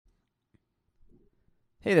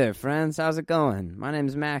Hey there, friends. How's it going? My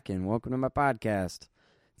name's Mac, and welcome to my podcast.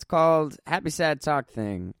 It's called Happy Sad Talk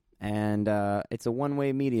Thing, and it's a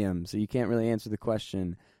one-way medium, so you can't really answer the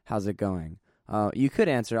question, how's it going? You could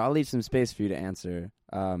answer. I'll leave some space for you to answer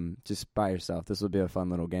just by yourself. This will be a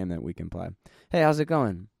fun little game that we can play. Hey, how's it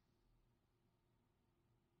going?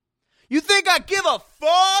 You think I give a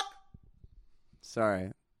fuck?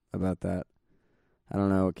 Sorry about that. I don't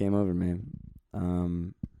know what came over me.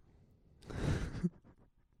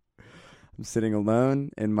 I'm sitting alone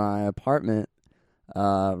in my apartment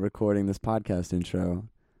recording this podcast intro.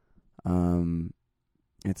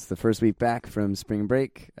 It's the first week back from spring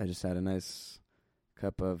break. I just had a nice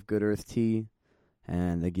cup of Good Earth tea,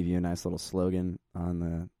 and they give you a nice little slogan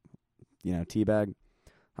on the tea bag.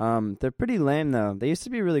 They're pretty lame, though. They used to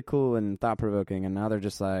be really cool and thought-provoking, and now they're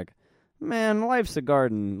just like, man, life's a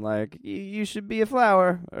garden. Like, you should be a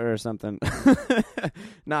flower or something.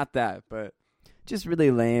 Not that, but just really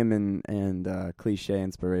lame and cliche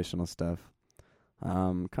inspirational stuff.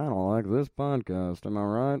 Kind of like this podcast, am I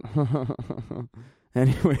right?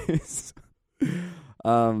 Anyways,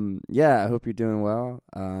 yeah, I hope you're doing well.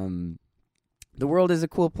 The world is a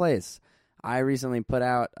cool place. I recently put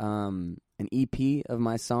out an EP of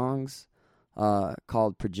my songs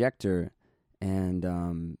called Projector,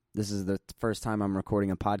 and this is the first time I'm recording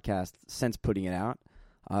a podcast since putting it out.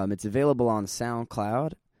 It's available on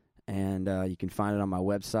SoundCloud, and you can find it on my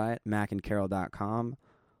website, macandcarol.com,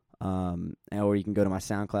 or you can go to my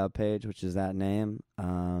SoundCloud page, which is that name.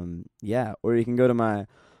 Or you can go to my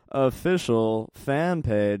official fan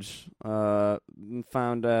page,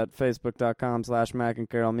 found at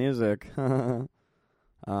facebook.com/macandcarolmusic.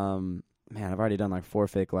 Man, I've already done like 4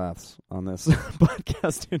 fake laughs on this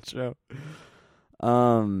podcast intro.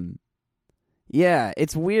 Yeah,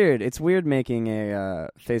 it's weird. It's weird making a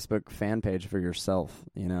Facebook fan page for yourself,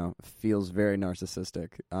 you know. It feels very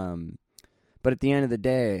narcissistic. But at the end of the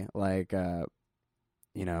day, like,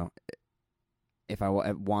 if I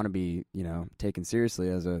want to be, taken seriously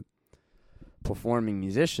as a performing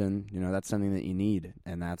musician, that's something that you need.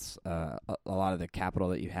 And that's a lot of the capital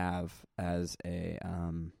that you have as a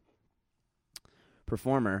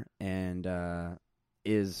performer, and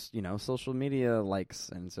is, social media likes.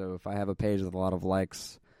 And so if I have a page with a lot of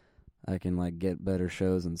likes, I can, like, get better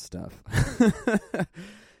shows and stuff.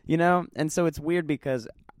 And so it's weird because,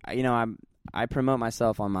 I promote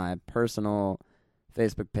myself on my personal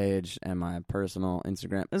Facebook page and my personal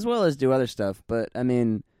Instagram, as well as do other stuff. But, I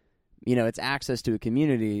mean, it's access to a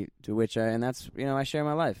community to which I share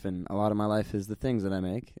my life. And a lot of my life is the things that I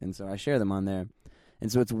make. And so I share them on there.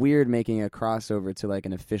 And so it's weird making a crossover to, like,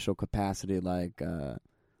 an official capacity, like,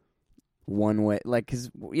 one way. Like, because,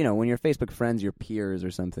 when you're Facebook friends, you're peers or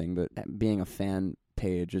something. But being a fan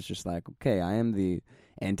page is just like, okay, I am the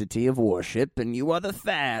entity of worship, and you are the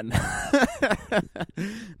fan.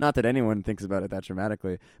 Not that anyone thinks about it that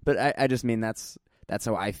dramatically. But I just mean that's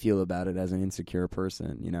how I feel about it as an insecure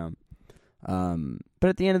person, But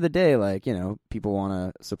at the end of the day, like, people want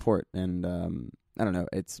to support. And, I don't know,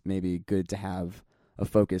 it's maybe good to have a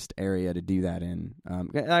focused area to do that in.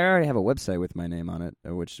 I already have a website with my name on it,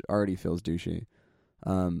 which already feels douchey.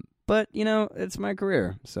 But, it's my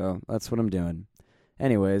career, so that's what I'm doing.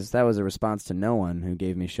 Anyways, that was a response to no one who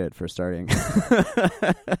gave me shit for starting a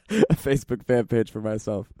Facebook fan page for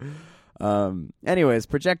myself. Anyways,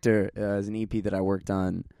 Projector is an EP that I worked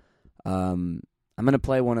on. I'm going to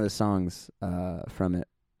play one of the songs from it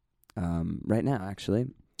right now, actually.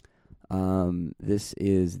 This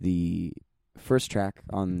is the first track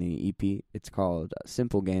on the EP. It's called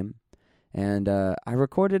Simple Game, and I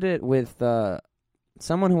recorded it with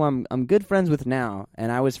someone who I'm good friends with now,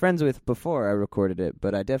 and I was friends with before I recorded it,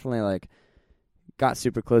 but I definitely got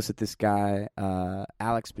super close with this guy,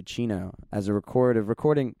 Alex Pacino, as a result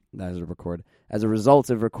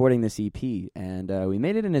of recording this EP, and we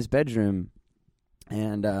made it in his bedroom,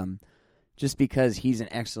 and just because he's an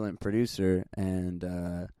excellent producer and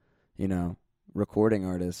recording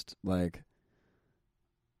artist, like,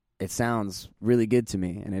 it sounds really good to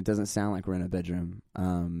me, and it doesn't sound like we're in a bedroom.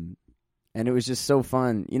 And it was just so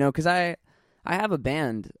fun, because I have a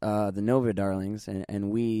band, the Nova Darlings, and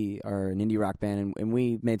we are an indie rock band, and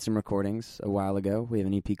we made some recordings a while ago. We have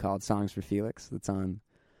an EP called Songs for Felix that's on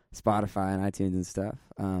Spotify and iTunes and stuff.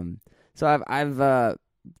 So I've that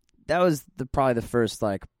was probably the first,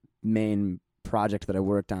 like, main project that I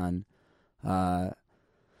worked on that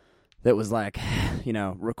was like,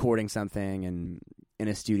 recording something and in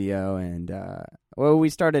a studio, and we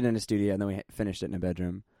started in a studio and then we finished it in a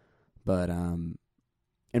bedroom. But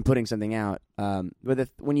and putting something out.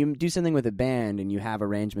 When you do something with a band and you have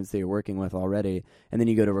arrangements that you're working with already, and then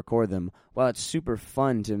you go to record them, while it's super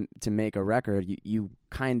fun to make a record, you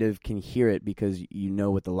kind of can hear it because you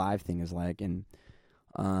know what the live thing is like. And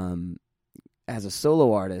as a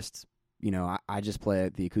solo artist, I just play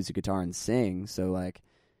the acoustic guitar and sing, so like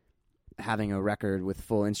having a record with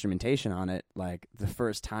full instrumentation on it, like the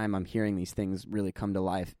first time I'm hearing these things really come to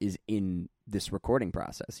life is in this recording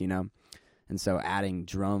process, And so adding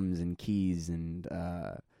drums and keys and,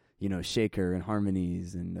 shaker and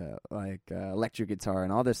harmonies and, electric guitar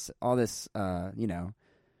and all this,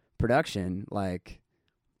 production, like,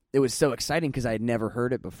 it was so exciting because I had never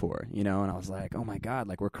heard it before, and I was like, oh my God,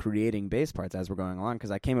 like we're creating bass parts as we're going along,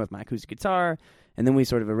 because I came up with my acoustic guitar and then we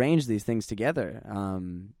sort of arranged these things together.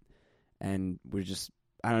 And we're just,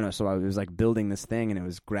 I don't know, so I was like building this thing and it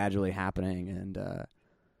was gradually happening and,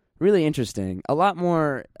 really interesting. A lot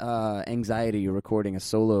more anxiety recording a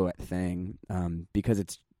solo thing because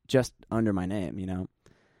it's just under my name,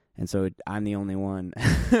 And so I'm the only one,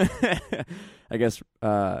 I guess,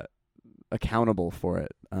 accountable for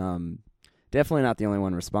it. Definitely not the only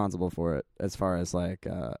one responsible for it as far as, like,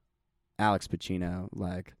 Alex Pacino.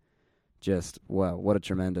 Like, just, well, what a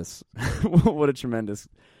tremendous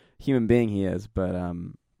human being he is. But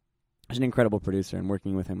he's an incredible producer, and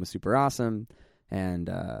working with him was super awesome. And,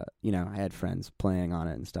 I had friends playing on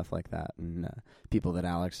it and stuff like that, and people that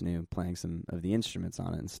Alex knew playing some of the instruments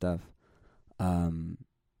on it and stuff.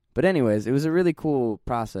 But anyways, it was a really cool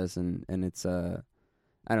process, and it's,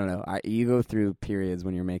 I don't know, you go through periods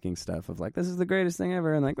when you're making stuff of like, this is the greatest thing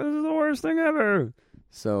ever, and like, this is the worst thing ever.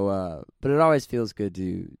 So, but it always feels good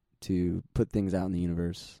to put things out in the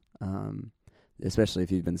universe, especially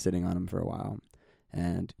if you've been sitting on them for a while,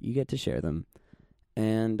 and you get to share them.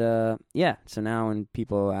 And, so now when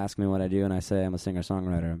people ask me what I do and I say I'm a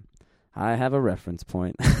singer-songwriter, I have a reference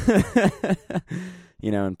point,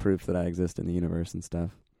 and proof that I exist in the universe and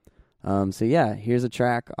stuff. Here's a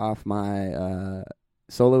track off my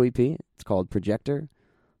solo EP. It's called Projector,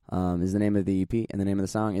 is the name of the EP, and the name of the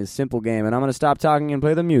song is Simple Game. And I'm going to stop talking and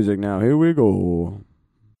play the music now. Here we go.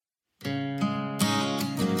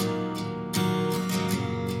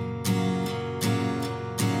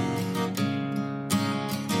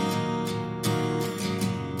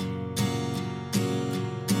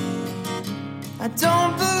 I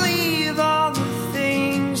don't believe all the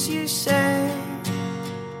things you say.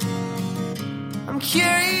 I'm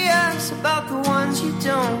curious about the ones you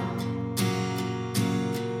don't.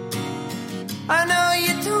 I know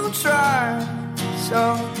you don't try,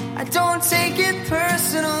 so I don't take it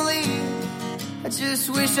personally. I just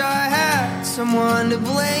wish I had someone to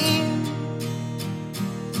blame.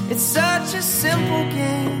 It's such a simple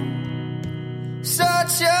game,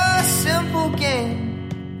 such a simple game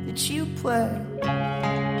that you play.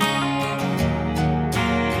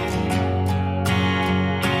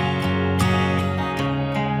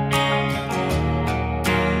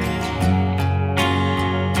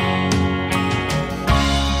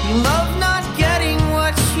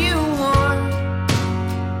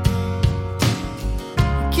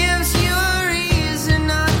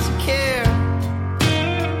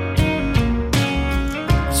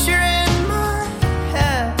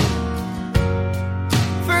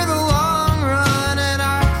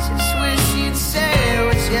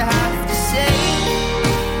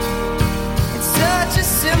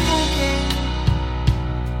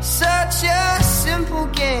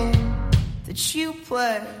 That you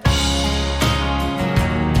play.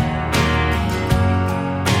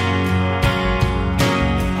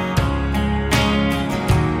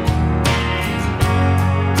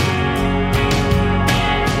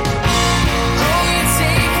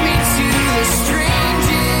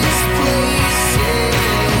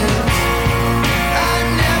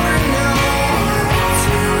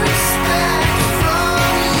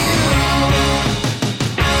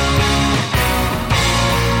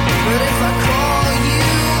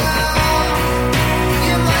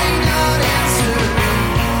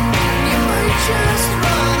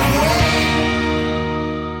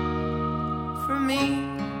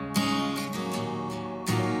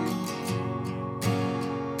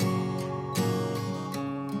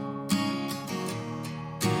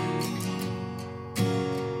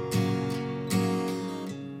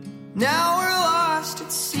 Now we're lost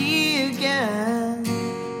at sea again.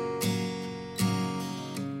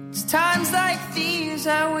 It's times like these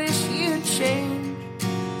I wish you'd change.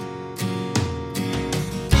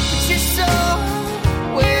 But you're so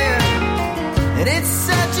weird, and it's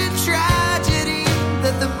such a tragedy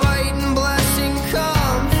that the bite and blessing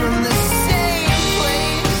come from the same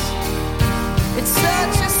place. It's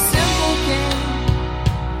such a simple game,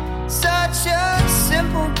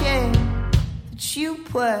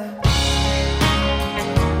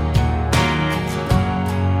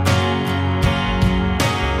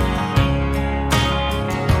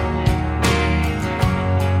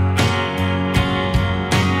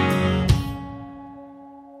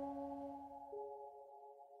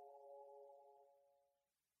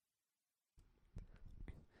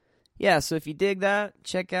 yeah, so if you dig that,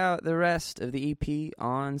 check out the rest of the EP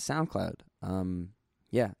on SoundCloud.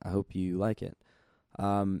 Yeah, I hope you like it.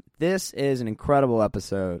 This is an incredible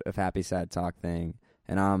episode of Happy Sad Talk Thing,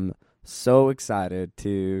 and I'm so excited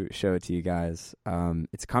to show it to you guys.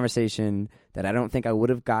 It's a conversation that I don't think I would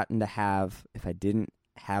have gotten to have if I didn't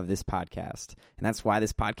have this podcast, and that's why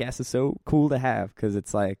this podcast is so cool to have, because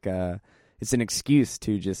it's like it's an excuse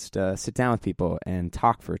to just sit down with people and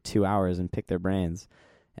talk for 2 hours and pick their brains.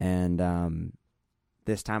 And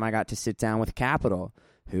this time I got to sit down with Capital,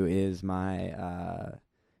 who is my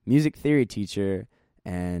music theory teacher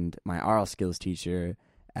and my aural skills teacher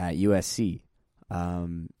at USC.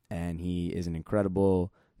 And he is an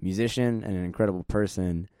incredible musician and an incredible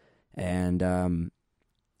person. And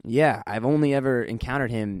yeah, I've only ever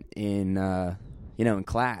encountered him in in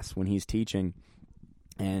class when he's teaching.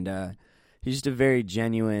 And he's just a very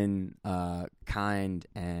genuine, kind,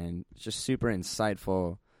 and just super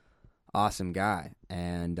insightful, awesome guy.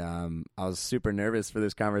 And I was super nervous for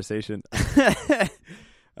this conversation.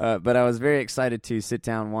 But I was very excited to sit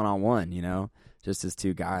down one-on-one, just as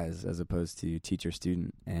two guys as opposed to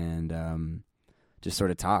teacher-student, and just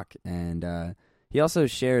sort of talk. And he also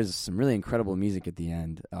shares some really incredible music at the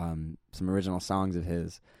end, some original songs of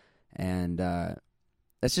his. And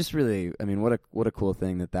that's just really, I mean, what a cool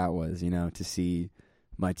thing that was, to see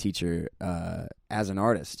my teacher as an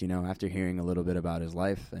artist, after hearing a little bit about his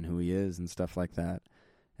life and who he is and stuff like that.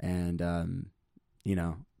 And,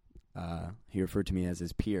 he referred to me as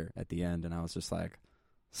his peer at the end, and I was just like,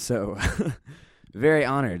 so very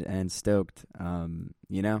honored and stoked.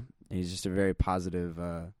 He's just a very positive,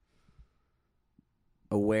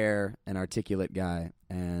 aware and articulate guy.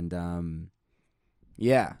 And,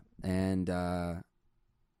 yeah. And,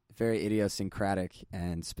 very idiosyncratic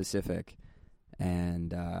and specific,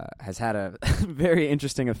 and has had a very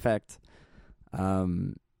interesting effect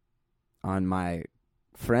on my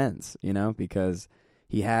friends, because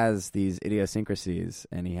he has these idiosyncrasies,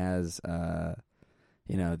 and he has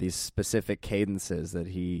these specific cadences that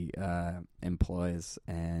he employs,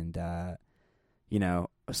 and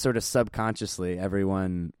sort of subconsciously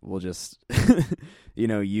everyone will just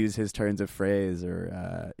use his turns of phrase,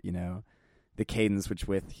 or the cadence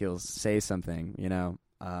with he'll say something,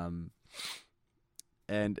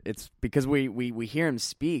 and it's because we hear him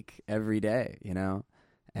speak every day,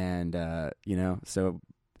 and so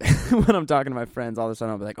when I'm talking to my friends, all of a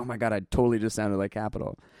sudden I'll be like, oh my God, I totally just sounded like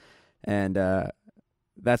Capital. And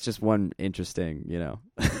that's just one interesting,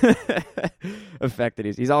 effect that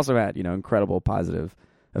he's also had, incredible positive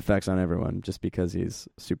effects on everyone, just because he's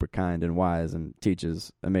super kind and wise and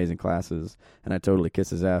teaches amazing classes. And I totally kiss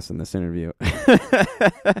his ass in this interview.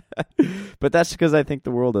 But that's because I think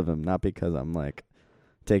the world of him, not because I'm like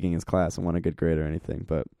taking his class and want a good grade or anything.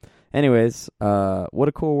 But anyways, what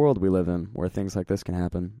a cool world we live in where things like this can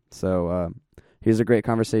happen. So here's a great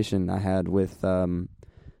conversation I had with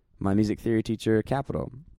my music theory teacher,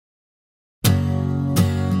 Capital.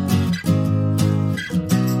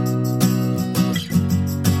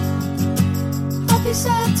 Happy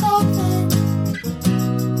sad talking.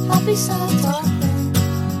 Happy sad talking.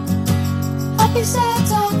 Happy sad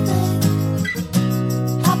talking.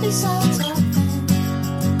 Happy sad talking.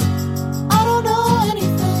 I don't know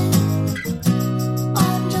anything.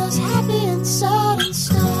 I'm just happy and sad and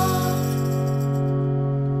stuff.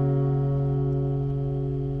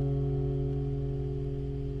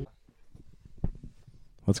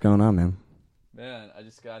 What's going on, man? Man, I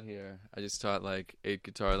just got here. I just taught like 8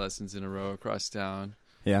 guitar lessons in a row across town.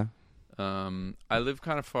 Yeah? I live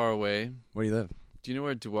kind of far away. Where do you live? Do you know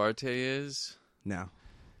where Duarte is? No.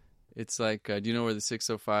 It's like, do you know where the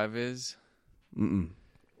 605 is? Mm-mm.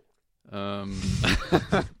 I'll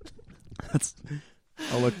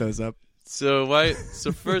look those up. So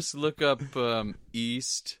first look up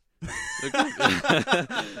east.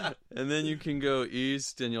 And then you can go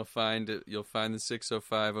east, and you'll find the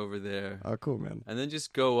 605 over there. Oh, cool, man. And then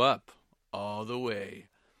just go up all the way.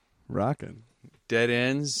 Rockin'. Dead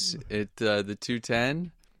ends at the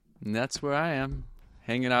 210, and that's where I am,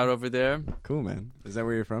 hanging out over there. Cool, man. Is that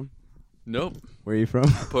where you're from? Nope. Where are you from?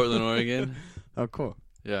 Portland, Oregon. Oh, cool.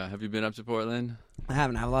 Yeah. Have you been up to Portland? I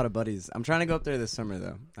haven't. I have a lot of buddies. I'm trying to go up there this summer,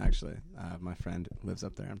 though, actually. My friend lives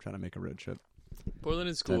up there. I'm trying to make a road trip. Portland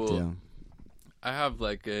is cool. I have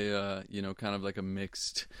like a, kind of like a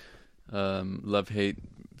mixed love-hate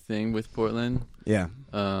thing with Portland. Yeah.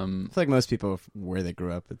 I feel like most people, where they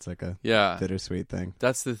grew up, it's like a bittersweet thing.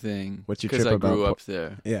 That's the thing. What's your trip about? Because I grew about up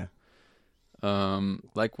there. Yeah.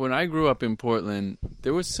 Like when I grew up in Portland,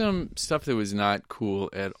 there was some stuff that was not cool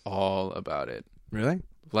at all about it. Really?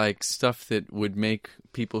 Like stuff that would make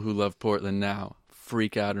people who love Portland now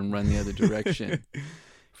freak out and run the other direction.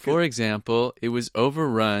 For example, it was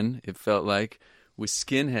overrun, it felt like, with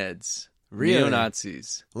skinheads,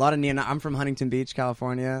 neo-Nazis. A lot of I'm from Huntington Beach,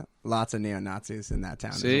 California. Lots of neo-Nazis in that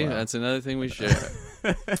town. See, as well. that's another thing we share.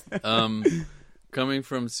 Coming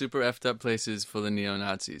from super effed up places full of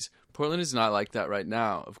neo-Nazis. Portland is not like that right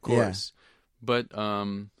now, of course. Yeah. But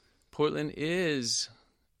Portland is,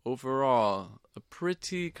 overall, a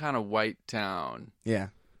pretty kind of white town. Yeah.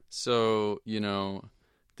 So,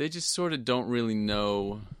 they just sort of don't really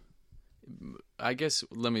know. I guess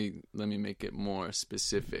let me make it more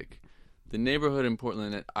specific. The neighborhood in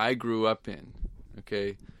Portland that I grew up in,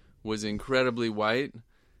 okay, was incredibly white.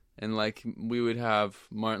 And, like, we would have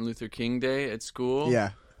Martin Luther King Day at school.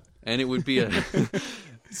 Yeah. And it would be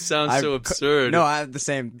sounds so absurd. No, I have the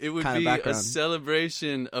same It would kind be of background. a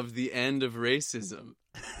celebration of the end of racism.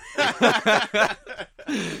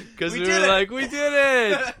 Because we were like, we did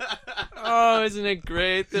it! Oh, isn't it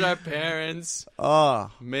great that our parents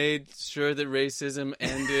made sure that racism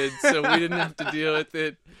ended so we didn't have to deal with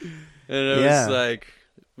it? And it was like,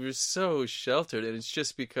 we were so sheltered. And it's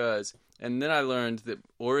just because... And then I learned that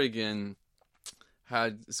Oregon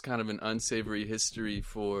had this kind of an unsavory history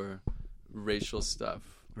for racial stuff.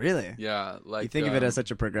 Really? Yeah, like you think of it as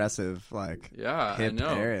such a progressive, like, hip I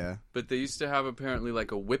know. Area. But they used to have apparently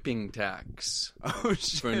like a whipping tax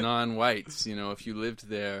shit. for non-whites. If you lived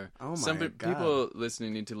there. Oh my Some God. people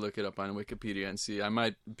listening need to look it up on Wikipedia and see. I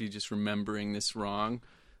might be just remembering this wrong.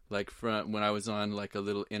 Like from when I was on like a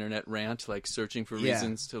little internet rant, like searching for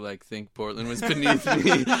reasons to like think Portland was beneath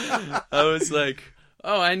me. I was like,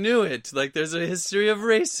 oh, I knew it. Like there's a history of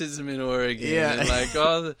racism in Oregon. Yeah. And like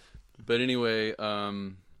all the... But anyway,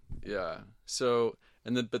 yeah. So,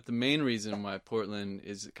 but the main reason why Portland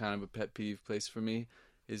is kind of a pet peeve place for me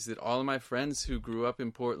is that all of my friends who grew up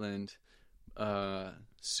in Portland,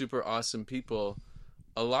 super awesome people,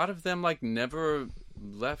 a lot of them like never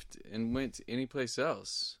left and went anyplace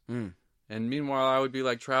else. And meanwhile, I would be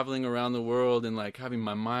like traveling around the world and like having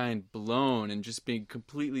my mind blown and just being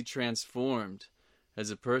completely transformed as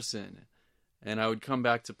a person. And I would come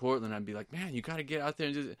back to Portland. I'd be like, man, you got to get out there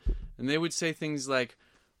and do it. And they would say things like,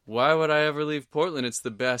 why would I ever leave Portland? It's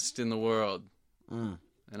the best in the world. And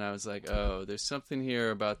I was like, oh, there's something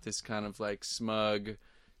here about this kind of like smug,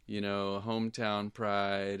 hometown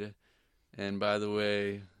pride. And by the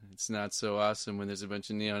way, it's not so awesome when there's a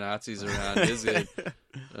bunch of neo-Nazis around, is it?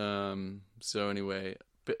 So anyway,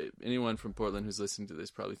 anyone from Portland who's listening to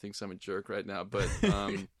this probably thinks I'm a jerk right now. But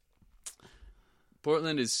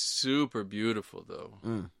Portland is super beautiful,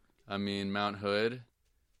 though. I mean, Mount Hood,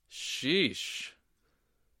 sheesh.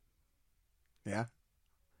 Yeah.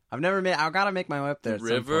 I've gotta make my way up there.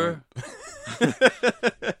 River.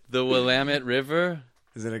 The Willamette River.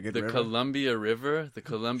 Is it a good river? The Columbia River. The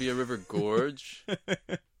Columbia River Gorge. Were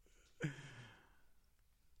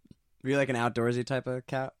you like an outdoorsy type of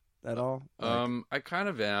cat at all? Like... I kind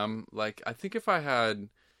of am. Like, I think if I had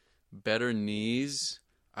better knees,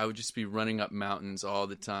 I would just be running up mountains all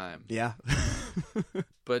the time. Yeah.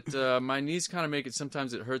 But my knees kind of make it,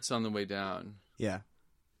 sometimes it hurts on the way down. Yeah.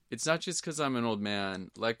 It's not just because I'm an old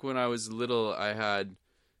man. Like when I was little, I had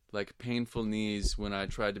like painful knees when I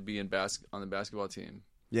tried to be on the basketball team.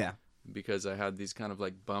 Yeah. Because I had these kind of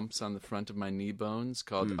like bumps on the front of my knee bones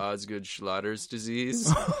called Osgood-Schlatter's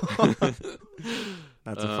disease.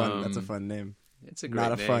 That's a fun name. It's a great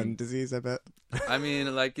Not a name. fun disease, I bet. I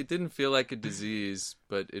mean, like, it didn't feel like a disease,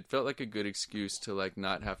 but it felt like a good excuse to, like,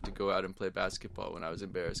 not have to go out and play basketball when I was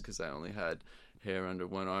embarrassed because I only had hair under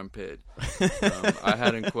one armpit. I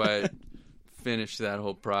hadn't quite finished that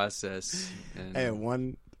whole process. And hey,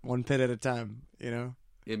 one pit at a time,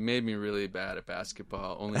 It made me really bad at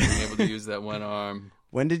basketball, only being able to use that one arm.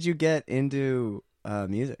 When did you get into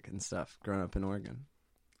music and stuff growing up in Oregon?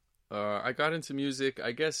 I got into music,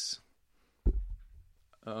 I guess...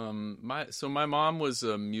 my mom was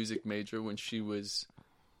a music major when she was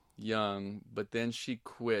young, but then she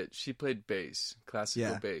quit. She played bass,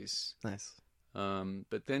 classical bass. Nice.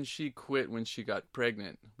 But then she quit when she got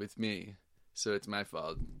pregnant with me, so it's my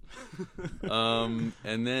fault. And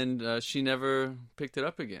then she never picked it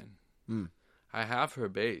up again. I have her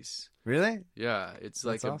bass. Really? Yeah, it's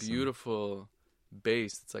like a beautiful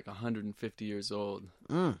bass. It's like 150 years old.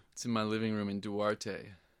 It's in my living room in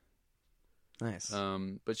Duarte. Nice.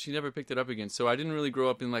 But she never picked it up again. So I didn't really grow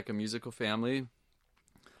up in like a musical family,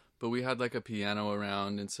 but we had like a piano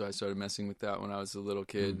around, and so I started messing with that when I was a little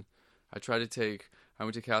kid. I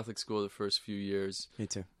went to Catholic school the first few years. Me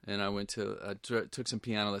too. And I took some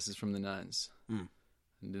piano lessons from the nuns. I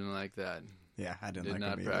didn't like that. Yeah, I did not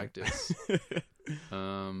like them practice.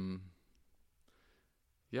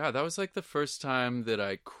 Yeah, that was like the first time that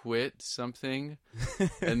I quit something.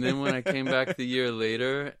 And then when I came back the year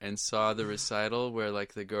later and saw the recital where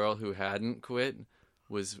like the girl who hadn't quit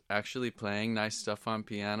was actually playing nice stuff on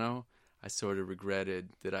piano, I sort of regretted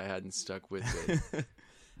that I hadn't stuck with it.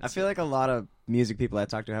 I feel like a lot of music people I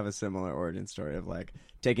talk to have a similar origin story of like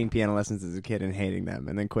taking piano lessons as a kid and hating them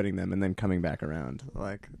and then quitting them and then coming back around.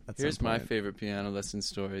 Like, here's my favorite piano lesson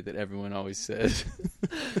story that everyone always says.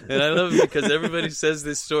 And I love it because everybody says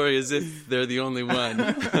this story as if they're the only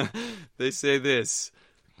one. They say this: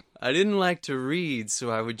 I didn't like to read, so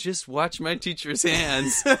I would just watch my teacher's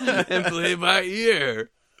hands and play by ear.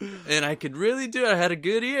 And I could really do it. I had a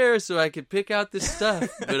good ear, so I could pick out this stuff.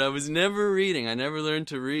 But I was never reading. I never learned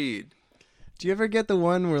to read. Do you ever get the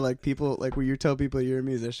one where like people, like where you tell people you're a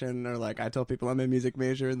musician, or like I tell people I'm a music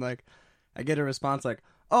major, and like I get a response like,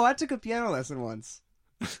 "Oh, I took a piano lesson once."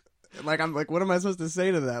 Like I'm like, what am I supposed to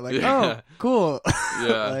say to that? Like, Yeah. oh, cool.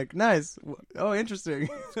 Yeah. Like, nice. Oh, interesting.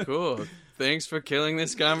 Cool. Thanks for killing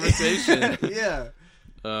this conversation. Yeah.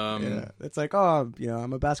 Yeah. It's like, oh, you know,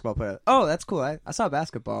 I'm a basketball player. Oh, that's cool. I saw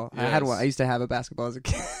basketball. I had Yes. one. I used to have a basketball as a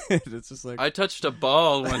kid. It's just like, I touched a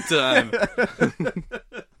ball one time.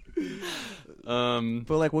 but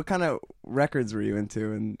like, what kind of records were you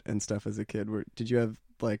into and stuff as a kid? Did you have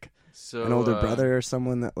like So an older brother or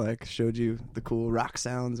someone that like showed you the cool rock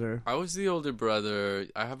sounds? Or I was the older brother.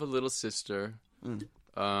 I have a little sister.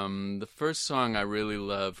 The first song I really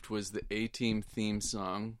loved was the A-Team theme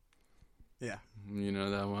song. yeah, You know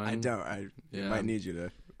that one? I don't. I Yeah. might need you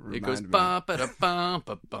to remind It goes me. bum ba da bum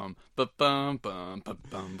ba bum ba bum bum ba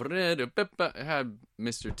bum ba da da ba ba. It had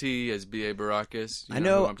Mr. T as B.A. Baracus. You I know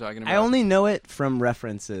know. who I'm talking about. I only know it from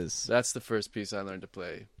references. That's the first piece I learned to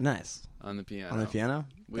play Nice on the piano. on the piano.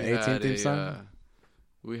 We The 18th had theme song.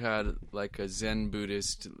 we had like a Zen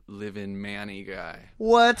Buddhist live-in Manny guy.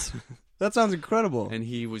 What? That sounds incredible. And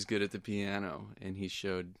he was good at the piano, and he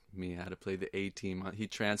showed me how to play the A-Team. He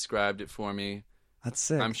transcribed it for me. That's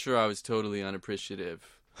sick. I'm sure I was totally unappreciative,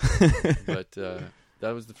 but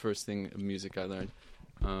that was the first thing of music I learned.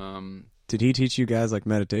 Did he teach you guys like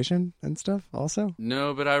meditation and stuff also?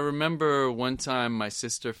 No, but I remember one time my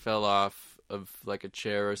sister fell off of like a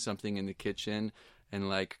chair or something in the kitchen and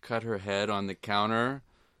like cut her head on the counter.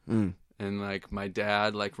 And like my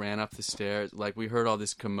dad like ran up the stairs. Like we heard all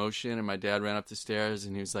this commotion, and my dad ran up the stairs,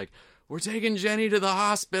 and he was like, "We're taking Jenny to the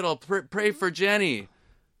hospital. Pray for Jenny."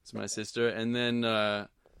 It's my sister, and then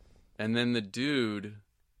the dude,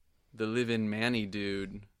 the live-in Manny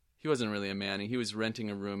dude. He wasn't really a Manny. He was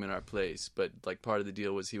renting a room in our place, but like part of the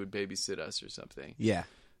deal was he would babysit us or something. Yeah.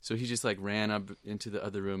 So he just like ran up into the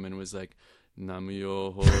other room and was like,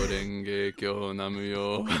 "Namu-yo renge kyo,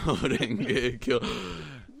 Namu-yo renge kyo."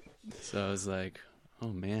 So I was like, "Oh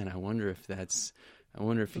man, I wonder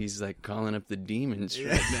if he's like calling up the demons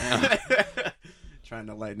right now." Trying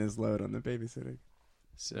to lighten his load on the babysitting.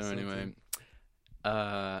 So anyway,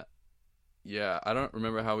 yeah, I don't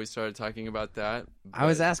remember how we started talking about that. I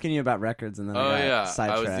was asking you about records, and then Oh I got yeah, I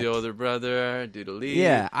sidetracked. was the older brother. Doodle-lee.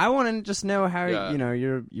 Yeah, I want to just know how Yeah. you know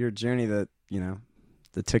your journey that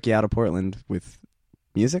took you out of Portland with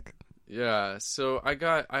music. Yeah, so I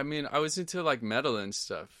was into like metal and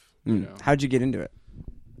stuff. You know. How'd you get into it?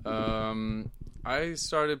 I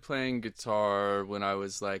started playing guitar when I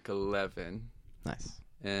was like 11. Nice.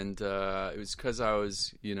 And it was because I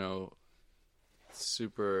was,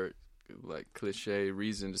 super like cliche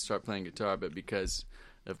reason to start playing guitar, but because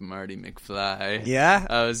of Marty McFly. Yeah?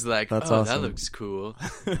 I was like, That's oh, awesome. that looks cool.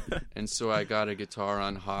 And so I got a guitar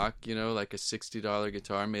on Hawk, like a $60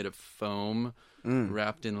 guitar made of foam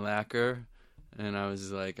wrapped in lacquer. And I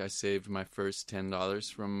was like, I saved my first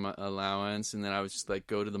 $10 from my allowance, and then I would just like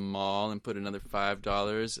go to the mall and put another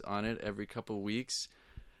 $5 on it every couple weeks.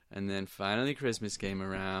 And then finally Christmas came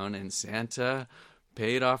around, and Santa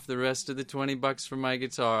paid off the rest of the $20 for my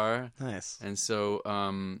guitar. Nice. And so,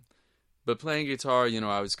 but playing guitar,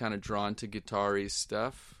 I was kind of drawn to guitar-y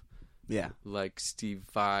stuff. Yeah. Like Steve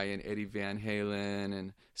Vai and Eddie Van Halen,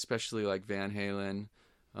 and especially like Van Halen.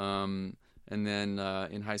 And then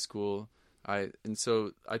in high school, I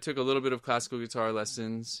took a little bit of classical guitar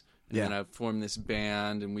lessons, and then I formed this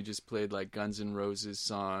band, and we just played like Guns N' Roses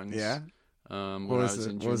songs. Yeah. When What I was was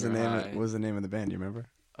the in what was the junior name? high. What was the name of the band? Do you remember?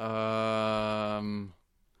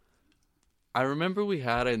 I remember we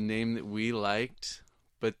had a name that we liked,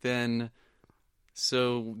 but then,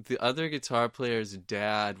 so the other guitar player's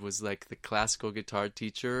dad was like the classical guitar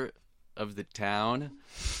teacher of the town,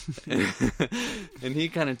 and he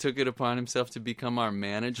kind of took it upon himself to become our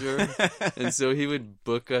manager, and so he would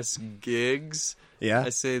book us gigs. Yeah. I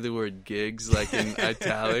say the word gigs like in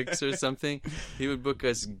italics or something. He would book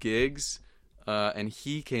us gigs and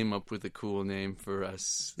he came up with a cool name for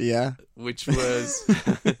us, Yeah. which was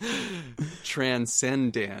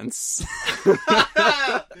Transcendence.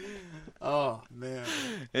 Oh man.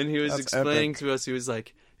 And he was That's explaining epic. to us, he was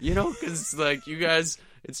like, because like you guys,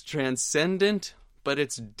 it's transcendent, but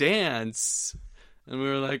it's dance. And we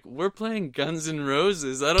were like, we're playing Guns N'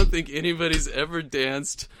 Roses. I don't think anybody's ever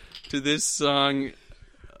danced to this song.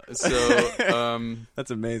 So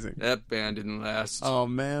That's amazing. that band didn't last. Oh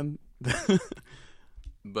man.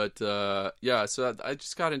 But yeah, so I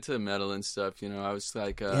just got into metal and stuff. I was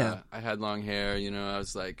like, Yeah. I had long hair. I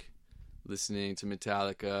was like listening to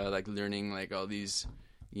Metallica, like learning like all these,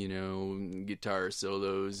 guitar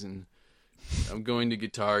solos, and I'm going to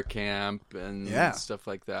guitar camp and Yeah. stuff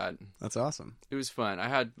like that. That's awesome. It was fun. I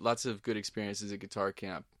had lots of good experiences at guitar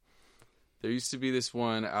camp. There used to be this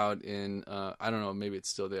one out in, I don't know, maybe it's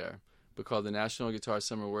still there, but called the National Guitar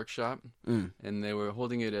Summer Workshop. Mm. And they were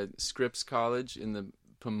holding it at Scripps College in the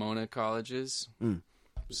Pomona colleges. Mm.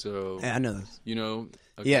 So, Yeah, I know this.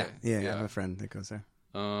 okay, Yeah, I have a friend that goes there.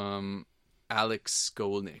 Alex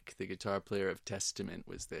Skolnick, the guitar player of Testament,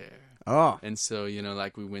 was there. Oh, And so,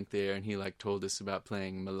 like we went there and he like told us about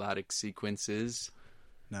playing melodic sequences.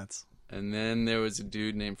 nuts. And then there was a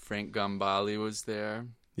dude named Frank Gambale was there.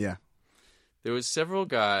 Yeah. There was several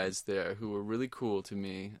guys there who were really cool to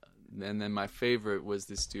me. And then my favorite was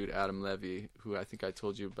this dude, Adam Levy, who I think I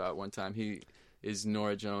told you about one time. He is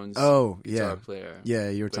Norah Jones' Oh, guitar yeah. player. Yeah,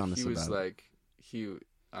 you were But telling us he was about it. like,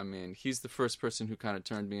 he's the first person who kind of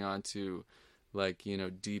turned me on to, like,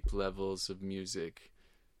 deep levels of music.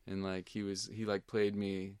 And like, he like played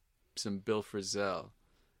me some Bill Frisell,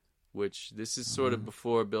 which this is sort of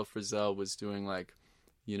before Bill Frisell was doing like,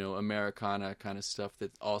 Americana kind of stuff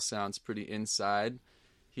that all sounds pretty inside.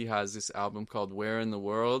 He has this album called Where in the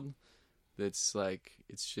World that's like,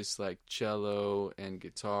 it's just like cello and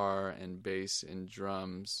guitar and bass and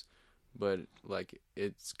drums, but like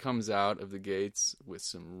it comes out of the gates with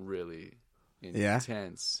some really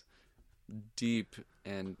intense, deep,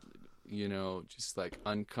 and just like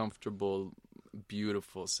uncomfortable,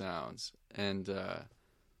 beautiful sounds. And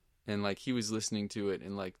like he was listening to it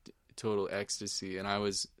in like total ecstasy, and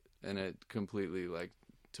it completely like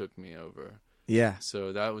took me over. Yeah.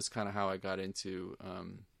 So that was kind of how I got into,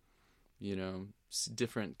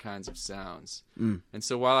 different kinds of sounds. Mm. And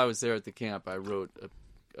so while I was there at the camp, I wrote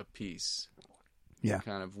a piece, Yeah.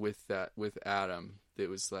 kind of with Adam. That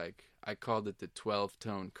was like, I called it the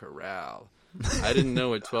 12-tone chorale. I didn't know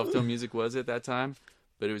what 12-tone music was at that time,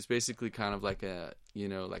 but it was basically kind of like a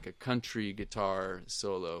country guitar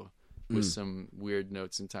solo with some weird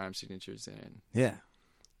notes and time signatures in it. Yeah.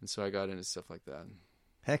 And so I got into stuff like that.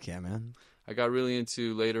 Heck yeah, man. I got really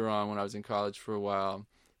into, later on when I was in college for a while,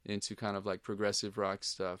 into kind of like progressive rock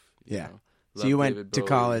stuff. Yeah. So Loved you went David to Bowie.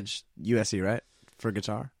 college, USC, right? For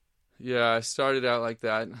guitar? Yeah, I started out like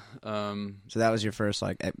that. So that was your first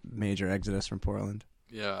like major exodus from Portland?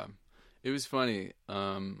 Yeah. It was funny.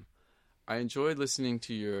 I enjoyed listening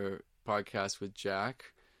to your podcast with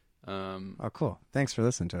Jack. Oh, cool. Thanks for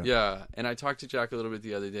listening to it. Yeah, and I talked to Jack a little bit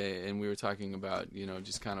the other day, and we were talking about,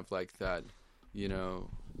 just kind of like that,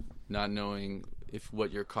 not knowing if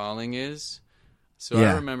what your calling is. So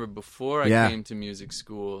Yeah. I remember before I Yeah. came to music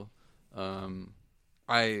school,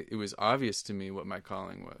 it was obvious to me what my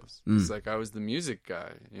calling was. It's like I was the music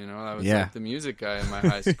guy, I was Yeah. like the music guy in my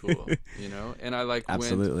high school, and I like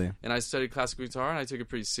Absolutely. went and I studied classical guitar, and I took it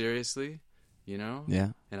pretty seriously,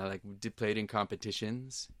 Yeah. and I like played in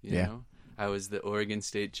competitions, Yeah. I was the Oregon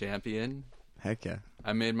State champion. Heck yeah.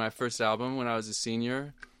 I made my first album when I was a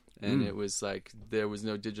senior, and it was like there was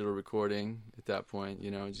no digital recording at that point,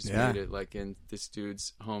 just Yeah. made it like in this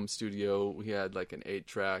dude's home studio. We had like an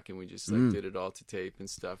 8-track, and we just like did it all to tape and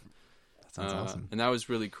stuff. That sounds awesome. And that was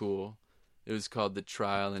really cool. It was called The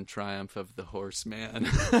Trial and Triumph of the Horseman.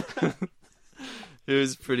 It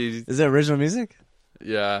was pretty, Is it original music?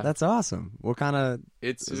 yeah. That's awesome. What kind of...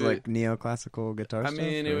 It's It was like neoclassical guitar I stuff?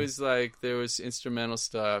 mean, it or- was like there was instrumental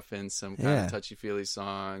stuff and some kind Yeah. of touchy-feely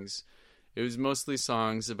songs. It was mostly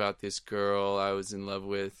songs about this girl I was in love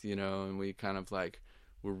with, and we kind of like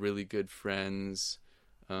were really good friends.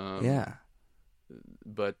 Yeah.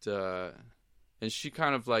 But and she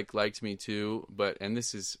kind of like liked me too. And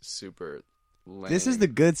this is super lame. This is the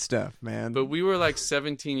good stuff, man. But we were like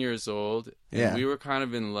 17 years old, and Yeah. we were kind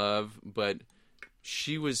of in love, but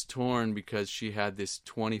she was torn because she had this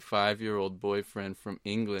 25-year-old boyfriend from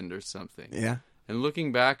England or something. Yeah. And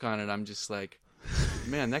looking back on it, I'm just like,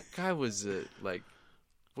 man, that guy was like,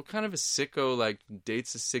 what kind of a sicko like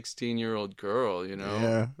dates a 16-year-old girl,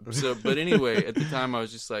 Yeah. So, but anyway, at the time I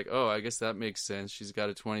was just like, oh, I guess that makes sense. She's got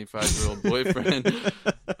a 25-year-old boyfriend.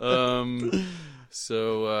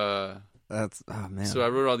 So That's man. so I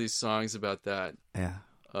wrote all these songs about that. Yeah.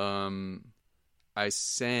 I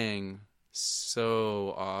sang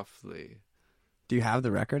so awfully. Do you have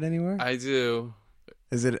the record anywhere? I do.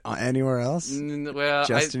 Is it anywhere else? Well,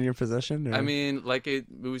 Just in your possession? Or? I mean, like it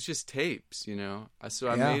was just tapes, you know. So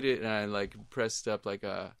I Yeah. made it and I like pressed up like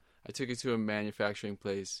I took it to a manufacturing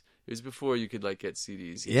place. It was before you could like get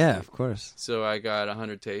CDs. yeah, easily. of course. So I got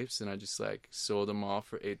 100 tapes and I just like sold them all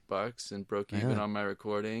for $8 and broke even Yeah. on my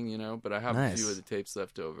recording, you know. But I have Nice. a few of the tapes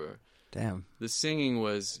left over. Damn. The singing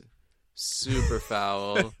was super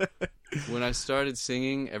foul. When I started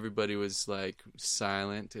singing, everybody was like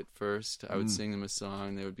silent at first. I would sing them a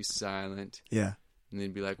song, they would be silent, Yeah. and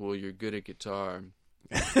they'd be like, "Well, you're good at guitar."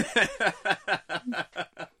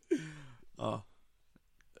 Oh.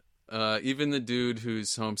 Even the dude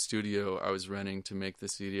whose home studio I was renting to make the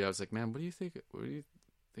CD, I was like, "Man, what do you think? What do you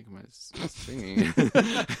think of my singing?"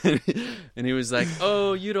 And he was like,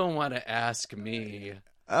 "Oh, you don't want to ask me.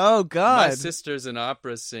 Oh God. My sister's an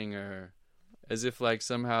opera singer." As if like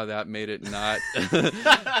somehow that made it not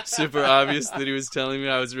super obvious that he was telling me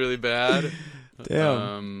I was really bad.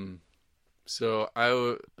 Damn. So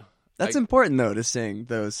That's important though to sing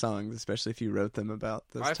those songs, especially if you wrote them about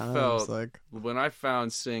those I times. felt like when I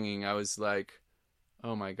found singing, I was like,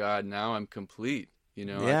 oh my God, now I'm complete. You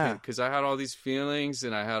know, Yeah. Because I had all these feelings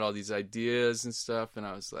and I had all these ideas and stuff, and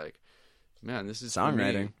I was like, man, this is for me.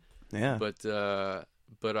 songwriting. Yeah.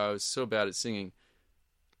 But I was so bad at singing.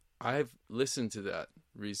 I've listened to that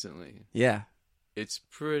recently. Yeah. It's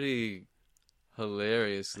pretty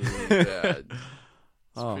hilariously bad.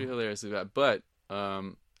 Oh. Pretty hilariously bad. But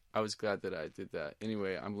I was glad that I did that.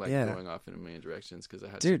 Anyway, I'm like Yeah. going off in a million directions because I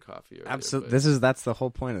had Dude, some coffee earlier. Absolutely. That's the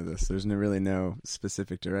whole point of this. There's really no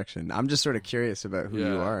specific direction. I'm just sort of curious about who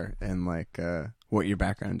you Yeah. are and like what your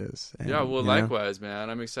background is. And, Yeah, well, you know? likewise,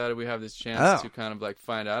 man. I'm excited we have this chance Oh. to kind of like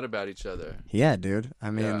find out about each other. Yeah, dude.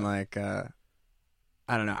 I mean, Yeah. like,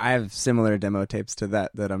 I don't know. I have similar demo tapes to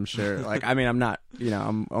that I'm sure. Like, I mean, I'm not,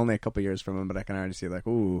 I'm only a couple years from them, but I can already see like,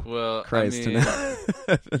 ooh, Well, Christ.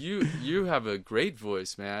 I mean, you have a great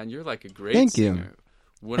voice, man. You're like a great Thank you. singer.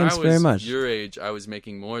 When Thanks I was very much. your age, I was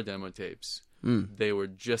making more demo tapes. Mm. They were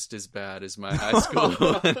just as bad as my high school.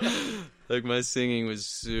 Like my singing was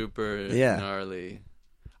super Yeah. gnarly.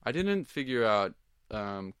 I didn't figure out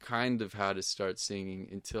kind of how to start singing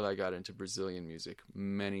until I got into Brazilian music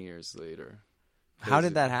many years later. How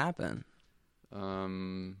did that happen?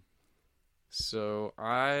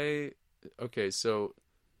 So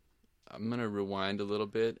I'm gonna rewind a little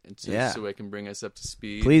bit so I can bring us up to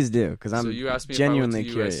speed. Please do, because I'm So you asked me genuinely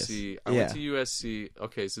if I went to curious. USC. I Yeah. went to USC.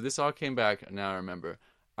 Okay, so this all came back. Now I remember.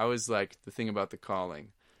 I was like the thing about the calling.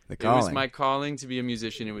 The It calling. was my calling to be a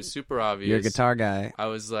musician. It was super obvious. You're a guitar guy. I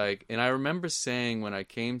was like, and I remember saying when I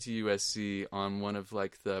came to USC on one of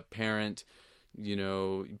like the parent,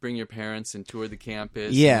 bring your parents and tour the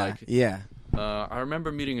campus. Yeah, And, like, yeah. I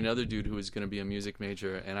remember meeting another dude who was going to be a music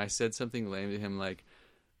major, and I said something lame to him like,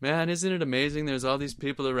 man, isn't it amazing there's all these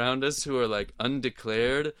people around us who are like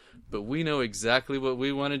undeclared, but we know exactly what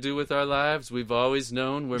we want to do with our lives. We've always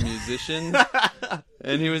known we're musicians.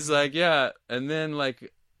 And he was like, yeah. And then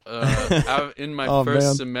like in my Oh, first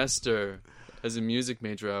man. semester as a music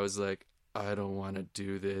major, I was like, I don't want to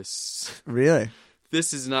do this. Really?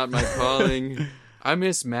 This is not my calling. I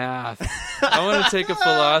miss math. I want to take a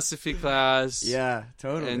philosophy class. Yeah,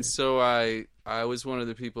 totally. And so I was one of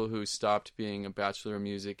the people who stopped being a Bachelor of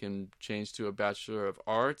Music and changed to a Bachelor of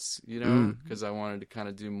Arts, because I wanted to kind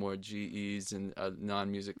of do more GEs and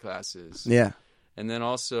non-music classes. Yeah. And then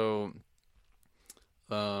also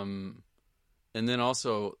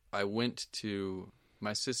I went to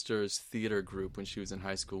my sister's theater group when she was in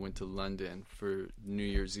high school, went to London for New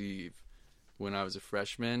Year's Eve when I was a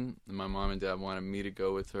freshman, and my mom and dad wanted me to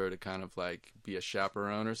go with her to kind of like be a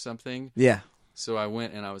chaperone or something. Yeah. So I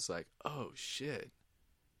went and I was like, oh shit.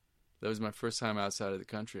 That was my first time outside of the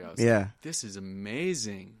country. I was Yeah. like, this is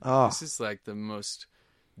amazing. Oh. This is like the most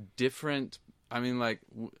different. I mean, like,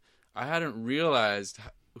 I hadn't realized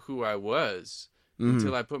who I was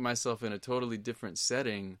until I put myself in a totally different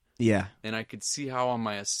setting. Yeah. And I could see how all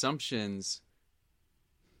my assumptions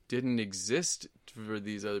didn't exist for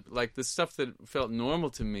these other, like the stuff that felt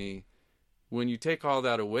normal to me. When you take all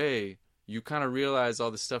that away, you kind of realize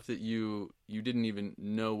all the stuff that you didn't even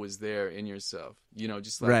know was there in yourself.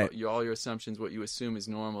 Just like Right. all your assumptions, what you assume is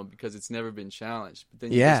normal because it's never been challenged. But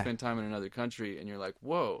then you Yeah. spend time in another country and you're like,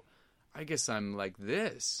 whoa, I guess I'm like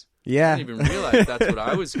this. Yeah. I didn't even realize that's what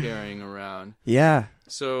I was carrying around. Yeah.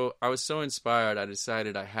 So I was so inspired, I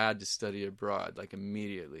decided I had to study abroad, like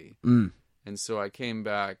immediately. Mm. And so I came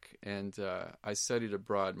back and I studied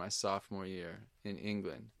abroad my sophomore year in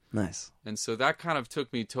England. Nice. And so that kind of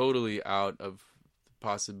took me totally out of the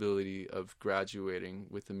possibility of graduating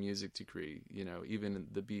with a music degree, you know, even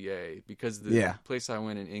the BA, because the place I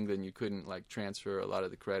went in England, you couldn't like transfer a lot of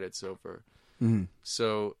the credits over. Mm-hmm.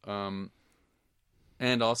 So,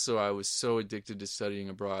 and also I was so addicted to studying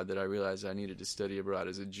abroad that I realized I needed to study abroad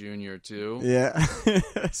as a junior too. Yeah.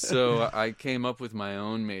 So I came up with my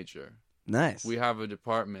own major. Nice. We have a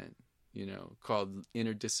department, you know, called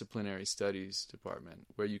Interdisciplinary Studies Department,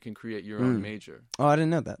 where you can create your own major. Oh, I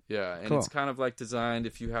didn't know that. Yeah, and Cool. it's kind of like designed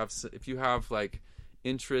if you have like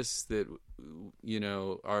interests that, you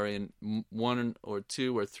know, are in one or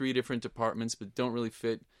two or three different departments but don't really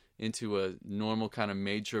fit into a normal kind of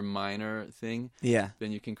major minor thing. Yeah.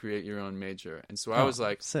 Then you can create your own major. And so I was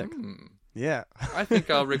like, sick. Yeah, I think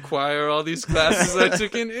I'll require all these classes I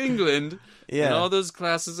took in England, and all those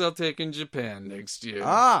classes I'll take in Japan next year.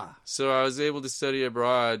 So I was able to study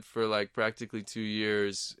abroad for like practically 2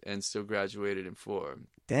 years and still graduated in 4.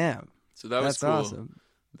 Damn. So that was That's cool. awesome.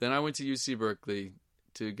 Then I went to UC Berkeley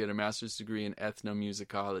to get a master's degree in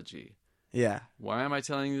ethnomusicology. Yeah. Why am I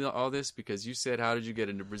telling you all this? Because you said, how did you get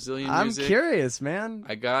into Brazilian I'm music? curious, man.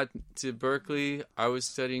 I got to Berkeley. I was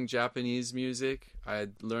studying Japanese music. I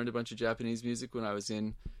had learned a bunch of Japanese music when I was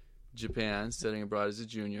in Japan, studying abroad as a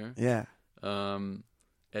junior. Yeah.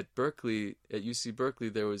 At Berkeley, at UC Berkeley,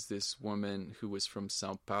 there was this woman who was from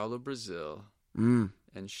Sao Paulo, Brazil. And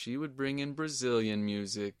she would bring in Brazilian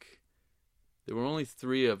music. There were only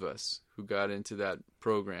 3 of us who got into that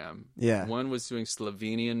program. Yeah. One was doing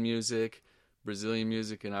Slovenian music, Brazilian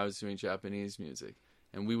music, and I was doing Japanese music.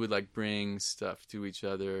 And we would like bring stuff to each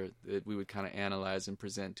other that we would kind of analyze and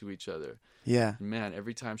present to each other. Yeah. Man,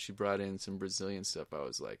 every time she brought in some Brazilian stuff, I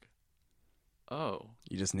was like, oh.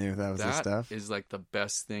 You just knew that was the stuff? That is like the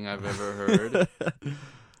best thing I've ever heard.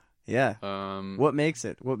 Yeah. What makes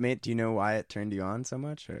it? Do you know why it turned you on so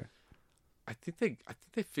much? Or I think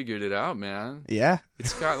they figured it out, man. Yeah.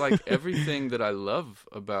 It's got like everything that I love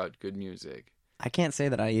about good music. I can't say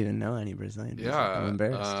that I even know any Brazilian music. I'm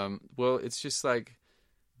embarrassed. Well, it's just like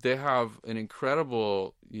they have an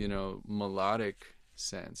incredible, you know, melodic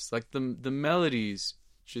sense. Like the melodies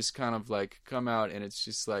just kind of like come out and it's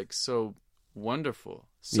just like so wonderful,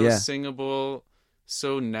 so singable,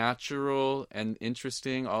 so natural and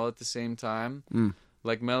interesting all at the same time.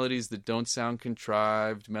 Like melodies that don't sound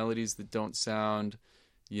contrived, melodies that don't sound,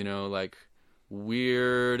 you know, like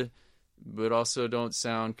weird, but also don't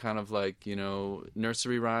sound kind of like, you know,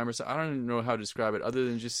 nursery rhyme or something. I don't even know how to describe it other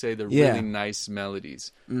than just say they're really nice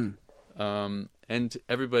melodies. And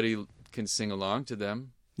everybody can sing along to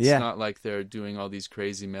them. It's not like they're doing all these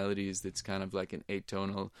crazy melodies that's kind of like an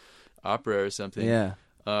 8-tonal opera or something.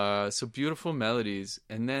 So beautiful melodies.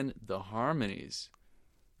 And then the harmonies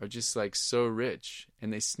are just like so rich,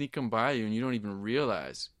 and they sneak them by you and you don't even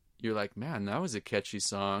realize. You're like, man, that was a catchy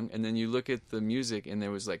song. And then you look at the music and there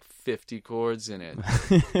was like 50 chords in it.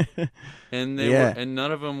 And they were, and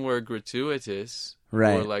none of them were gratuitous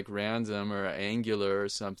or like random or angular or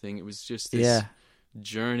something. It was just this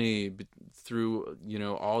journey through, you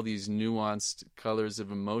know, all these nuanced colors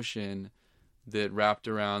of emotion that wrapped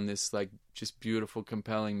around this like just beautiful,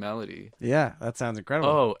 compelling melody. Yeah, that sounds incredible.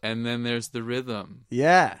 Oh, and then there's the rhythm.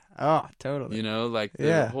 Yeah. Oh, totally. You know, like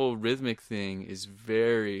the whole rhythmic thing is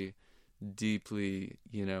very deeply,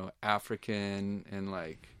 you know, African, and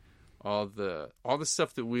like all the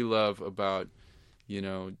stuff that we love about, you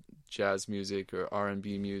know, jazz music or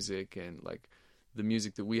R&B music, and like the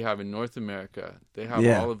music that we have in North America. They have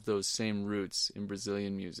all of those same roots in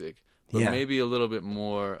Brazilian music. But maybe a little bit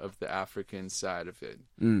more of the African side of it.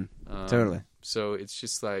 Totally. So it's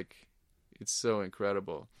just like, it's so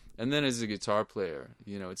incredible. And then as a guitar player,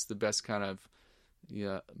 you know, it's the best kind of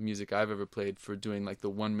music I've ever played for doing like the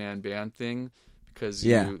one-man band thing, because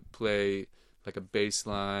you play like a bass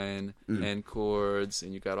line and chords,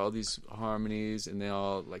 and you got all these harmonies, and they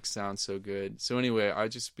all like sound so good. So anyway, I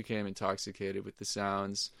just became intoxicated with the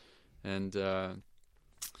sounds, and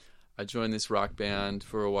I joined this rock band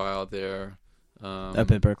for a while there. Up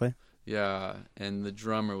at Berkeley? Yeah, and the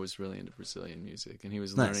drummer was really into Brazilian music, and he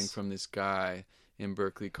was learning from this guy in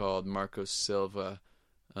Berkeley called Marcos Silva,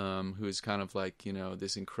 who is kind of like, you know,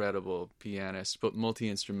 this incredible pianist, but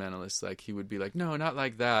multi-instrumentalist. Like, he would be like, no, not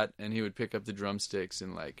like that, and he would pick up the drumsticks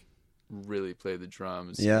and like really play the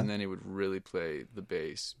drums, and then he would really play the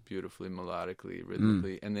bass beautifully, melodically,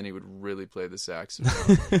 rhythmically, and then he would really play the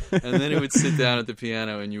saxophone. And then he would sit down at the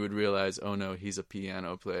piano, and you would realize, oh no, he's a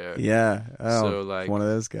piano player. So like one of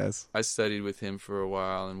those guys. I studied with him for a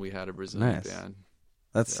while, and we had a Brazilian band.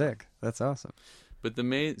 That's sick. That's awesome. But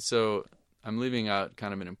I'm leaving out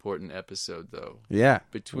kind of an important episode though. Yeah.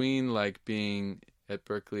 Between like being at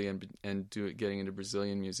Berkeley and getting into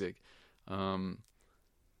Brazilian music,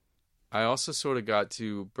 I also sort of got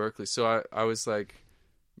to Berkeley. So I was like,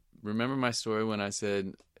 remember my story when I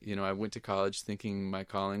said, you know, I went to college thinking my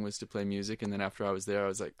calling was to play music, and then after I was there, I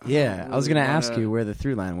was like, Yeah, I was really going to ask you where the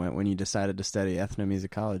through line went when you decided to study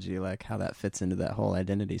ethnomusicology, like how that fits into that whole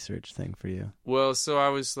identity search thing for you. Well, so I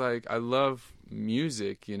was like, I love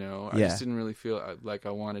music, you know. I Yeah. just didn't really feel like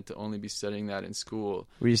I wanted to only be studying that in school.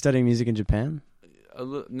 Were you studying music in Japan?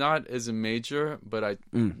 Not as a major, but I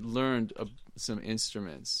learned some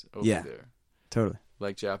instruments over Yeah. there. Totally.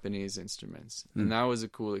 Like Japanese instruments. And that was a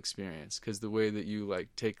cool experience because the way that you like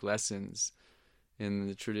take lessons in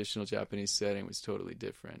the traditional Japanese setting was totally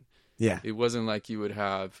different. Yeah. It wasn't like you would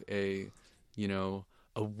have a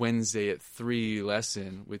Wednesday at 3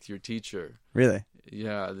 lesson with your teacher. Really?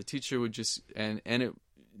 Yeah, the teacher would just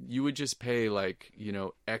you would just pay like, you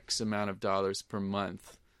know, X amount of dollars per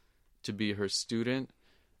month to be her student,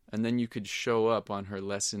 and then you could show up on her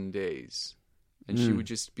lesson days. And she would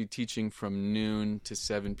just be teaching from noon to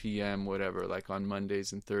 7 p.m., whatever, like on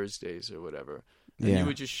Mondays and Thursdays or whatever. And Yeah. you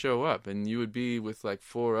would just show up, and you would be with like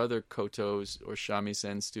 4 other kotos or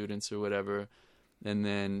shamisen students or whatever. And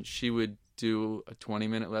then she would do a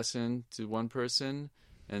 20-minute lesson to one person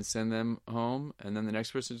and send them home. And then the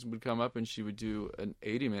next person would come up and she would do an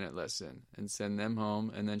 80-minute lesson and send them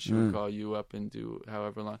home. And then she would call you up and do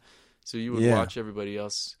however long. So you would watch everybody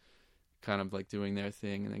else kind of like doing their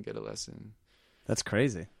thing and then get a lesson. That's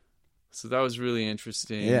crazy. So that was really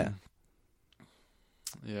interesting. Yeah.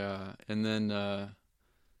 Yeah. And then,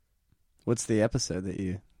 What's the episode that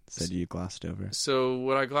you said you glossed over? so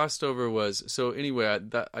what I glossed over was, so anyway,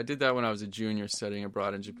 I did that when I was a junior studying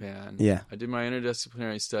abroad in Japan. Yeah. I did my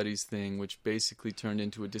interdisciplinary studies thing, which basically turned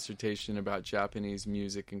into a dissertation about Japanese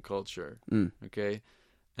music and culture. Okay.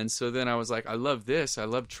 And so then I was like, I love this. I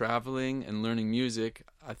love traveling and learning music.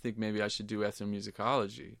 I think maybe I should do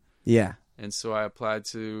ethnomusicology. Yeah. And so I applied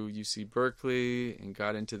to UC Berkeley and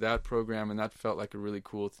got into that program, and that felt like a really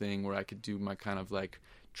cool thing where I could do my kind of like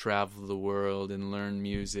travel the world and learn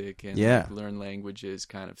music and like learn languages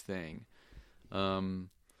kind of thing.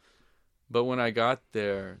 But when I got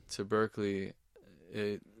there to Berkeley,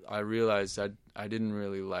 I realized I didn't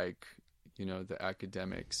really like, you know, the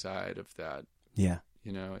academic side of that. Yeah.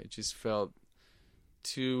 You know, it just felt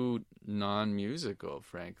too non-musical,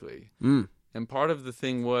 frankly. And part of the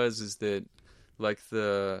thing is that like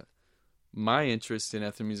my interest in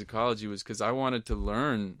ethnomusicology was because I wanted to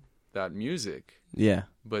learn that music. Yeah.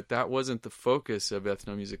 But that wasn't the focus of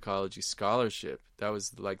ethnomusicology scholarship. That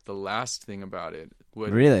was like the last thing about it.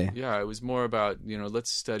 Really? Yeah, it was more about, you know, let's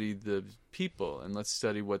study the people and let's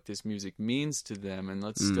study what this music means to them and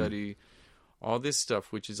let's study all this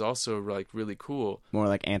stuff, which is also like really cool. More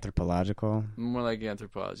like anthropological. More like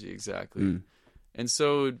anthropology, exactly. And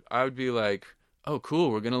so I would be like, oh,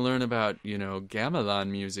 cool, we're going to learn about, you know, gamelan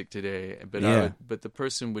music today. But but the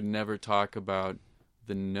person would never talk about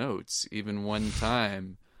the notes even one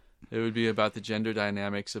time. It would be about the gender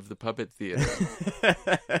dynamics of the puppet theater,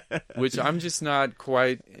 which I'm just not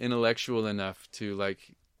quite intellectual enough to like,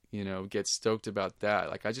 you know, get stoked about that.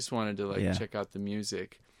 Like I just wanted to like check out the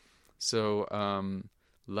music. So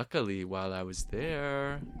luckily while I was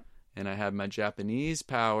there and I had my Japanese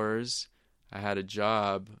powers, I had a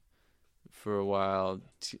job for a while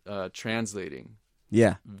translating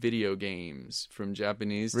video games from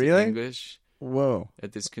Japanese to English. Whoa.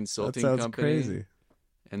 At this consulting that sounds company. Crazy.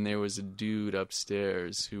 And there was a dude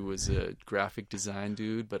upstairs who was a graphic design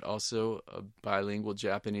dude, but also a bilingual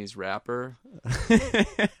Japanese rapper.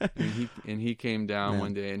 and he came down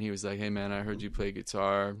one day and he was like, "Hey man, I heard you play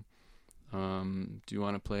guitar. Do you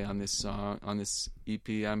want to play on this song, on this EP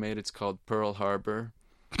I made? It's called Pearl Harbor."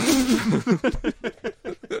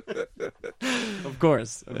 Of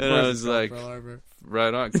course. And I was like,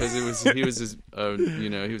 right on, because he was you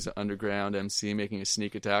know, he was an underground MC making a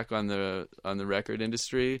sneak attack on the record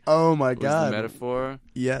industry. Oh my was God. the metaphor.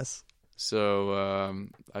 Yes. So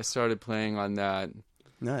I started playing on that.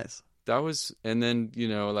 Nice. That was, and then, you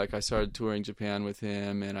know, like I started touring Japan with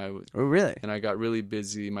him, and Oh really? and I got really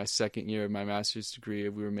busy. My second year of my master's degree,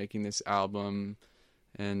 we were making this album,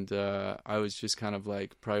 and I was just kind of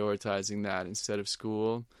like prioritizing that instead of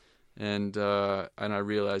school. And I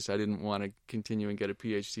realized I didn't want to continue and get a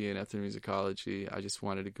PhD in ethnomusicology. I just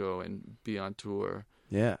wanted to go and be on tour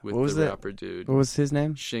Yeah. with What was the that? rapper dude. What was his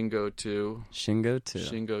name? Shingo 2. Shingo 2.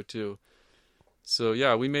 Shingo 2. So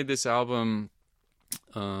yeah, we made this album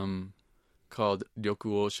called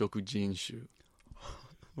Ryokuo Shokujinshu,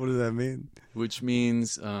 What does that mean? which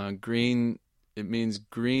means green It means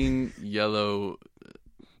green, yellow.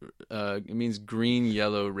 It means green,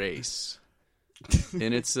 yellow race,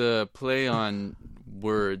 and it's a play on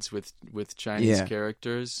words with Chinese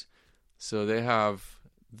characters. So they have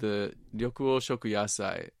the Ryokuo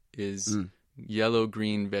Shokuyasai is yellow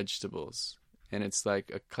green vegetables, and it's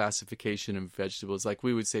like a classification of vegetables. Like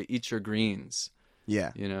we would say, eat your greens.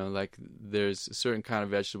 Yeah. You know, like there's a certain kind of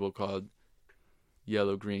vegetable called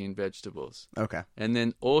yellow green vegetables. Okay. And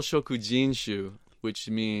then Oshoku Jinshu, which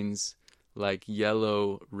means like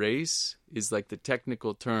yellow race, is like the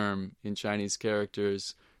technical term in Chinese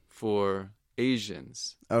characters for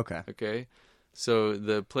Asians. Okay. Okay. So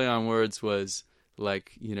the play on words was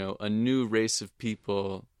like, you know, a new race of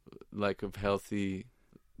people, like of healthy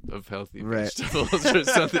vegetables or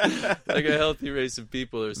something, like a healthy race of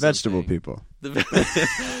people or something. Vegetable people.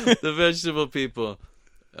 The vegetable people.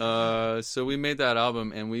 So we made that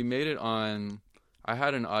album, and we made it on. I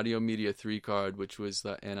had an Audio Media 3 card, which was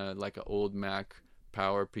in like an old Mac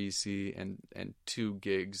Power PC, and 2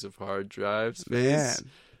 gigs of hard drive space.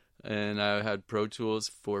 Man. And I had Pro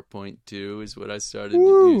Tools 4.2 is what I started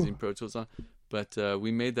Woo. using Pro Tools on. But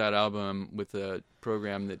we made that album with a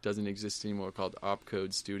program that doesn't exist anymore called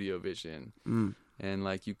Opcode Studio Vision. And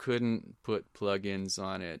like you couldn't put plugins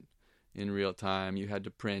on it in real time. You had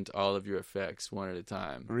to print all of your effects one at a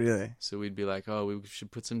time. Really? So we'd be like, oh, we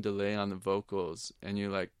should put some delay on the vocals. And you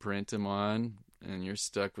like print them on, and you're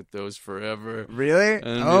stuck with those forever. Really? And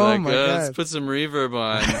be oh like, my God. let's put some reverb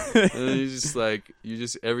on. And then you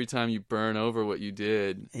just every time you burn over what you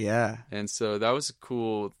did. Yeah. And so that was a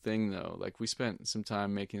cool thing, though. Like we spent some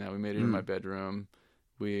time making that. We made it in my bedroom.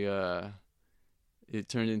 We it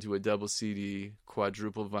turned into a double CD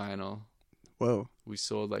quadruple vinyl. Whoa. We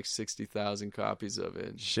sold like 60,000 copies of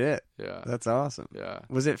it. Shit. Yeah. That's awesome. Yeah.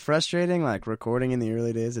 Was it frustrating, like recording in the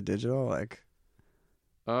early days of digital? Like,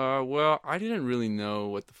 well, I didn't really know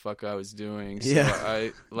what the fuck I was doing. So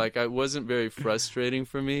Yeah. I wasn't very frustrating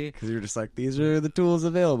for me. because you were just like, these are the tools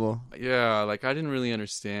available. Yeah, like I didn't really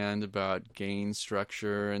understand about gain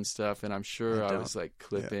structure and stuff, and I'm sure I was like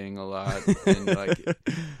clipping a lot. And like,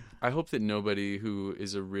 I hope that nobody who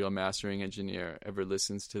is a real mastering engineer ever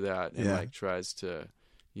listens to that and like tries to,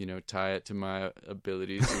 you know, tie it to my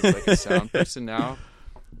abilities as like a sound person now.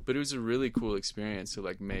 But it was a really cool experience to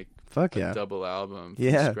like make a double album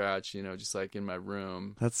from scratch, you know, just like in my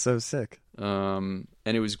room. That's so sick. And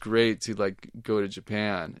it was great to like go to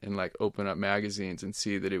Japan and like open up magazines and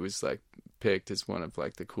see that it was like picked as one of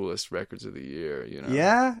like the coolest records of the year, you know.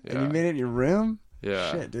 Yeah? And you made it in your room?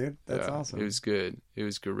 Yeah. Shit, dude. That's awesome. It was good. It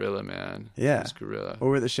was guerrilla, man. Yeah. It was guerrilla. What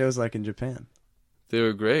were the shows like in Japan? They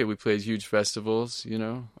were great. We played huge festivals, you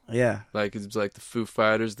know. Yeah. Like it's like the Foo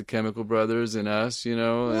Fighters, the Chemical Brothers, and us, you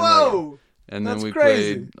know. And Whoa! And then we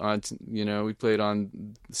crazy. played on, we played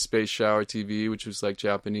on Space Shower TV, which was like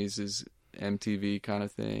Japanese's MTV kind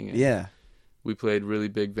of thing. And yeah. We played really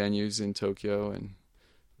big venues in Tokyo and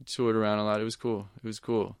toured around a lot. It was cool.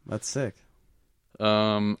 That's sick.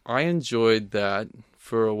 I enjoyed that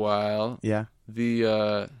for a while. Yeah.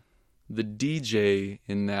 The DJ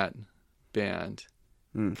in that band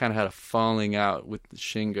kind of had a falling out with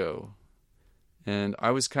Shingo. And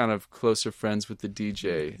I was kind of closer friends with the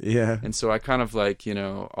DJ. Yeah. And so I kind of like, you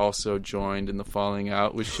know, also joined in the falling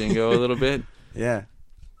out with Shingo a little bit. Yeah.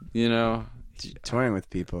 You know, touring with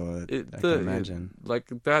people, I can imagine.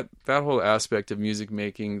 Like that whole aspect of music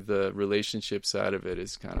making, the relationship side of it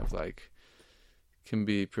is kind of like, can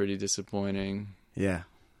be pretty disappointing. Yeah.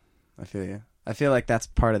 I feel you. I feel like that's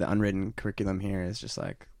part of the unwritten curriculum here is just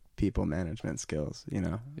like people management skills, you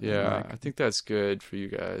know? Yeah, like, I think that's good for you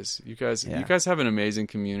guys. You guys have an amazing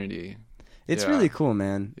community. It's really cool,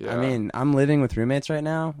 man. Yeah. I mean, I'm living with roommates right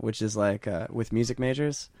now, which is like with music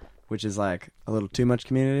majors, which is like a little too much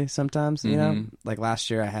community sometimes, you know? Like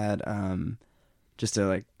last year I had just a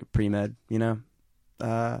like pre-med, you know,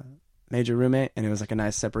 major roommate, and it was like a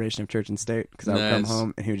nice separation of church and state because I would come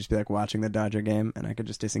home and he would just be like watching the Dodger game and I could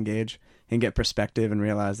just disengage and get perspective and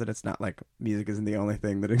realize that it's not like music isn't the only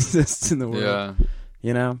thing that exists in the world. Yeah.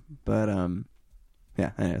 You know? But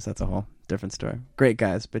yeah, anyways, that's a whole different story. Great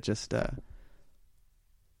guys, but just I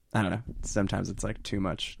don't know. Sometimes it's like too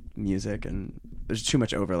much music and there's too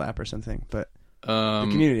much overlap or something. But the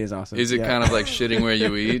community is awesome. Is it kind of like shitting where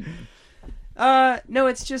you eat? No,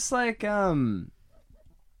 it's just like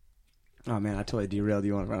oh man, I totally derailed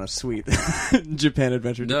you on a sweet Japan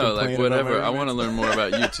adventure. No, like whatever. I want to learn more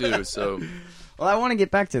about you too. So, well, I want to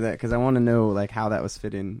get back to that because I want to know like how that was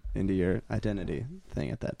fitting into your identity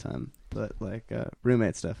thing at that time. But like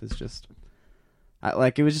roommate stuff is just,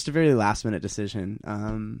 it was just a very last minute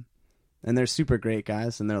decision. And they're super great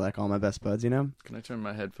guys, and they're like all my best buds, you know? Can I turn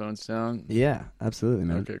my headphones down? Yeah, absolutely,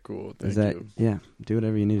 man. Okay, cool. Is Thank that, you. yeah, do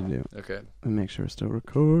whatever you need to do. Okay. Let me make sure we're still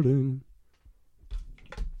recording.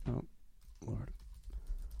 Oh,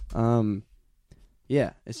 Lord.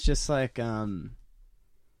 Yeah, it's just like a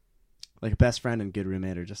best friend and good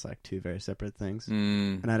roommate are just like two very separate things.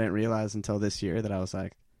 Mm. And I didn't realize until this year that I was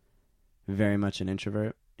like very much an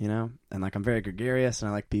introvert, you know? And like I'm very gregarious and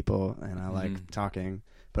I like people and I like talking,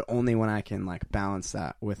 but only when I can like balance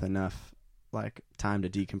that with enough like time to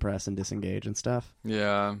decompress and disengage and stuff.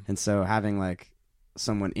 Yeah. And so having like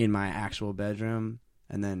someone in my actual bedroom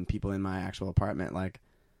and then people in my actual apartment, like,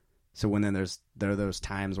 so when there are those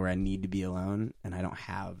times where I need to be alone and I don't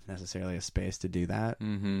have necessarily a space to do that,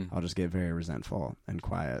 I'll just get very resentful and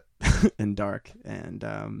quiet and dark.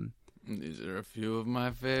 And these are a few of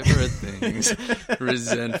my favorite things: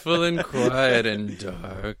 resentful and quiet and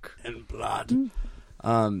dark and blood.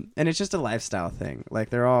 And it's just a lifestyle thing. Like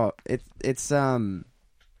they're all I'm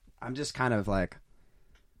just kind of like,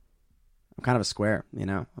 I'm kind of a square, you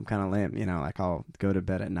know? I'm kind of lame, you know? Like I'll go to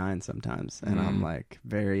bed at 9 sometimes and I'm like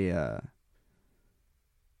very,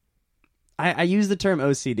 I use the term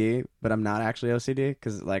OCD, but I'm not actually OCD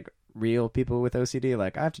because like real people with OCD,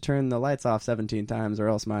 like I have to turn the lights off 17 times or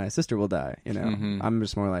else my sister will die, you know? I'm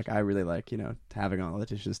just more like, I really like, you know, having all the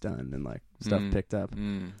dishes done and like stuff picked up.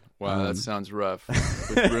 Wow, that sounds rough.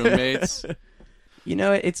 With roommates? You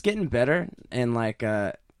know, it's getting better and like,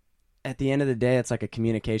 at the end of the day, it's like a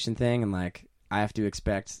communication thing, and like I have to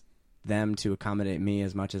expect them to accommodate me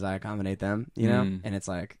as much as I accommodate them, you know? And it's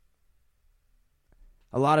like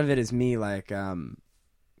a lot of it is me, like,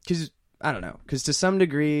 because I don't know, because to some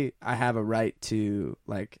degree I have a right to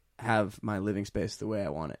like have my living space the way I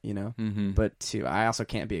want it, you know? But I also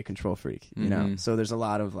can't be a control freak, you know? So there's a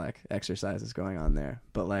lot of like exercises going on there.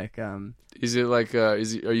 But like, is it like, are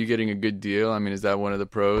you getting a good deal? I mean, is that one of the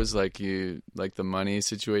pros? Like the money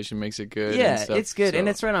situation makes it good? Yeah, and stuff? it's good. So, And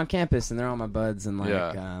it's right on campus and they're all my buds and like,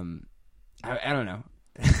 Yeah. I don't know.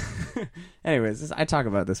 Anyways, I talk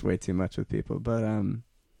about this way too much with people, but,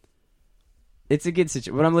 it's a good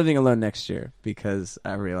situation. But I'm living alone next year because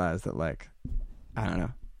I realized that like, I don't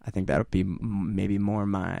know. I think that would be maybe more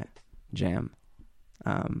my jam.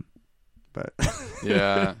 But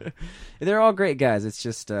Yeah. they're all great guys. It's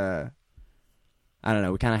just, I don't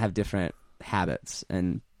know. We kind of have different habits,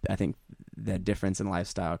 and I think that difference in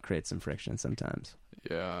lifestyle creates some friction sometimes.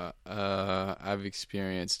 Yeah. I've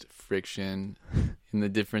experienced friction in the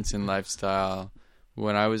difference in lifestyle.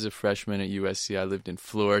 When I was a freshman at USC, I lived in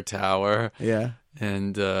Floor Tower. Yeah.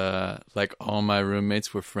 And like all my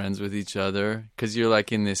roommates were friends with each other because you're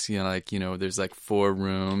like in this, you know, like, you know, there's like 4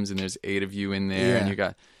 rooms and there's 8 of you in there,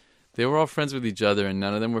 and they were all friends with each other and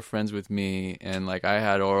none of them were friends with me. And like I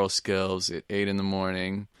had oral skills at 8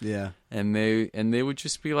 a.m. Yeah. And they would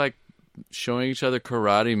just be like showing each other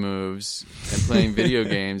karate moves and playing video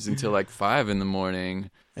games until like 5 a.m.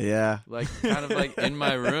 Yeah. Like kind of like in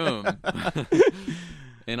my room.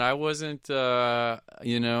 And I wasn't,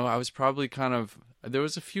 you know, I was probably there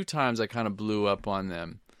was a few times I kind of blew up on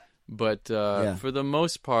them. But for the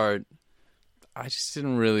most part, I just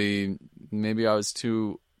didn't really, maybe I was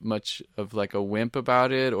too much of like a wimp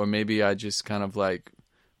about it, or maybe I just kind of like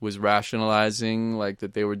was rationalizing like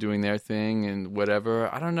that they were doing their thing and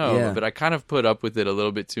whatever. I don't know, but I kind of put up with it a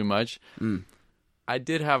little bit too much. I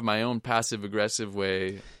did have my own passive-aggressive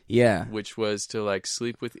way, which was to like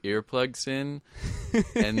sleep with earplugs in,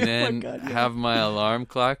 and then have my alarm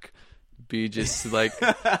clock be just like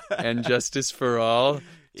 "And Justice for All"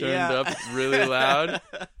 turned up really loud,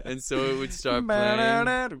 and so it would start playing.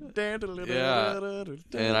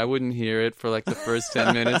 And I wouldn't hear it for like the first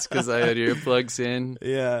 10 minutes because I had earplugs in.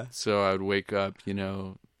 Yeah. So I would wake up, you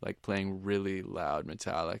know, like playing really loud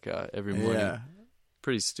Metallica every morning. Yeah.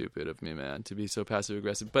 Pretty stupid of me, man, to be so passive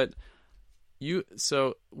aggressive. But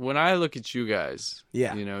so when I look at you guys,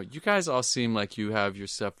 you know, you guys all seem like you have your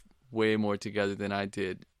stuff way more together than I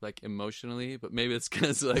did, like emotionally. But maybe it's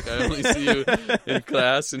because like I only see you in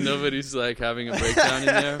class and nobody's like having a breakdown in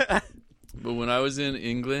there. But when I was in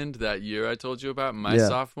England that year I told you about, my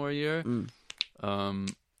sophomore year,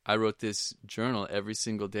 I wrote this journal every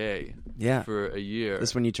single day for a year.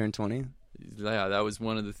 This when you turned 20? Yeah, that was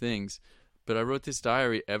one of the things. But I wrote this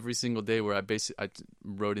diary every single day where I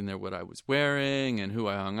wrote in there what I was wearing and who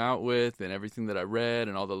I hung out with and everything that I read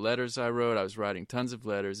and all the letters I wrote. I was writing tons of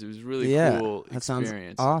letters. It was a really cool that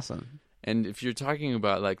experience. Sounds awesome. And if you're talking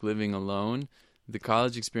about like living alone, the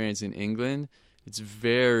college experience in England, it's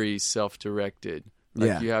very self-directed.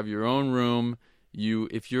 Like you have your own room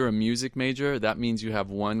if you're a music major, that means you have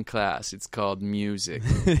one class. It's called music.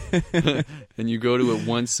 And you go to it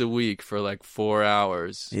once a week for like 4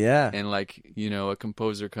 hours. Yeah. And like, a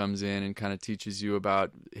composer comes in and kind of teaches you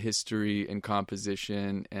about history and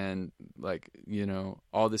composition and like,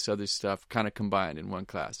 all this other stuff kind of combined in one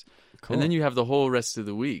class. Cool. And then you have the whole rest of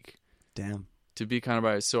the week. Damn. To be kind of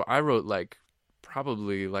by. So I wrote like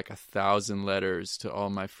probably like 1,000 letters to all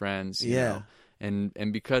my friends. You know?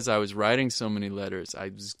 And because I was writing so many letters, I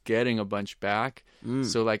was getting a bunch back.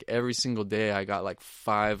 So like every single day I got like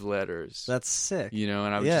 5 letters. That's sick. And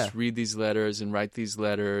I would just read these letters and write these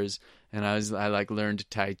letters. And I like learned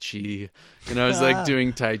Tai Chi. And I was like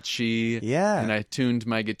doing Tai Chi. Yeah. And I tuned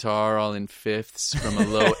my guitar all in fifths from a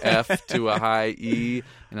low F to a high E.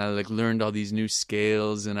 And I like learned all these new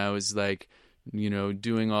scales. And I was like,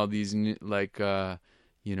 doing all these like polymetric,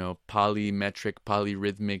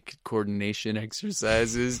 polyrhythmic coordination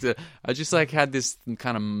exercises. I just like had this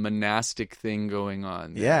kind of monastic thing going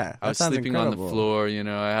on. Yeah, I was sleeping on the floor.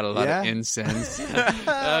 I had a lot of incense.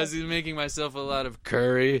 I was making myself a lot of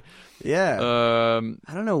curry. Yeah.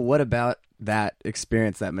 I don't know what about that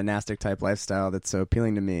experience, that monastic type lifestyle, that's so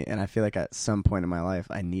appealing to me. And I feel like at some point in my life,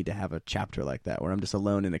 I need to have a chapter like that where I'm just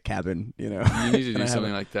alone in a cabin, You need to do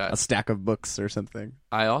something like that. A stack of books or something.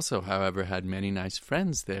 I also, however, had many nice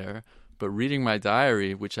friends there. But reading my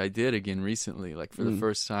diary, which I did again recently, like for the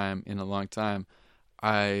first time in a long time,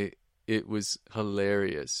 it was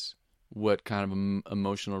hilarious what kind of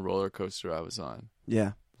emotional roller coaster I was on.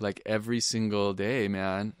 Yeah. Like every single day,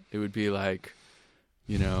 man, it would be like,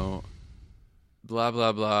 blah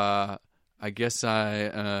blah blah. I guess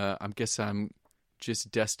I'm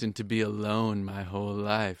just destined to be alone my whole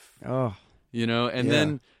life. Oh,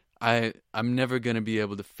 then I'm never gonna be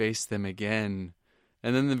able to face them again.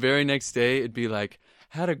 And then the very next day, it'd be like,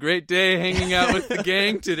 had a great day hanging out with the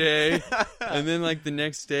gang today. And then like the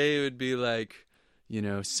next day, it would be like,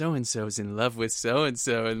 so and so's in love with so and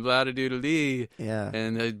so, and blah da doodle dee. Yeah.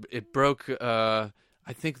 And it broke.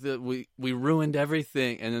 I think that we ruined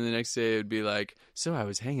everything. And then the next day it would be like, so I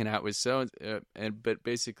was hanging out with so and but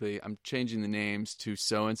basically I'm changing the names to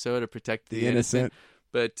so and so to protect the innocent.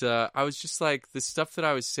 But I was just like, the stuff that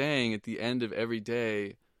I was saying at the end of every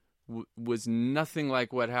day was nothing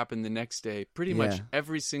like what happened the next day. Pretty much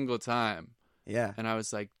every single time. Yeah. And I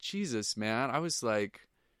was like, Jesus, man. I was like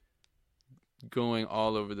going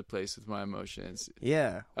all over the place with my emotions.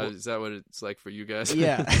 Yeah. Is that what it's like for you guys?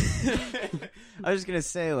 Yeah. I was just gonna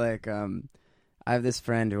say, like, I have this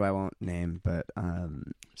friend who I won't name, but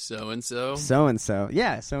so-and-so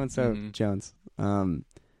yeah, so-and-so Jones,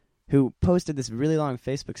 who posted this really long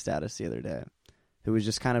Facebook status the other day, who was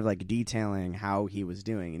just kind of like detailing how he was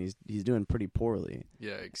doing, and he's doing pretty poorly.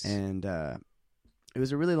 Yikes. And it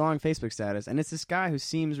was a really long Facebook status, and it's this guy who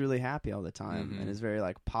seems really happy all the time and is very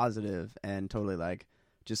like positive and totally like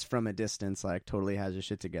just from a distance like totally has his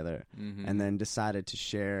shit together, and then decided to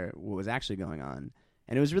share what was actually going on.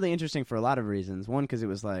 And it was really interesting for a lot of reasons. One, because it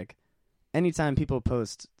was like anytime people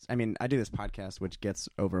post, I mean, I do this podcast which gets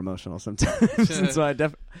over emotional sometimes, and so I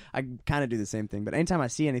kind of do the same thing. But anytime I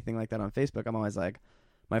see anything like that on Facebook, I'm always like,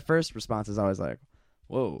 my first response is always like,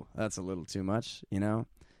 whoa, that's a little too much,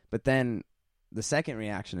 But then the second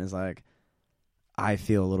reaction is like, I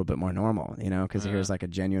feel a little bit more normal, because here's like a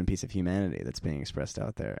genuine piece of humanity that's being expressed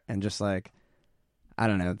out there. And just like, I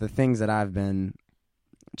don't know, the things that I've been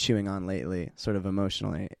chewing on lately, sort of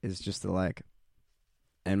emotionally, is just the like,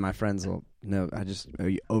 and my friends will know, I just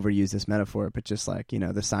overuse this metaphor, but just like,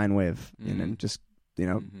 the sine wave, and just,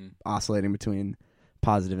 oscillating between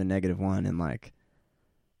positive and negative one. And like,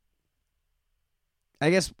 I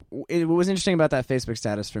guess what was interesting about that Facebook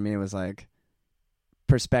status for me was like,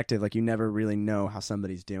 perspective. Like, you never really know how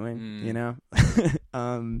somebody's doing,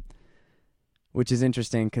 which is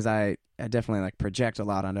interesting because I definitely like project a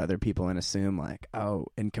lot onto other people and assume like, oh,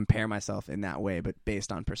 and compare myself in that way, but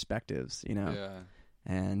based on perspectives,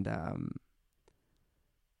 and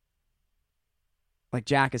like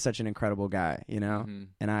Jack is such an incredible guy, and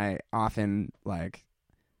I often like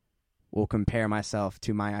will compare myself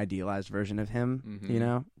to my idealized version of him,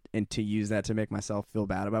 and to use that to make myself feel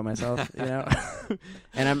bad about myself, and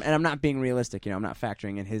I'm not being realistic, I'm not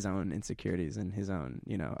factoring in his own insecurities and his own,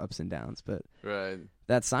 ups and downs. But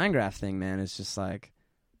that sign graph thing, man, is just like,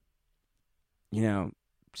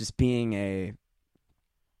 just being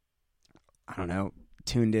I don't know,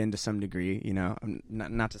 tuned in to some degree,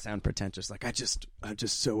 not to sound pretentious, like I'm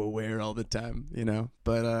just so aware all the time,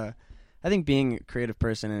 but I think being a creative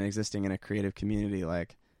person and existing in a creative community,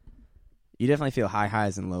 like, you definitely feel high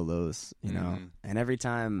highs and low lows, and every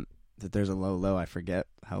time that there's a low, I forget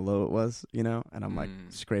how low it was, you know, and I'm like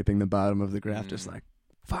scraping the bottom of the graph, just like,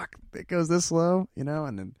 fuck, it goes this low, you know,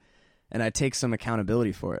 and I take some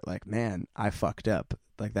accountability for it. Like, man, I fucked up.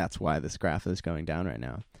 Like, that's why this graph is going down right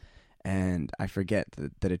now. And I forget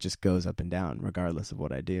that it just goes up and down regardless of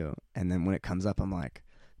what I do. And then when it comes up, I'm like,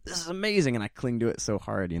 this is amazing. And I cling to it so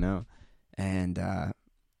hard, you know? And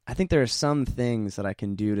I think there are some things that I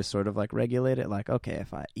can do to sort of like regulate it. Like, okay,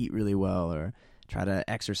 if I eat really well or try to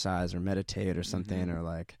exercise or meditate or something, or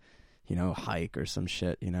like, you know, hike or some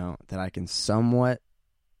shit, you know, that I can somewhat,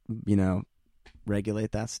 you know,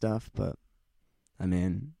 regulate that stuff. But I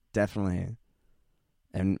mean, definitely.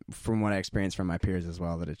 And from what I experienced from my peers as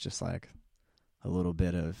well, that it's just like a little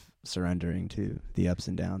bit of surrendering to the ups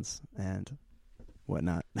and downs and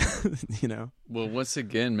whatnot, you know? Well, once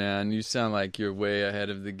again, man, you sound like you're way ahead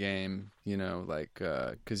of the game, you know, like,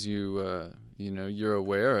 'cause you know, you're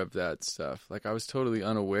aware of that stuff. Like, I was totally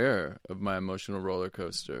unaware of my emotional roller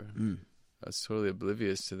coaster. I was totally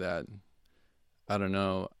oblivious to that. I don't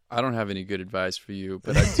know. I don't have any good advice for you,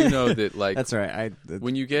 but I do know that, like, That's right.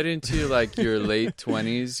 when you get into like your late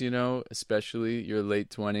 20s, you know, especially your late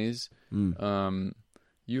 20s,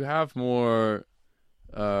 you have more,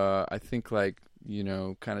 I think, like, you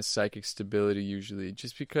know, kind of psychic stability usually,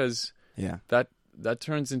 just because that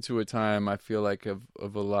turns into a time, I feel like, of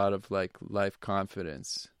a lot of like life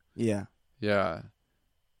confidence. Yeah. Yeah.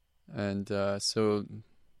 And so,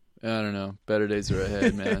 I don't know. Better days are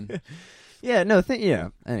ahead, man. Yeah, no,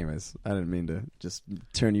 anyways, I didn't mean to just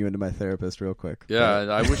turn you into my therapist real quick. Yeah,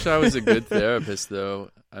 I wish I was a good therapist, though.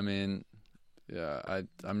 I mean, yeah,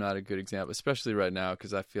 I'm not a good example, especially right now,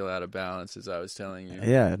 because I feel out of balance, as I was telling you.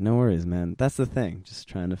 Yeah, no worries, man. That's the thing, just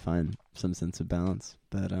trying to find some sense of balance.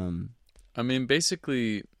 But, I mean,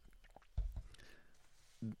 basically,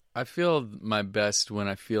 I feel my best when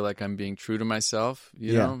I feel like I'm being true to myself,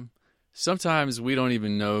 you know? Sometimes we don't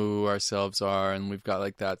even know who ourselves are, and we've got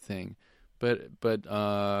like that thing. But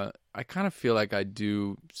I kind of feel like I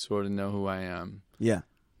do sort of know who I am. Yeah.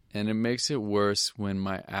 And it makes it worse when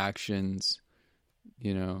my actions,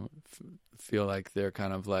 you know, feel like they're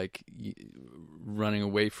kind of like running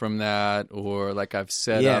away from that, or like I've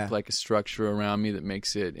set up like a structure around me that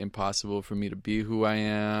makes it impossible for me to be who I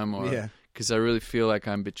am, or because I really feel like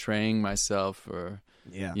I'm betraying myself, or,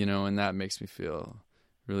 you know, and that makes me feel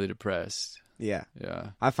really depressed. Yeah. Yeah.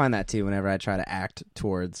 I find that too whenever I try to act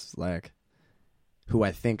towards like who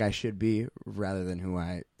I think I should be rather than who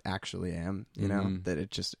I actually am, you know, that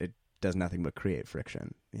it does nothing but create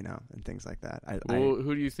friction, you know, and things like that.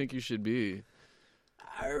 Who do you think you should be?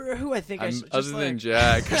 Who I think I should, other than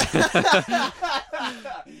Jack.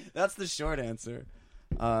 That's the short answer.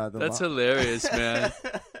 That's hilarious, man.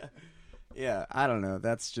 Yeah, I don't know.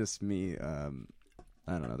 That's just me. I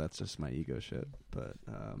don't know. That's just my ego shit. But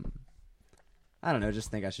I don't know. Just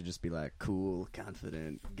think I should just be like cool,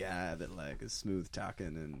 confident guy that like is smooth talking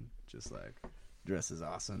and just like dresses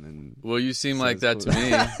awesome and. Well, you seem like that cool to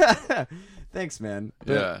me. Thanks, man.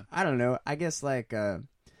 But I don't know. I guess like I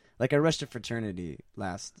rushed a fraternity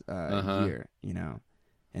last year, you know,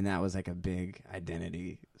 and that was like a big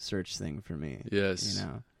identity search thing for me. Yes. You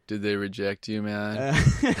know. Did they reject you, man?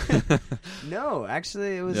 No,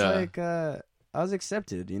 actually, it was like. I was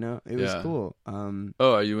accepted, you know? It was cool.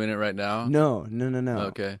 Are you in it right now? No.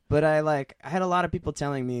 Okay. But I had a lot of people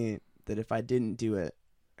telling me that if I didn't do it,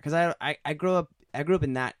 because I grew up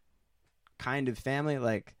in that kind of family.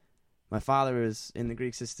 Like, my father was in the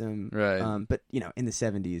Greek system, right? But you know, in the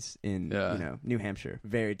 70s in you know, New Hampshire,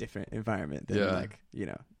 very different environment than like, you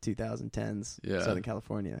know, 2010s Southern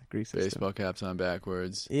California Greek system. Baseball caps on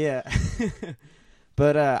backwards. Yeah.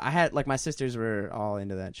 But I had, like, my sisters were all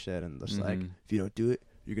into that shit and just like, if you don't do it,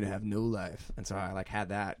 you're going to have no life. And so I, like, had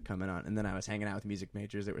that coming on. And then I was hanging out with music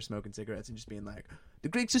majors that were smoking cigarettes and just being like, the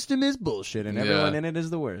Greek system is bullshit and everyone in it is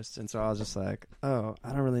the worst. And so I was just like, oh, I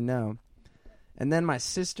don't really know. And then my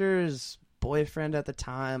sister's boyfriend at the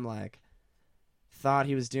time, like, thought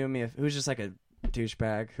he was doing me, who was just like a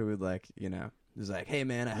douchebag who would, like, you know, was like, hey,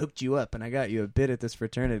 man, I hooked you up and I got you a bid at this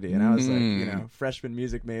fraternity. And I was like, you know, freshman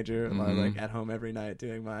music major, like at home every night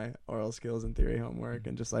doing my oral skills and theory homework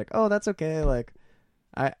and just like, oh, that's okay. Like,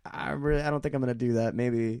 I don't think I'm going to do that.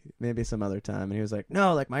 Maybe some other time. And he was like,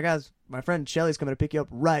 no, like my friend Shelly's coming to pick you up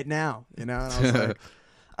right now, you know? And I was like,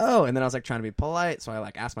 oh, and then I was like trying to be polite. So I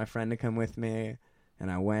like asked my friend to come with me and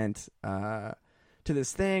I went to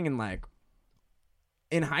this thing. And like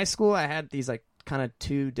in high school, I had these like kind of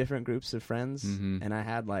two different groups of friends, and I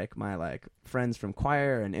had like my like friends from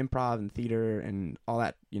choir and improv and theater and all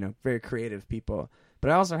that, you know, very creative people. But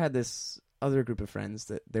I also had this other group of friends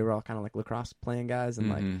that they were all kind of like lacrosse playing guys, and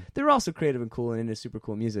like Mhm. they were also creative and cool and into super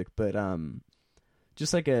cool music, but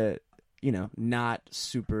just like a, you know, not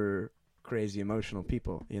super crazy emotional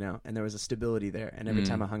people, you know, and there was a stability there, and every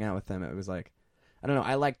time I hung out with them, it was like, I don't know,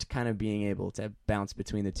 I liked kind of being able to bounce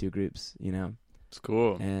between the two groups, you know. It's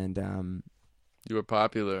cool. And You were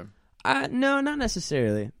popular. no, not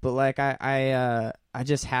necessarily, but like I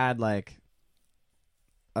just had like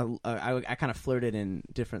I kind of flirted in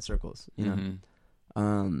different circles, you know.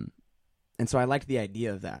 Mhm. And so I liked the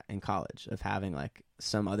idea of that in college, of having like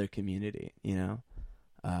some other community, you know.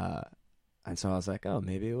 And so I was like, oh,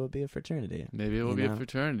 maybe it will be a fraternity. Maybe it will You be know? a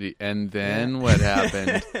fraternity. And then what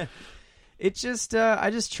happened? It just I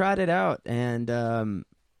just tried it out, and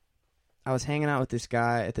I was hanging out with this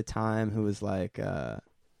guy at the time who was like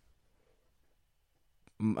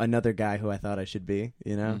another guy who I thought I should be,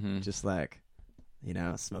 you know, just like, you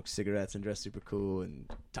know, smoke cigarettes and dress super cool and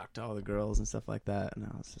talk to all the girls and stuff like that. And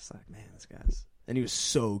I was just like, man, this guy's, and he was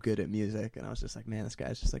so good at music, and I was just like, man, this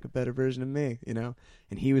guy's just like a better version of me, you know.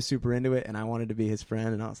 And he was super into it, and I wanted to be his friend,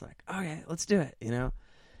 and I was like, okay, let's do it, you know.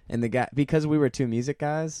 And the guy, because we were two music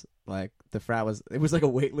guys, like the frat was, it was like a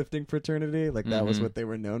weightlifting fraternity, like that was what they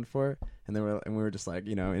were known for. And we were just like,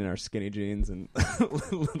 you know, in our skinny jeans and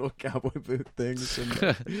little cowboy boot things,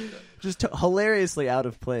 and just hilariously out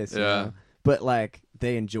of place. You know? But like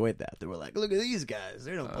they enjoyed that. They were like, look at these guys,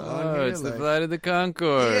 they don't belong here. It's like, the Flight of the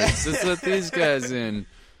Conchords. Yeah. Let's let these guys in.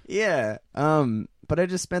 Yeah. But I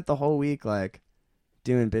just spent the whole week like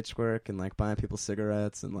doing bitch work and like buying people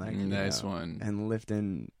cigarettes and like Nice one. and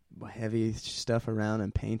lifting heavy stuff around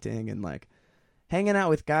and painting and like hanging out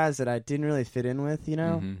with guys that I didn't really fit in with, you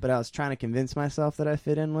know, but I was trying to convince myself that I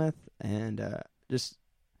fit in with, and just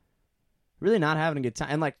really not having a good time,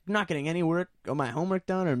 and like not getting any work or my homework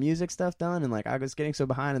done or music stuff done, and like I was getting so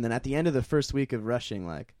behind. And then at the end of the first week of rushing,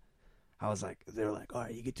 like I was like, they're like, all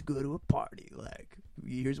right, you get to go to a party, like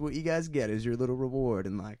here's what you guys get as your little reward.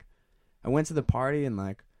 And like I went to the party, and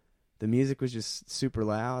like the music was just super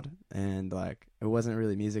loud, and like it wasn't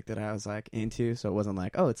really music that I was like into, so it wasn't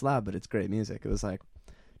like, oh, it's loud but it's great music. It was like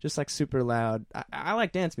just like super loud. I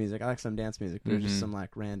like dance music. I like some dance music, but it was just some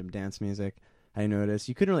like random dance music. I noticed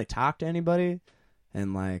you couldn't really talk to anybody,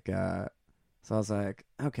 and like so I was like,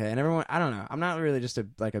 okay. And everyone, I don't know, I'm not really just a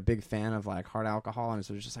big fan of like hard alcohol, and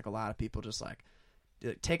so there's just like a lot of people just like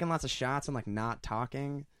taking lots of shots and like not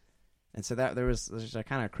talking, and so that there's a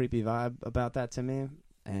kind of creepy vibe about that to me.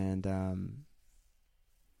 And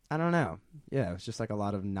I don't know. Yeah, it was just like a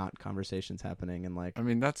lot of not conversations happening, and like I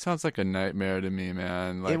mean, that sounds like a nightmare to me,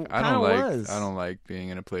 man. Like It I kinda don't like being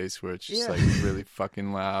in a place where it's just Yeah. like really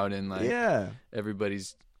fucking loud and like yeah,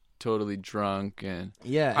 everybody's totally drunk, and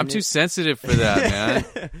yeah. I'm and too sensitive for that,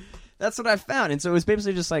 man. That's what I found. And so it was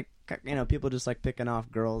basically just like, you know, people just like picking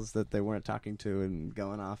off girls that they weren't talking to and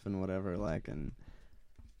going off and whatever, like. And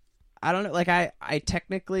I don't know, like I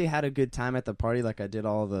technically had a good time at the party, like I did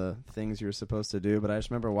all the things you were supposed to do, but I just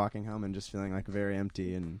remember walking home and just feeling like very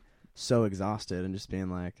empty and so exhausted, and just being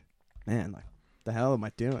like, man, like the hell am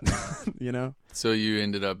I doing? You know? So you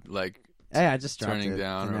ended up like Hey, I just dropped turning it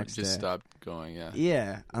down the or next just day. stopped going. Yeah.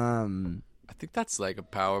 Yeah, I think that's like a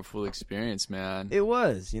powerful experience, man. it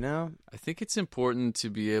was, you know? I think it's important to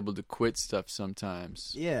be able to quit stuff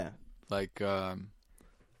sometimes. Yeah. Like I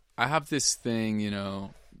have this thing, you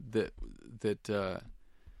know, that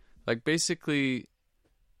like basically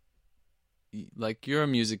like you're a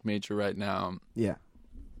music major right now. Yeah.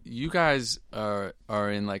 You guys are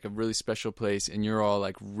in like a really special place, and you're all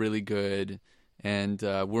like really good, and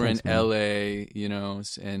we're Thanks, in man. LA, you know,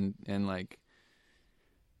 and like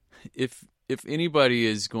if anybody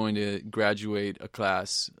is going to graduate a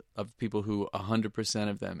class of people who 100%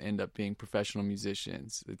 of them end up being professional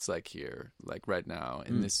musicians, it's like here, like right now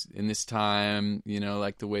in this time, you know,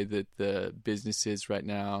 like the way that the business is right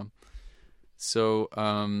now. So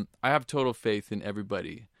I have total faith in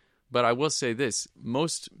everybody. But I will say this,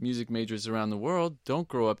 most music majors around the world don't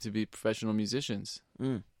grow up to be professional musicians.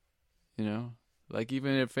 You know, like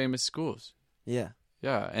even at famous schools. Yeah.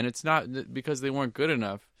 Yeah, and it's not because they weren't good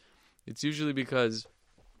enough. It's usually because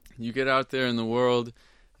you get out there in the world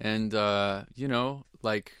and, you know,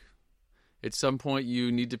 like at some point you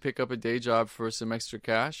need to pick up a day job for some extra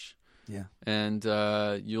cash. Yeah. And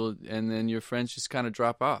and then your friends just kind of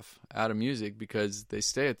drop off out of music because they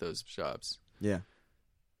stay at those jobs. Yeah.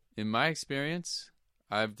 In my experience,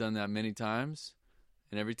 I've done that many times,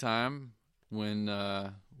 and every time when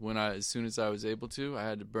as soon as I was able to, I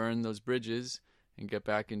had to burn those bridges and get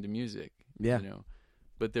back into music. Yeah. You know,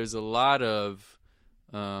 but there's a lot of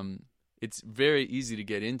it's very easy to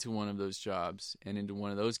get into one of those jobs and into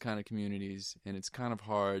one of those kind of communities, and it's kind of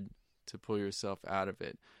hard to pull yourself out of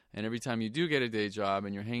it. And every time you do get a day job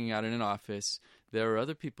and you're hanging out in an office, there are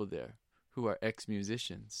other people there who are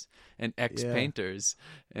ex-musicians and ex-painters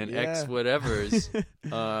and ex-whatevers.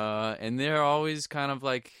 And they're always kind of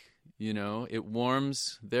like, you know, it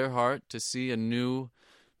warms their heart to see a new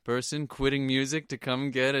person quitting music to come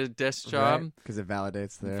get a desk job. Because it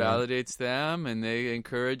validates them, and they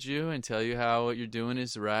encourage you and tell you how what you're doing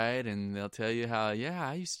is right. And they'll tell you how,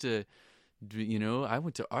 I used to, you know, I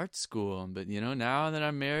went to art school, but, you know, now that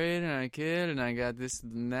I'm married and I have a kid and I got this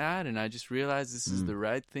and that, and I just realized this is the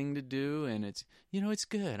right thing to do, and it's, you know, it's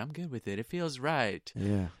good. I'm good with it. It feels right.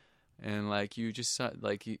 Yeah. And like you just,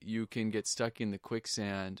 like you can get stuck in the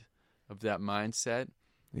quicksand of that mindset.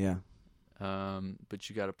 Yeah. But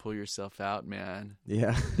you got to pull yourself out, man.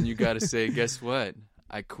 Yeah. And you got to say, guess what?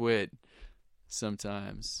 I quit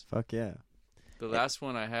sometimes. Fuck yeah. The last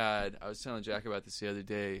one I had, I was telling Jack about this the other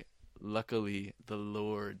day. Luckily, the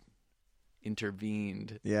Lord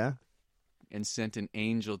intervened. Yeah? And sent an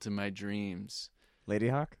angel to my dreams. Lady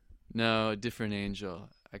Hawk? No, a different angel.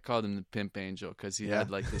 I called him the pimp angel because he had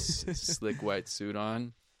like this slick white suit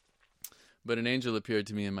on. But an angel appeared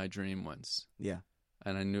to me in my dream once. Yeah.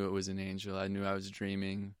 And I knew it was an angel. I knew I was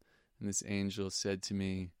dreaming. And this angel said to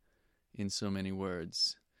me in so many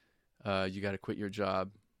words, you got to quit your job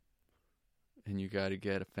and you got to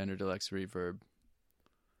get a Fender Deluxe Reverb.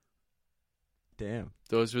 Damn.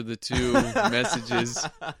 Those were the two messages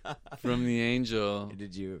from the angel.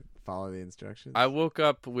 Did you follow the instructions? I woke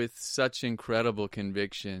up with such incredible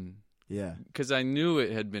conviction. Yeah. Because I knew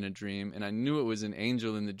it had been a dream, and I knew it was an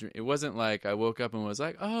angel in the dream. It wasn't like I woke up and was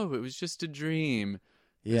like, oh, it was just a dream.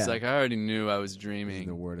 Yeah. It's like I already knew I was dreaming.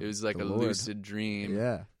 The word it was like a Lord. lucid dream.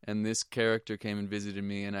 Yeah. And this character came and visited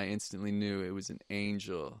me, and I instantly knew it was an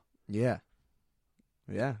angel. Yeah.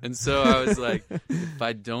 Yeah. And so I was like, if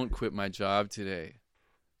I don't quit my job today,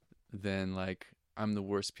 then like I'm the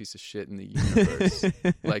worst piece of shit in the universe.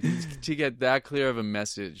 Like to get that clear of a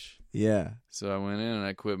message. Yeah. So I went in and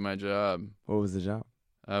I quit my job. What was the job?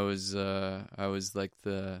 I was like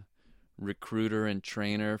the recruiter and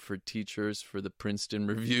trainer for teachers for the Princeton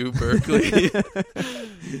Review, Berkeley,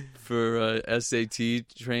 for SAT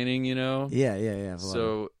training, you know? Yeah.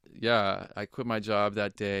 So, yeah, I quit my job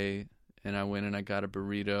that day, and I went and I got a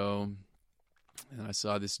burrito, and I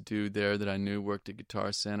saw this dude there that I knew worked at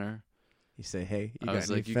Guitar Center. You say, hey, I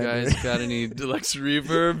was like, you guys got any deluxe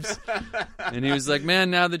reverbs? And he was like,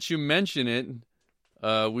 man, now that you mention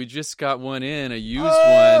it, we just got one in, a used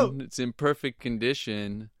one. It's in perfect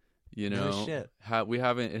condition. You know, no shit.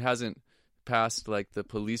 It hasn't passed like the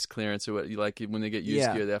police clearance or what. Like when they get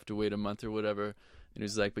used gear, they have to wait a month or whatever. And he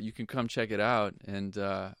was like, but you can come check it out, and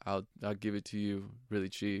I'll give it to you really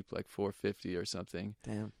cheap, like $450 or something.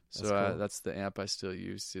 Damn. So cool. that's the amp I still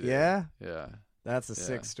use today. Yeah. Yeah. That's a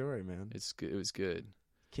sick story, man. It was good.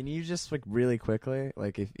 Can you just like really quickly,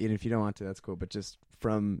 like even if you don't want to, that's cool. But just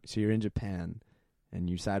so you're in Japan, and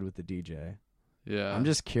you side with the DJ. Yeah. I'm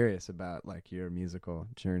just curious about like your musical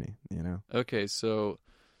journey, you know? Okay, so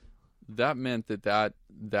that meant that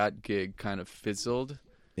gig kind of fizzled.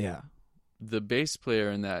 Yeah. The bass player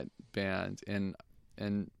in that band and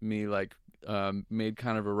me like made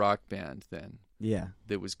kind of a rock band then. Yeah.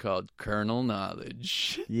 That was called Colonel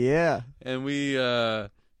Knowledge. Yeah. And we and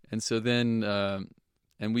so then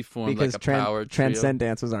and we formed because like a power trio.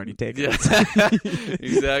 Transcendence was already taken. Yeah.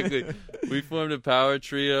 Exactly. We formed a power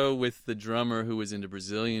trio with the drummer who was into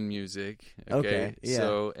Brazilian music. Okay. Yeah.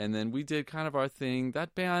 So and then we did kind of our thing.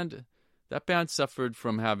 That band suffered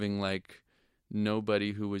from having like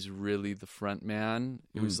nobody who was really the front man.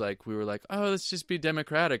 It was like we were like, oh, let's just be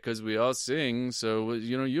democratic because we all sing. So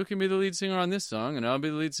you know, you can be the lead singer on this song, and I'll be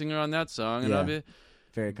the lead singer on that song, and I'll be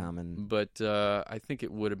very common. But I think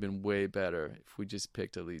it would have been way better if we just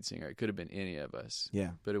picked a lead singer. It could have been any of us.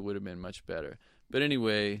 Yeah. But it would have been much better. But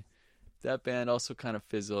anyway, that band also kind of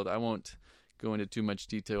fizzled. I won't go into too much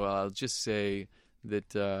detail. I'll just say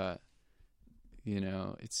that, you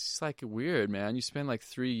know, it's just like weird, man. You spend like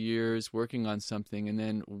 3 years working on something, and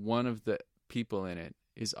then one of the people in it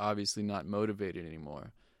is obviously not motivated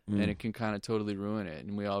anymore. And it can kind of totally ruin it.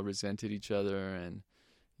 And we all resented each other, and,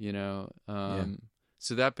 you know,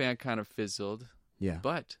 so that band kind of fizzled. Yeah.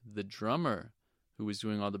 But the drummer who was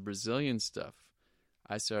doing all the Brazilian stuff,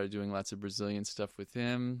 I started doing lots of Brazilian stuff with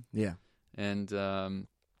him. Yeah. And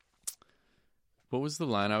what was the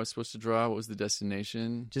line I was supposed to draw? What was the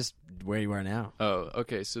destination? Just where you are now. Oh,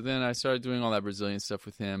 okay. So then I started doing all that Brazilian stuff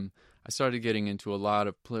with him. I started getting into a lot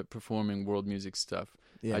of performing world music stuff.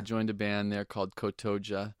 Yeah. I joined a band there called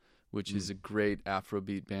Kotoja, which is a great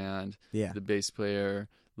Afrobeat band. Yeah. The bass player,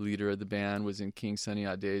 leader of the band, was in King Sunny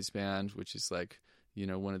Ade's band, which is like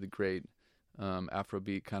one of the great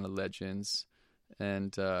Afrobeat kind of legends.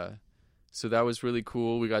 And so that was really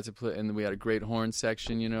cool. We got to play, and we had a great horn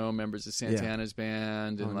section, members of Santana's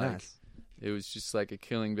band, and nice. It was just like a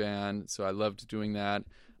killing band. So I loved doing that.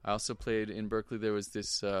 I also played in Berkeley. There was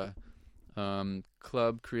this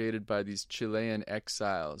club created by these Chilean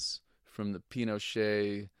exiles from the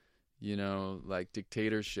Pinochet,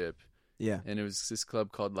 dictatorship. Yeah. And it was this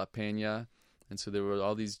club called La Peña. And so there were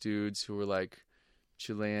all these dudes who were like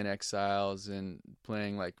Chilean exiles and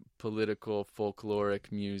playing like political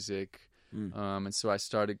folkloric music. And so I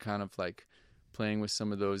started kind of like playing with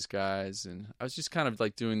some of those guys, and I was just kind of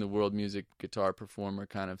like doing the world music guitar performer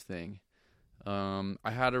kind of thing. I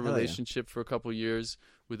had a relationship for a couple years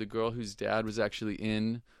with a girl whose dad was actually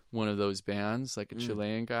in one of those bands, like a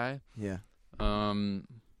Chilean guy. Yeah. And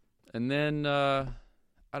then I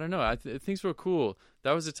don't know. Things were cool.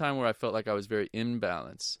 That was a time where I felt like I was very in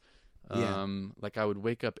balance. Like I would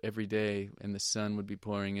wake up every day and the sun would be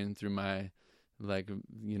pouring in through my, like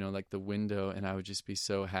the window, and I would just be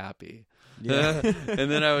so happy. Yeah. And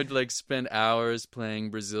then I would like spend hours playing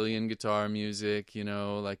Brazilian guitar music,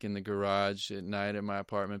 like in the garage at night at my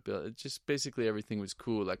apartment. Just basically everything was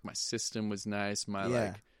cool. Like my system was nice. My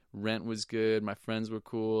like rent was good. My friends were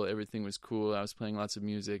cool. Everything was cool. I was playing lots of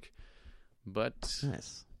music. But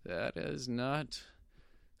Nice. that is not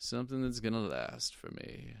something that's going to last for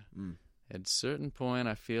me. At a certain point,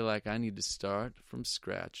 I feel like I need to start from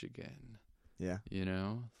scratch again. Yeah.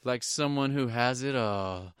 Like someone who has it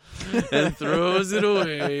all and throws it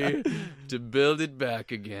away to build it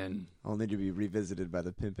back again. Only to be revisited by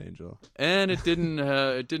the pimp angel. And it didn't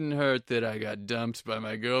hurt that I got dumped by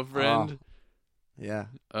my girlfriend. Yeah.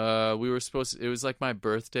 We were it was like my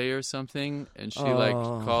birthday or something, and she like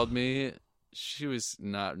called me. She was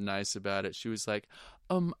not nice about it. She was like,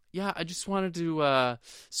 yeah, I just wanted to,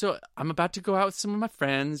 so I'm about to go out with some of my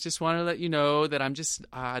friends. Just want to let you know that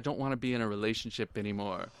I don't want to be in a relationship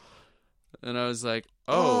anymore. And I was like,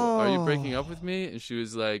 are you breaking up with me? And she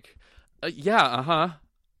was like, yeah, uh-huh.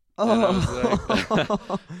 And I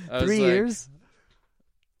was like, 3 years?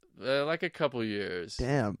 Like a couple years.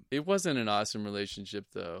 Damn. It wasn't an awesome relationship,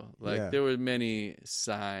 though. Like, there were many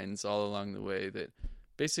signs all along the way that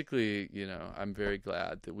basically, I'm very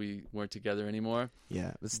glad that we weren't together anymore.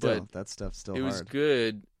 Yeah, but still, that stuff's still hard. It was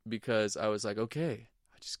good because I was like, okay,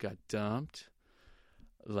 I just got dumped.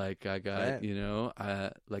 Like, I got,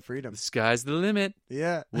 like freedom. The sky's the limit.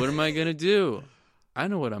 Yeah. What am I going to do? I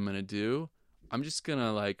know what I'm going to do. I'm just going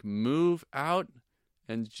to, like, move out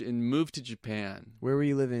and move to Japan. Where were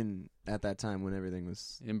you living at that time when everything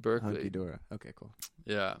was in Berkeley? Hunky-dory. Okay, cool.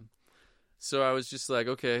 Yeah. So I was just like,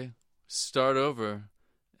 okay, start over.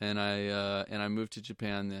 And I moved to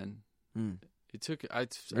Japan then. It took I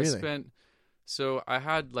spent so I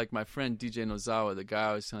had like my friend DJ Nozawa, the guy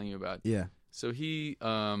I was telling you about. Yeah. So he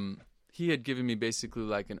had given me basically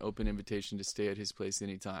like an open invitation to stay at his place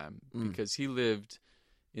anytime because he lived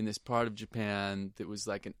in this part of Japan that was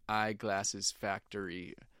like an eyeglasses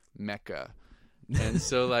factory mecca. And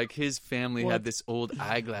so, like, his family had this old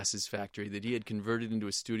eyeglasses factory that he had converted into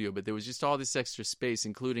a studio, but there was just all this extra space,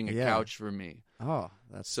 including a couch for me. Oh,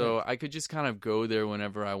 that's so sick. I could just kind of go there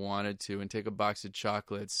whenever I wanted to and take a box of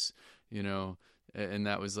chocolates, and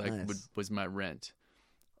that was like was my rent.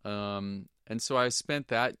 And so I spent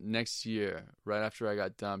that next year, right after I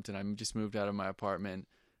got dumped, and I just moved out of my apartment.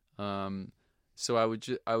 So I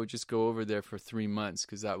would just go over there for 3 months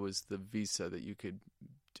because that was the visa that you could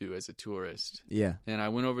do as a tourist. Yeah. And I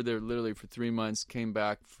went over there literally for 3 months, came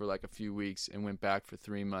back for like a few weeks, and went back for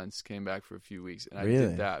 3 months, came back for a few weeks. And I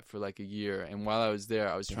did that for like a year. And while I was there,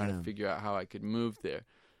 I was trying to figure out how I could move there.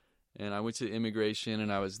 And I went to immigration,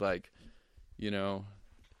 and I was like,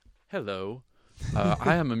 hello.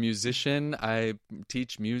 I am a musician. I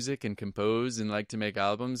teach music and compose and like to make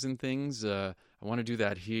albums and things. I want to do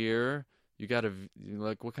that here. You got to,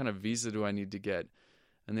 like, what kind of visa do I need to get?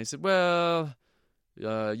 And they said, well,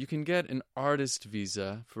 you can get an artist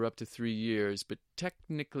visa for up to 3 years, but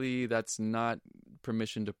technically that's not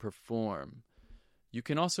permission to perform. You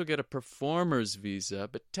can also get a performer's visa,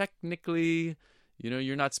 but technically,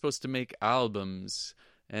 you're not supposed to make albums.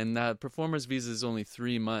 And that performer's visa is only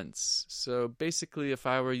 3 months. So basically, if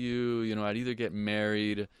I were you, I'd either get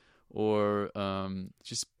married or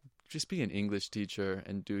just be an English teacher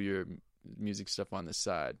and do your music stuff on the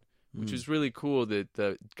side. Which was really cool that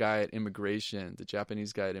the guy at immigration, the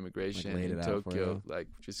Japanese guy at immigration in Tokyo, like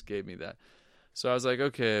just gave me that. So I was like,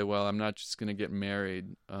 okay, well, I'm not just going to get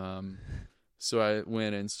married. So I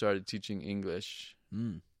went and started teaching English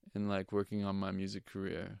and like working on my music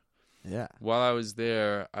career. Yeah. While I was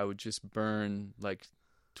there, I would just burn like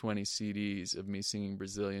 20 CDs of me singing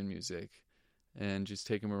Brazilian music and just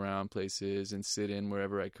take them around places and sit in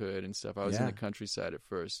wherever I could and stuff. I was in the countryside at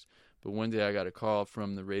first, but one day I got a call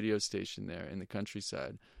from the radio station there in the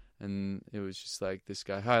countryside, and it was just like this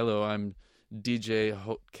guy, "Hello, I'm DJ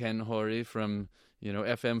Ken Hori from,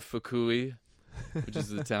 FM Fukui," which is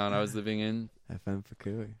the town I was living in. FM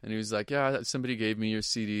Fukui. And he was like, "Yeah, somebody gave me your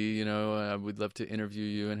CD, I would love to interview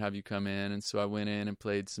you and have you come in." And so I went in and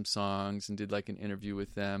played some songs and did like an interview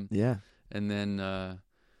with them. Yeah. And then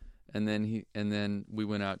we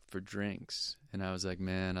went out for drinks, and I was like,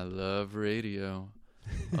 "Man, I love radio.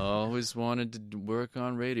 Always wanted to work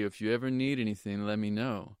on radio. If you ever need anything, let me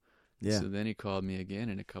know." Yeah. So then he called me again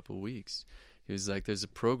in a couple of weeks. He was like, "There's a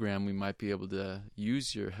program we might be able to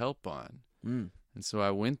use your help on." And so I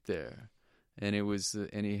went there, and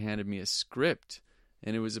and he handed me a script,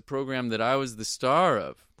 and it was a program that I was the star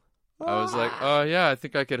of. I was like, "Oh yeah, I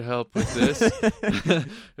think I could help with this.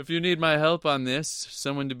 If you need my help on this,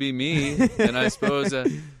 someone to be me." And I suppose,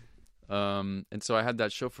 and so I had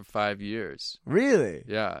that show for 5 years. Really?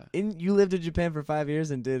 Yeah. You lived in Japan for 5 years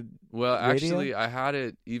and did Well, radio? actually, I had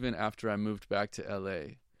it even after I moved back to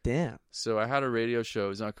LA. Damn. So I had a radio show. It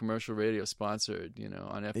was on commercial radio, sponsored,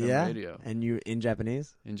 on FM radio. And you in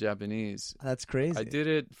Japanese? In Japanese. That's crazy. I did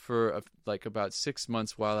it for about 6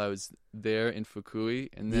 months while I was there in Fukui,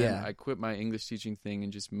 and then I quit my English teaching thing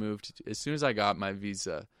and just moved. As soon as I got my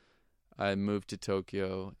visa, I moved to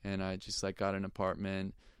Tokyo, and I just got an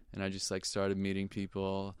apartment, and I just started meeting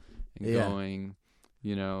people and going.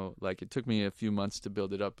 It took me a few months to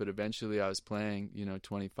build it up, but eventually I was playing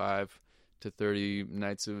 25 to 30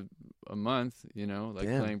 nights a month,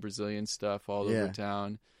 playing Brazilian stuff all over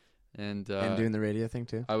town. And doing the radio thing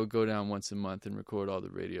too? I would go down once a month and record all the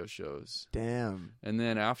radio shows. Damn. And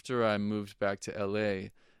then after I moved back to LA,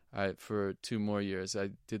 for 2 more years, I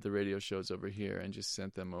did the radio shows over here and just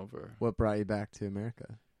sent them over. What brought you back to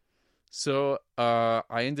America? So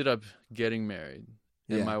I ended up getting married.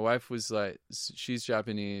 And my wife was she's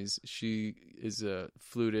Japanese. She is a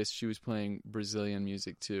flutist. She was playing Brazilian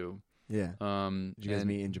music too. Yeah. Did you guys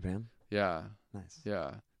meet in Japan? Yeah. Nice.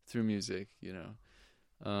 Yeah. Through music, through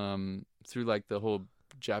the whole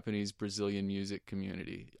Japanese Brazilian music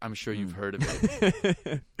community. I'm sure you've heard of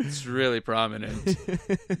it. It's really prominent.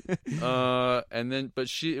 And then,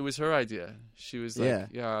 but it was her idea. She was like,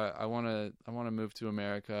 "Yeah, I want to move to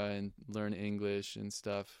America and learn English and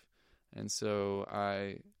stuff." And so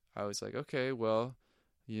I was like, "Okay, well,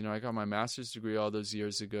 I got my master's degree all those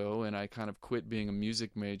years ago, and I kind of quit being a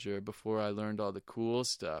music major before I learned all the cool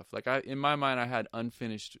stuff. In my mind, I had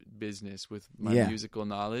unfinished business with my musical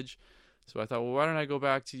knowledge. So I thought, well, why don't I go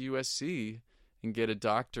back to USC and get a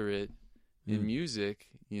doctorate in music,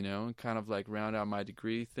 and kind of round out my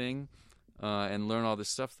degree thing, and learn all the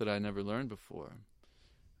stuff that I never learned before."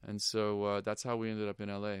 And so that's how we ended up in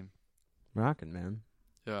LA. Rockin', man.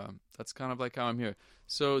 Yeah, that's kind of how I'm here.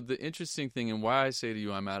 So the interesting thing, and why I say to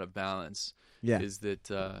you I'm out of balance, is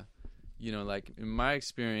that, in my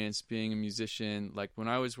experience being a musician, when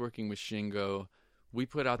I was working with Shingo, we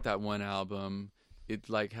put out that one album. It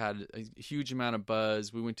had a huge amount of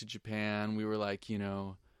buzz. We went to Japan. We were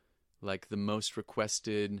the most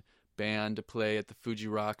requested band to play at the Fuji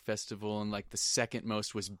Rock Festival, and the second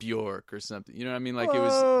most was Bjork or something. You know what I mean? It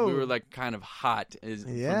was, we were kind of hot from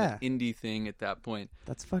an indie thing at that point.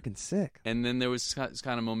 That's fucking sick. And then there was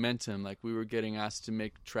kind of momentum. We were getting asked to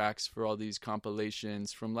make tracks for all these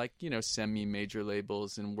compilations from semi-major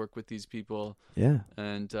labels and work with these people. Yeah.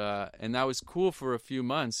 And that was cool for a few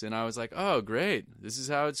months. And I was like, "Oh, great. This is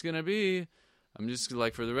how it's going to be. I'm just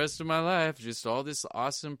for the rest of my life, just all this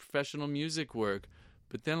awesome professional music work."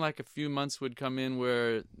 But then a few months would come in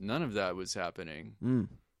where none of that was happening,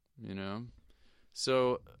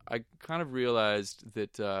 So I kind of realized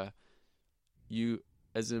that you,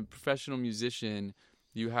 as a professional musician,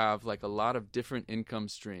 you have a lot of different income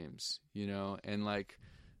streams, and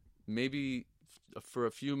maybe for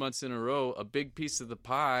a few months in a row, a big piece of the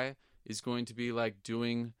pie is going to be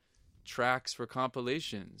doing tracks for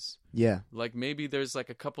compilations. Yeah. Maybe there's a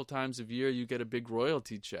couple times a year you get a big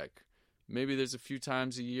royalty check. Maybe there's a few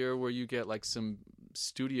times a year where you get some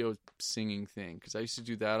studio singing thing, because I used to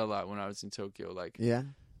do that a lot when I was in Tokyo.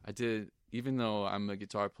 I did, even though I'm a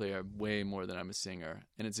guitar player way more than I'm a singer,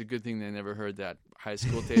 and it's a good thing they never heard that high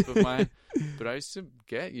school tape of mine. But I used to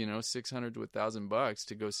get $600 to $1,000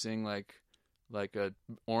 to go sing like a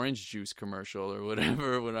orange juice commercial or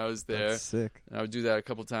whatever when I was there. That's sick. And I would do that a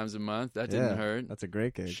couple times a month. That didn't hurt. That's a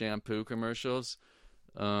great gig. Shampoo commercials.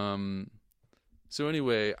 So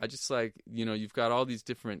anyway, I just you've got all these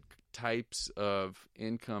different types of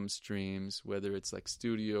income streams, whether it's like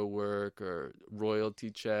studio work or royalty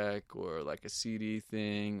check or like a CD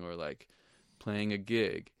thing or like playing a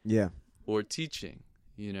gig Yeah. or teaching,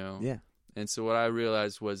 you know? Yeah. And so what I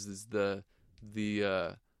realized was the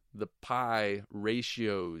pie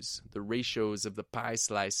ratios, the ratios of the pie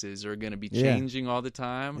slices are going to be changing all the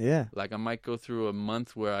time. Yeah. Like I might go through a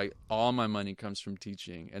month where all my money comes from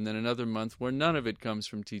teaching, and then another month where none of it comes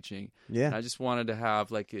from teaching. Yeah. And I just wanted to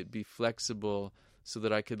have like it be flexible so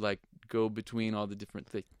that I could like go between all the different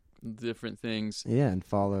things. Yeah, and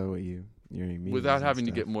follow what your means Without and having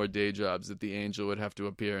to stuff. get more day jobs that the angel would have to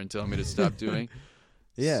appear and tell me to stop doing.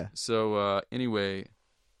 Yeah. So anyway,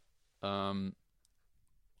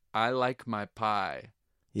 I like my pie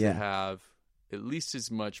to Yeah. have at least as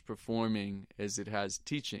much performing as it has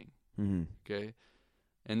teaching. Mm-hmm. Okay.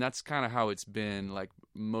 And that's kind of how it's been like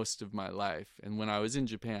most of my life. And when I was in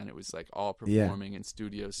Japan, it was like all performing and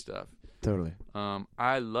studio stuff. Totally.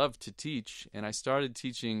 I love to teach, and I started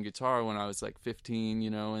teaching guitar when I was like 15,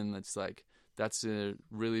 you know, and it's like that's a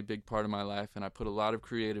really big part of my life, and I put a lot of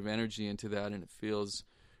creative energy into that, and it feels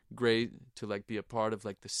great to like be a part of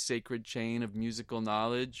like the sacred chain of musical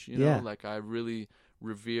knowledge, you know? Yeah. Like I really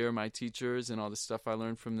revere my teachers and all the stuff I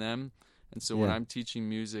learned from them. And so when Yeah. I'm teaching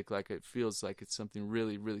music, like it feels like it's something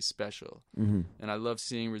really, really special. Mm-hmm. And I love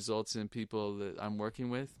seeing results in people that I'm working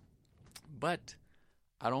with. But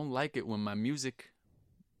I don't like it when my music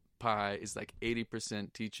pie is like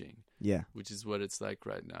 80% teaching, Yeah. which is what it's like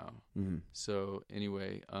right now. Mm-hmm. So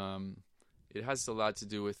anyway, it has a lot to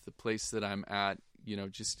do with the place that I'm at, you know,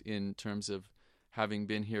 just in terms of having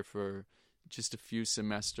been here for just a few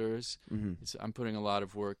semesters. Mm-hmm. I'm putting a lot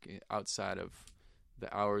of work outside of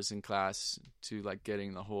the hours in class to like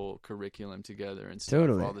getting the whole curriculum together and stuff,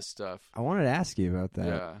 Totally. all this stuff. I wanted to ask you about that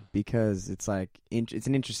Yeah. because it's like it's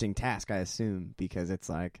an interesting task, I assume, because it's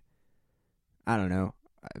like, I don't know,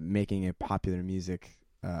 making a popular music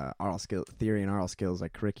oral skill theory and oral skills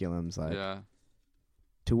like curriculums. Like, Yeah.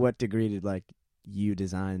 to what degree did like you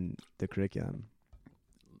design the curriculum?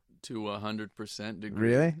 To 100% degree.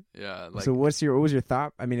 Really? Yeah. Like, So what was your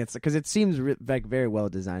thought? I mean, it's because it seems like very well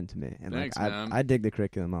designed to me, and Thanks, like man. I dig the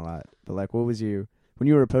curriculum a lot. But like, what was you when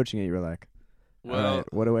you were approaching it? You were like, well, all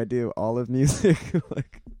right, what do I do? All of music?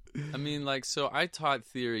 Like, I mean, like, so I taught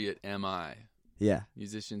theory at MI, yeah.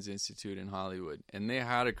 Musicians Institute in Hollywood, and they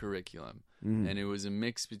had a curriculum, Mhm. and it was a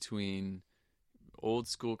mix between old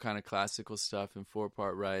school kind of classical stuff and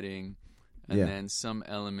 4-part writing, and Yeah. then some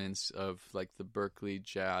elements of like the Berkeley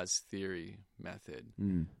jazz theory method.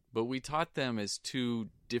 Mm. But we taught them as two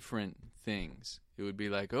different things. It would be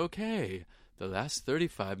like, okay, the last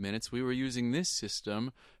 35 minutes we were using this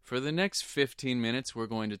system. For the next 15 minutes, we're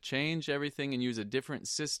going to change everything and use a different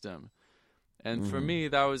system. And for me,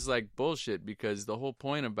 that was like bullshit, because the whole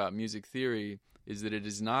point about music theory is that it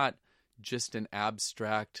is not just an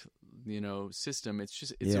abstract, you know, system.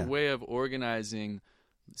 It's Yeah. a way of organizing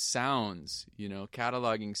sounds, you know,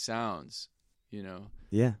 cataloging sounds, you know.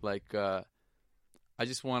 Yeah. Like, I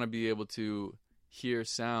just want to be able to hear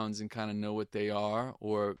sounds and kind of know what they are,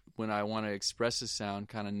 or when I want to express a sound,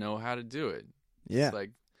 kind of know how to do it. Yeah. It's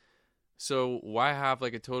like, so why have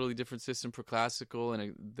like a totally different system for classical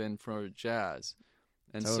than for jazz?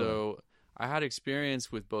 And Totally. so I had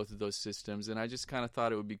experience with both of those systems, and I just kind of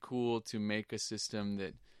thought it would be cool to make a system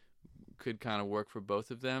that could kind of work for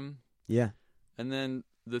both of them. Yeah. And then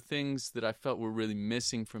the things that I felt were really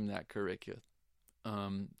missing from that curriculum,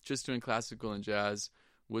 just doing classical and jazz,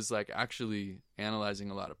 was like actually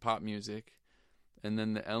analyzing a lot of pop music, and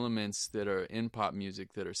then the elements that are in pop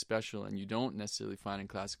music that are special and you don't necessarily find in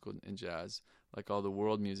classical and jazz, like all the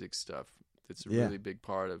world music stuff that's a Yeah. really big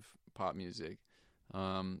part of pop music,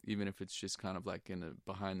 even if it's just kind of like in the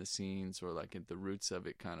behind the scenes or like at the roots of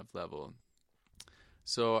it kind of level.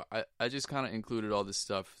 So I just kind of included all this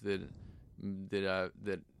stuff that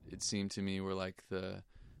it seemed to me were like the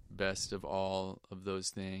best of all of those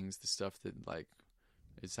things, the stuff that like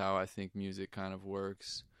is how I think music kind of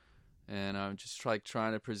works, and I'm just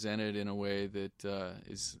trying to present it in a way that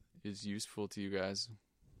is useful to you guys.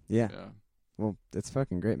 Yeah. Yeah. Well, it's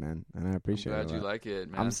fucking great, man, and I I'm appreciate it. glad a you lot. like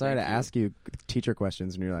it, man. I'm sorry to Thank you. ask you teacher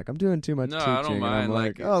questions, and you're like, I'm doing too much No, teaching. I don't And I'm mind,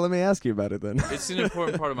 like, like- oh, let me ask you about it then. It's an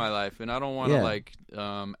important part of my life, and I don't want to Yeah. like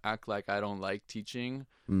act like I don't like teaching.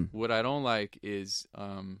 Mm. What I don't like is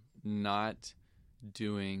not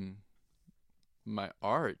doing my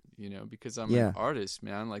art, you know, because I'm Yeah. an artist,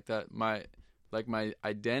 man. Like that, my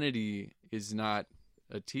identity is not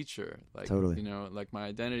a teacher. Like, Totally. you know, like my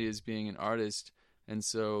identity is being an artist, and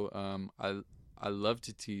so I love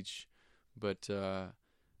to teach, but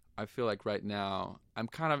I feel like right now I'm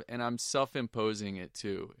kind of, and I'm self-imposing it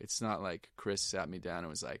too. It's not like Chris sat me down and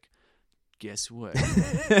was like, guess what?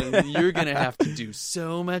 You're going to have to do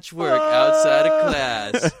so much work outside of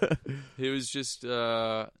class. It was just,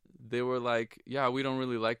 they were like, yeah, we don't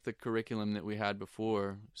really like the curriculum that we had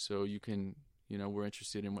before. So you can, we're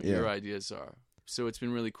interested in what your ideas are. So it's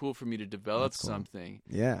been really cool for me to develop something.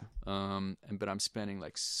 Yeah. But I'm spending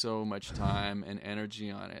like so much time and energy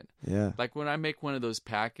on it. Yeah. Like when I make one of those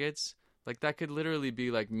packets, like that could literally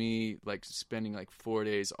be like me like spending like 4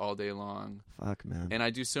 days all day long. Fuck, man. And I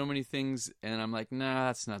do so many things and I'm like, nah,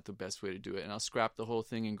 that's not the best way to do it. And I'll scrap the whole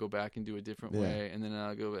thing and go back and do a different way. And then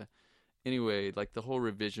I'll go back. Anyway, like the whole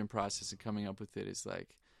revision process and coming up with it is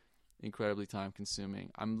like incredibly time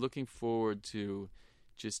consuming. I'm looking forward to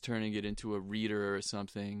just turning it into a reader or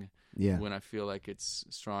something when I feel like it's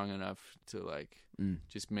strong enough to like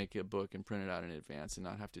just make a book and print it out in advance and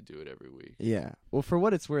not have to do it every week. Yeah. Well, for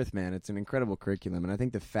what it's worth, man, it's an incredible curriculum. And I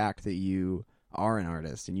think the fact that you are an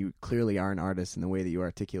artist, and you clearly are an artist in the way that you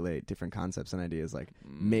articulate different concepts and ideas, like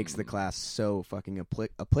makes the class so fucking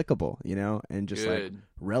applicable, and just like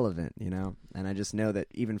relevant, And I just know that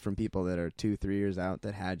even from people that are 2-3 years out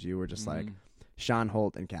that had you were just like Sean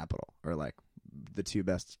Holt and Capital, or like the two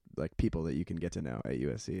best like people that you can get to know at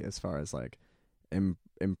USC as far as like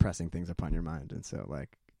impressing things upon your mind. And so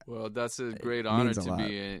like, well, that's a great honor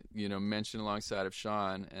to be mentioned alongside of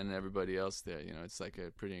Sean and everybody else there. It's like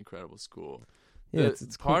a pretty incredible school. Yeah,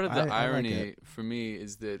 it's part cool. of the irony like for me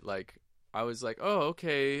is that like I was like, oh,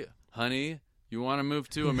 okay, honey, you want to move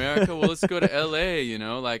to America? Well, let's go to LA.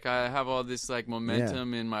 Like I have all this like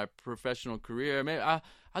momentum in my professional career. Maybe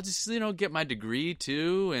I'll just get my degree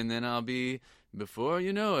too, and then I'll be, before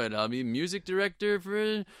you know it, I'll be music director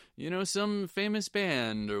for some famous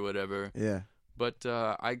band or whatever. Yeah. But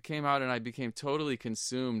I came out and I became totally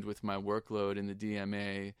consumed with my workload in the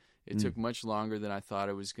DMA. It took much longer than I thought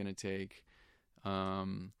it was going to take.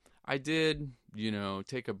 I did,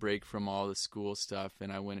 take a break from all the school stuff,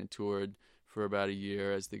 and I went and toured for about a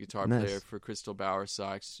year as the guitar player for Crystal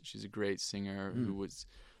Bowersox. She's a great singer who was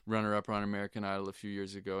runner-up on American Idol a few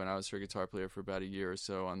years ago, and I was her guitar player for about a year or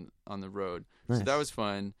so on the road. Nice. So that was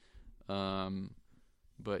fun.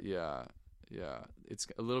 But yeah, it's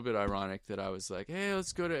a little bit ironic that I was like, hey,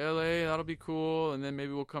 let's go to LA, that'll be cool, and then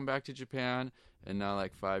maybe we'll come back to Japan. And now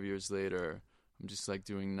like 5 years later, I'm just like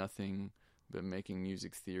doing nothing but making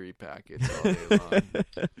music theory packets all day long.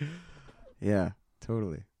 Yeah,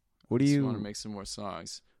 totally. What do I you just want to make some more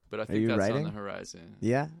songs, but I think that's writing? on the horizon.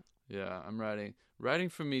 Yeah. Yeah, I'm writing. Writing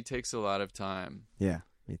for me takes a lot of time. Yeah,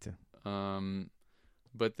 me too.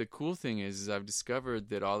 But the cool thing is I've discovered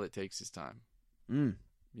that all it takes is time.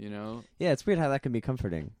 Yeah, it's weird how that can be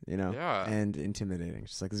comforting, Yeah. and intimidating.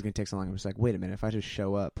 Just like, this is going to take so long. I'm just like, wait a minute, if I just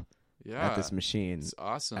show up at this machine, it's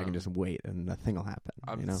awesome. I can just wait and nothing will happen.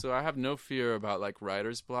 So I have no fear about like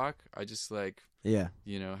writer's block. I just like,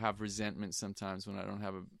 have resentment sometimes when I don't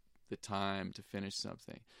have the time to finish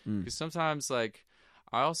something. Because sometimes like,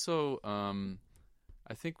 I also,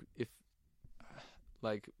 I think if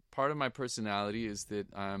like part of my personality is that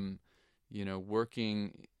I'm,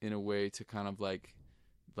 working in a way to kind of like,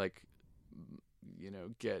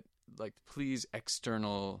 get like please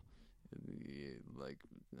external, like,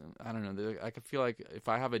 I don't know. I can feel like if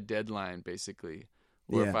I have a deadline basically,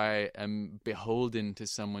 or if I am beholden to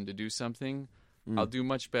someone to do something, I'll do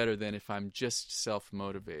much better than if I'm just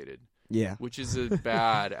self-motivated. Yeah. Which is a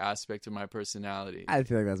bad aspect of my personality. I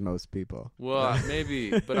feel like that's most people. Well,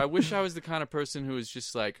 maybe. But I wish I was the kind of person who was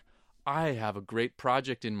just like, I have a great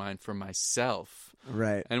project in mind for myself.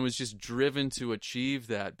 Right. And was just driven to achieve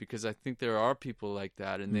that, because I think there are people like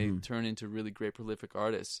that, and they turn into really great, prolific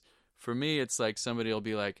artists. For me, it's like somebody will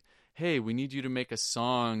be like, hey, we need you to make a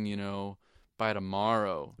song, by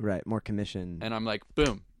tomorrow. Right. More commission. And I'm like,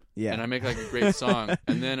 boom. Yeah. And I make like a great song.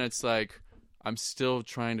 And then it's like, I'm still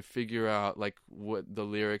trying to figure out like what the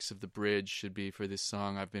lyrics of the bridge should be for this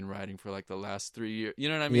song I've been writing for like the last 3 years. You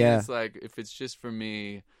know what I mean? Yeah. It's like, if it's just for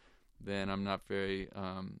me, then I'm not very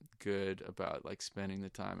good about like spending the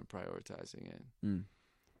time and prioritizing it.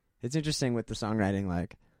 It's interesting with the songwriting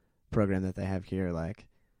like program that they have here. Like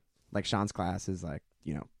Sean's class is like,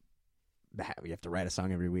 you have to write a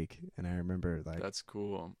song every week. And I remember like, that's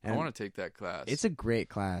cool. I want to take that class. It's a great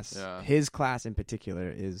class. Yeah. His class in particular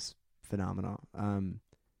is phenomenal.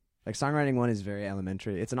 Like songwriting 1 is very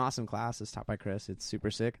elementary. It's an awesome class. It's taught by Chris. It's super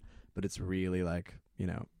sick, but it's really like,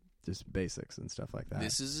 just basics and stuff like that.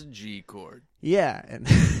 This is a G chord. Yeah. And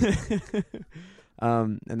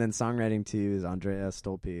and then songwriting 2 is Andrea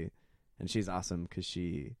Stolpe, and she's awesome because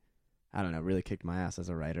she, I don't know, really kicked my ass as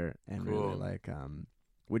a writer, and Cool. really like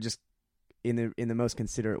would just in the most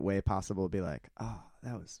considerate way possible, be like, "Oh,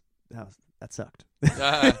 that sucked,"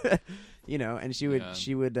 you know. And she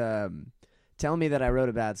would tell me that I wrote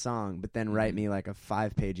a bad song, but then write me like a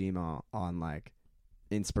 5-page email on like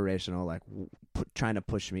inspirational, like trying to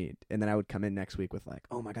push me, and then I would come in next week with like,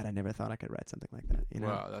 "Oh my god, I never thought I could write something like that," you know.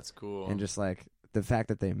 Wow, that's cool. And just like the fact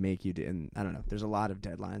that they make you do, and I don't know, there's a lot of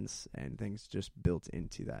deadlines and things just built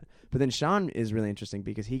into that. But then Sean is really interesting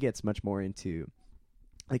because he gets much more into,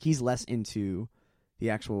 like, he's less into the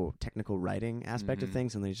actual technical writing aspect of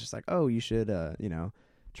things, and then he's just like, "Oh, you should, you know,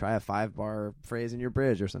 try a 5-bar phrase in your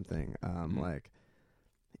bridge or something." Like,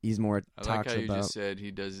 he's more I talks like how you about. just said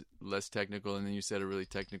he does less technical, and then you said a really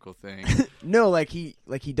technical thing. No, like he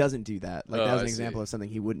doesn't do that. Like, that was I an example see. of something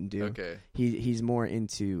he wouldn't do. Okay. He's more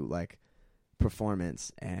into like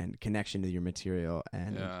performance and connection to your material,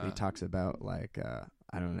 and he talks about like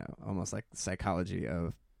I don't know, almost like psychology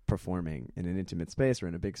of performing in an intimate space or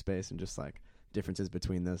in a big space, and just like differences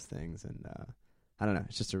between those things. And I don't know,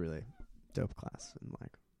 it's just a really dope class, and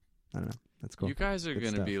like, I don't know, that's cool. You guys are Good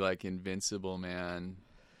gonna stuff. be like invincible, man.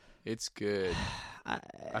 It's good. I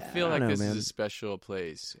I feel don't like know, this man. is a special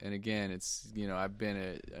place, and again, it's, you know, I've been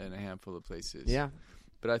in a handful of places. Yeah.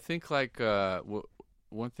 But I think like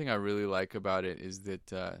one thing I really like about it is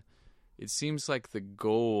that it seems like the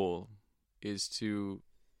goal is to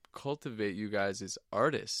cultivate you guys as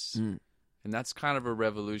artists, and that's kind of a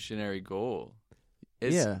revolutionary goal.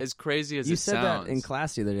 As crazy as you it said sounds. that in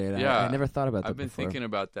class the other day. And Yeah. I never thought about that I've been before. thinking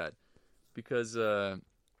about that because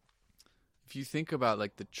if you think about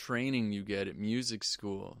like the training you get at music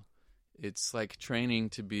school, it's like training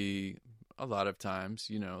to be a lot of times,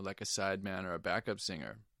 you know, like a sideman or a backup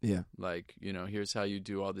singer. Yeah. Like, you know, here's how you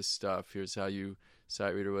do all this stuff. Here's how you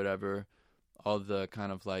sight read or whatever. All the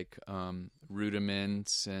kind of like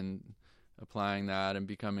rudiments and applying that and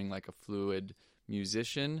becoming like a fluid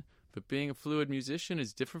musician. But being a fluid musician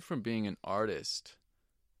is different from being an artist.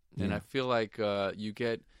 And Yeah. I feel like you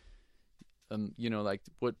get, you know, like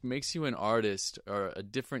what makes you an artist are a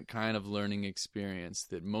different kind of learning experience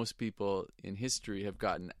that most people in history have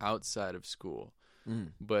gotten outside of school.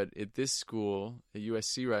 But at this school, at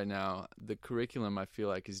USC right now, the curriculum I feel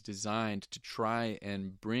like is designed to try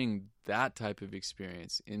and bring that type of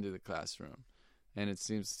experience into the classroom. And it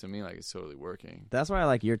seems to me like it's totally working. That's why I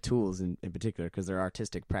like your tools in particular, because they're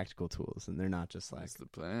artistic, practical tools, and they're not just like That's the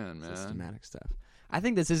plan, man. systematic stuff. I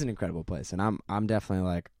think this is an incredible place, and I'm definitely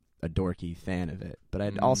like a dorky fan of it. But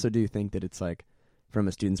I also do think that it's like, from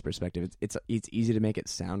a student's perspective, it's easy to make it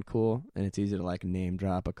sound cool, and it's easy to like name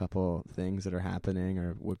drop a couple things that are happening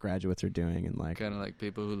or what graduates are doing, and like Kind of like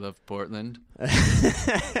people who love Portland.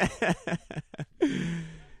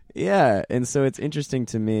 Yeah, and so it's interesting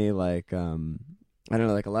to me, like, I don't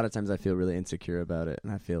know, like a lot of times I feel really insecure about it,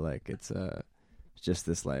 and I feel like it's just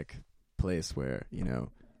this like place where, you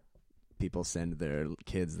know, people send their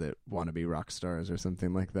kids that want to be rock stars or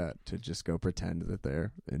something like that to just go pretend that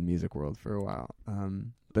they're in music world for a while.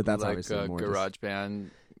 But that's like obviously more garage just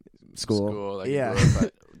band school. like Yeah.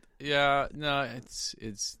 Yeah, no,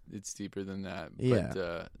 it's deeper than that.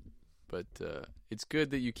 Yeah. But it's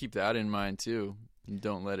good that you keep that in mind too. And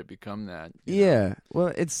don't let it become that. you Yeah, know?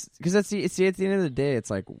 well, it's because at the end of the day,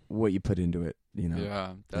 it's like what you put into it, you know.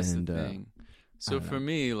 Yeah, that's And, the thing. So don't for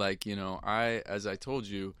me, like, you know, as I told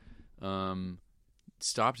you,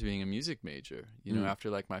 stopped being a music major, you know,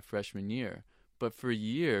 after like my freshman year. But for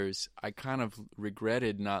years, I kind of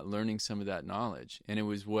regretted not learning some of that knowledge. And it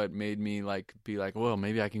was what made me like be like, well,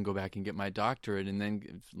 maybe I can go back and get my doctorate and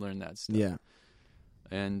then learn that stuff. Yeah.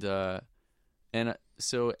 And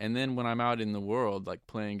then when I'm out in the world, like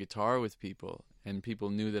playing guitar with people, and people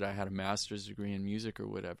knew that I had a master's degree in music or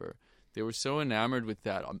whatever, they were so enamored with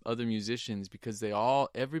that, other musicians, because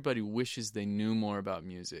everybody wishes they knew more about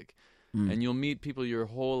music. And you'll meet people your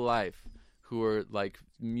whole life who are like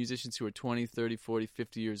musicians who are 20, 30, 40,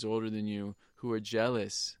 50 years older than you, who are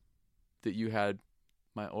jealous that you had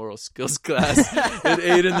my oral skills class at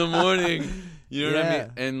 8 a.m. You know what I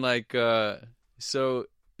mean? And like, so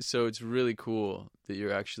it's really cool that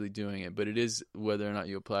you're actually doing it, but it is whether or not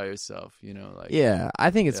you apply yourself, you know, like. Yeah, I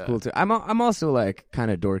think it's Yeah. cool too. I'm also like kind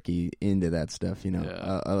of dorky into that stuff, you know.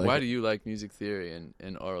 Yeah. Like, Why do you like music theory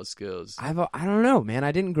and oral skills? I don't know, man.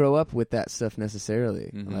 I didn't grow up with that stuff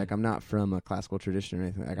necessarily. Mhm. Like, I'm not from a classical tradition or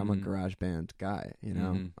anything. Like, I'm a Mhm. garage band guy, you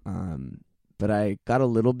know. Mhm. But I got a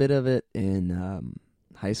little bit of it in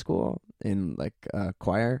high school in like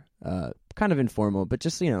choir, kind of informal, but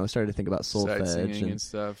just, you know, started to think about Sight solfege singing and and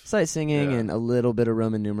stuff. sight singing Yeah. and a little bit of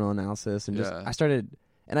Roman numeral analysis, and just Yeah. I started,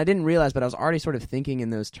 and I didn't realize, but I was already sort of thinking in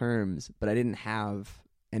those terms, but I didn't have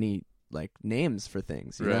any like names for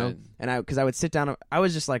things, you Right. know? And because I would sit down, I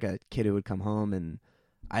was just like a kid who would come home, and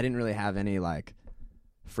I didn't really have any like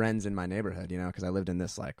friends in my neighborhood, you know, because I lived in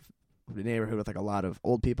this like neighborhood with like a lot of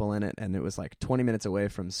old people in it, and it was like 20 minutes away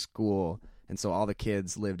from school. And so all the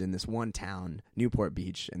kids lived in this one town, Newport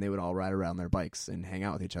Beach, and they would all ride around their bikes and hang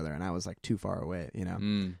out with each other. And I was like too far away, you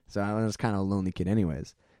know? So I was kind of a lonely kid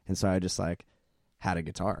anyways. And so I just like had a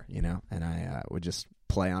guitar, you know, and I would just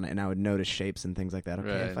play on it, and I would notice shapes and things like that. Okay,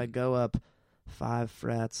 if Right. I go up 5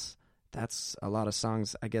 frets, that's a lot of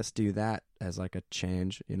songs, I guess, do that as like a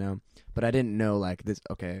change, you know? But I didn't know like this.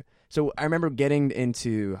 Okay. So I remember getting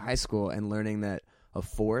into high school and learning that a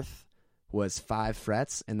fourth was 5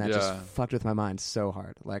 frets, and that Yeah. just fucked with my mind so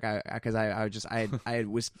hard. Like I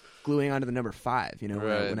was gluing onto the number 5, you know,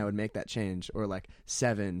 Right. when I would make that change, or like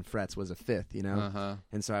 7 frets was a fifth, you know? Uh-huh.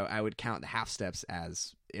 And so I would count the half steps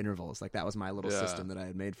as intervals. Like that was my little Yeah. system that I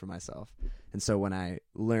had made for myself. And so when I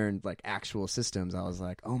learned like actual systems, I was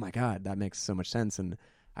like, oh my God, that makes so much sense. And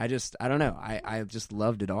I don't know. I just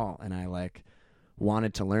loved it all. And I like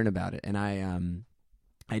wanted to learn about it. And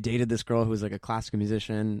I dated this girl who was like a classical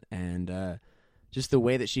musician, and just the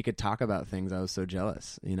way that she could talk about things, I was so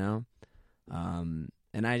jealous, you know?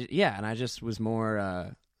 And I just was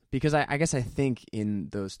more, because I guess I think in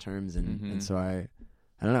those terms, and so I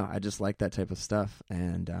don't know, I just like that type of stuff.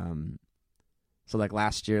 And so like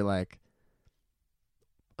last year, like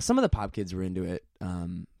some of the pop kids were into it,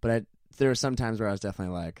 but there were some times where I was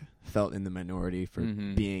definitely like felt in the minority for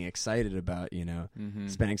being excited about, you know,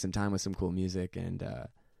 spending some time with some cool music. And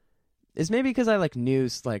it's maybe because I like knew,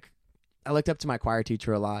 like I looked up to my choir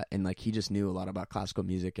teacher a lot, and like he just knew a lot about classical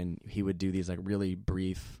music, and he would do these like really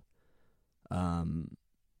brief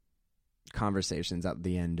conversations at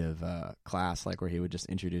the end of class, like where he would just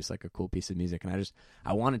introduce like a cool piece of music, and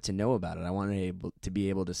I wanted to know about it. I wanted to be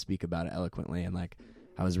able to speak about it eloquently. And like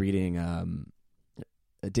I was reading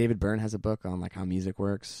David Byrne has a book on like how music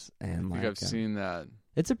works, and I like think I've seen that.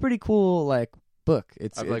 it's a pretty cool like book.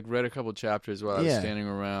 I've like read a couple chapters while I was Yeah. standing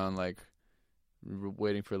around like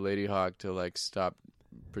waiting for Lady Hawk to like stop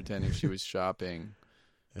pretending she was shopping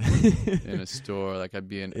in a store. Like I'd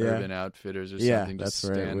be in Yeah. Urban Outfitters or yeah, something, just that's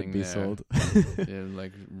where it standing would be there sold. and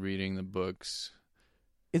like reading the books.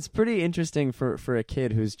 It's pretty interesting for a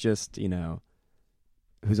kid who's just, you know,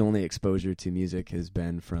 whose only exposure to music has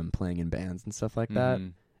been from playing in bands and stuff like that.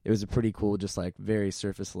 Mhm. It was a pretty cool, just like very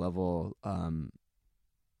surface level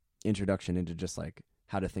introduction into just like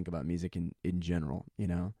how to think about music in general, you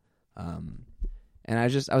know? And I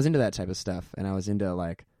was into that type of stuff, and I was into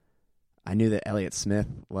like, I knew that Elliott Smith,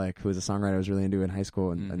 like who was a songwriter I was really into in high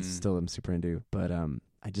school, and still am super into, but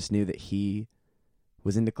I just knew that he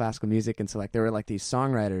was into classical music. And so like there were like these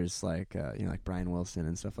songwriters like you know, like Brian Wilson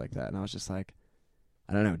and stuff like that, and I was just like,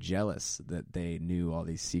 I don't know, jealous that they knew all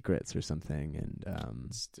these secrets or something. And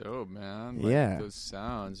It's dope, man. Like, yeah. those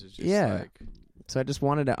sounds are just Yeah. like so I just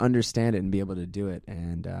wanted to understand it and be able to do it,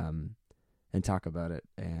 and talk about it.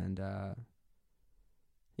 And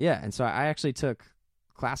yeah, and so I actually took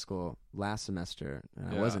classical last semester, and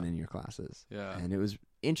I Yeah. wasn't in your classes. Yeah. And it was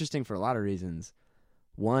interesting for a lot of reasons.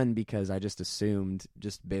 One, because I just assumed,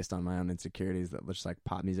 just based on my own insecurities, that just like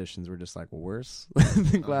pop musicians were just like worse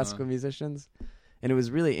than classical musicians. And it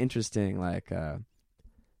was really interesting, like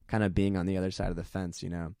kind of being on the other side of the fence, you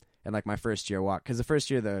know. And like my first year walk, because the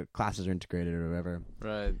first year the classes are integrated or whatever.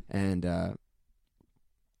 right. And I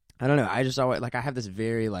don't know, I just always like, I have this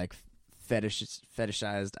very like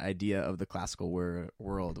fetishized idea of the classical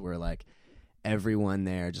world where like everyone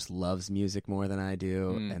there just loves music more than I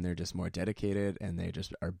do, and they're just more dedicated, and they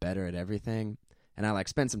just are better at everything. And I like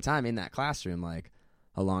spent some time in that classroom, like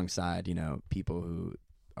alongside, you know, people who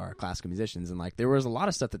are classical musicians, and like there was a lot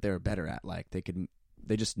of stuff that they were better at. Like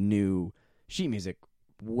they just knew sheet music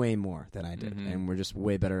way more than I did, and were just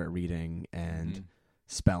way better at reading and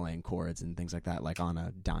spelling chords and things like that, like on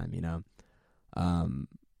a dime, you know.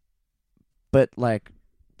 But like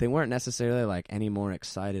they weren't necessarily like any more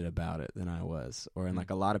excited about it than I was, and like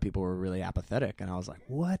a lot of people were really apathetic, and I was like,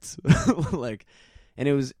 what? Like, and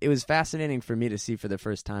it was fascinating for me to see for the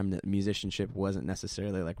first time that musicianship wasn't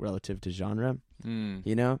necessarily like relative to genre,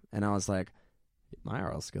 you know. And I was like, my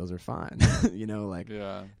oral skills are fine. You know, like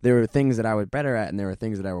Yeah. there were things that I was better at, and there were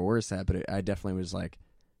things that I were worse at, but I definitely was like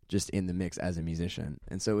just in the mix as a musician.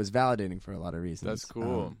 And so it was validating for a lot of reasons. That's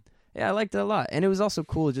cool. Yeah, I liked it a lot. And it was also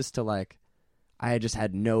cool just to like, I had just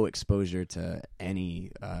had no exposure to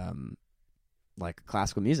any like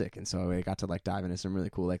classical music, and so I got to like dive into some really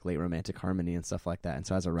cool like late romantic harmony and stuff like that. And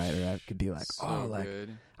so as a writer, I could be like, So oh, like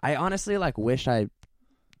good. I honestly like wish I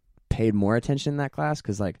paid more attention in that class,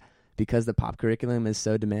 because because the pop curriculum is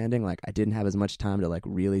so demanding, like I didn't have as much time to like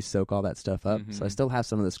really soak all that stuff up. So I still have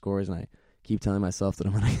some of the scores, and I keep telling myself that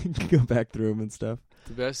I'm gonna go back through them and stuff.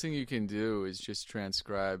 The best thing you can do is just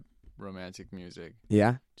transcribe romantic music.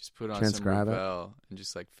 Yeah, Just put on Transcribe some it. Ravel and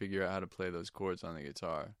just like figure out how to play those chords on the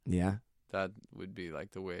guitar. yeah. That would be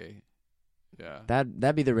like the way. Yeah.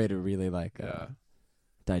 That'd be the way to really like Yeah.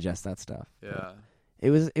 digest that stuff. Yeah. It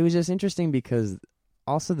was just interesting because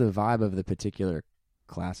also the vibe of the particular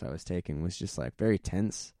class I was taking was just like very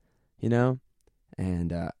tense, you know?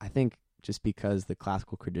 And I think just because the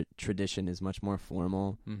classical tradition is much more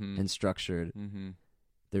formal Mm-hmm. and structured, Mm-hmm.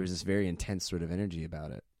 there was this very intense sort of energy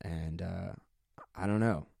about it. And I don't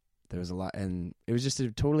know. There was a lot, and it was just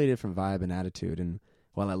a totally different vibe and attitude. And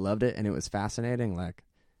while I loved it and it was fascinating, like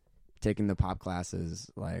taking the pop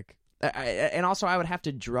classes, like, and also I would have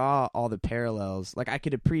to draw all the parallels. Like I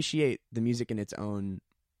could appreciate the music in its own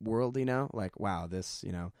world, you know, like, wow, this,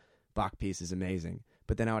 you know, Bach piece is amazing.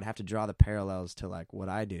 But then I would have to draw the parallels to like what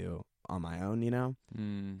I do on my own, you know?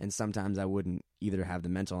 Mm. And sometimes I wouldn't either have the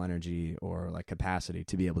mental energy or like capacity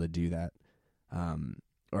to be able to do that.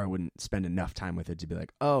 Or I wouldn't spend enough time with it to be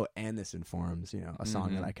like, oh, and this informs, you know, a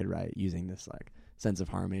song that I could write using this like sense of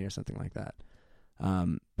harmony or something like that.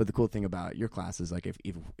 But the cool thing about your class is like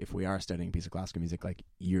if we are studying a piece of classical music, like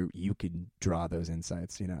you could draw those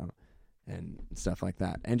insights, you know, and stuff like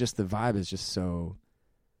that. And just the vibe is just so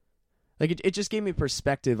like it just gave me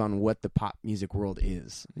perspective on what the pop music world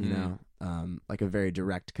is, you know, like a very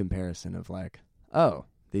direct comparison of like, oh,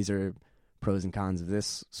 these are pros and cons of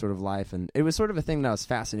this sort of life. And it was sort of a thing that I was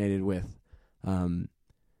fascinated with,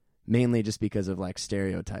 mainly just because of like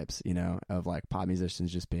stereotypes, you know, of like pop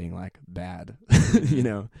musicians just being like bad, you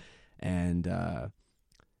know, and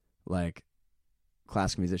like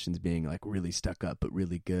classical musicians being like really stuck up but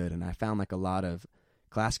really good. And I found like a lot of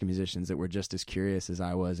classical musicians that were just as curious as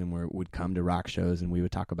I was and would come to rock shows, and we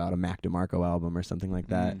would talk about a Mac DeMarco album or something like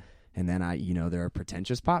that. And then you know, there are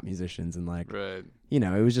pretentious pop musicians, and like, Right. you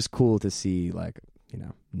know, it was just cool to see like, you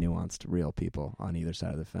know, nuanced real people on either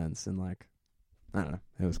side of the fence. And like, I don't know,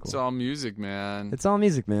 it was cool. It's all music, man. It's all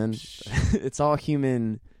music, man. It's all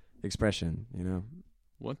human expression, you know?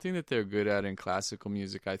 One thing that they're good at in classical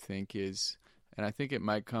music, I think, is, and I think it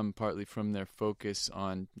might come partly from their focus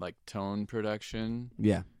on like tone production.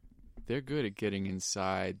 Yeah. They're good at getting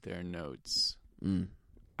inside their notes. Mm.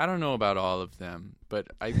 I don't know about all of them, but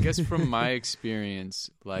I guess from my experience,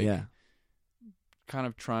 like yeah. kind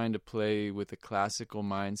of trying to play with a classical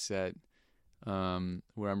mindset,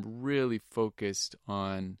 where I'm really focused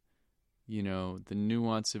on, you know, the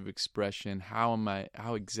nuance of expression. How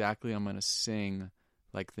exactly I'm going to sing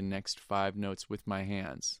like the next 5 notes with my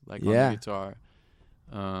hands, like on the guitar.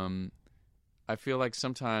 I feel like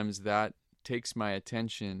sometimes that takes my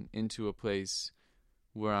attention into a place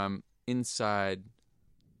where I'm inside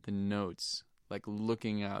the notes, like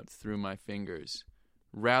looking out through my fingers,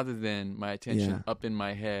 rather than my attention up in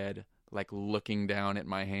my head, like looking down at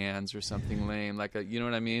my hands or something lame, like you know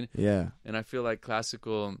what I mean? Yeah. And I feel like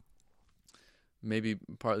classical, maybe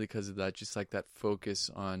partly because of that, just like that focus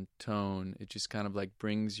on tone, it just kind of like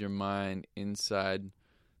brings your mind inside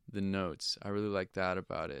the notes. I really like that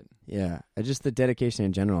about it. Yeah. Just the dedication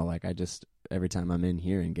in general. Like every time I'm in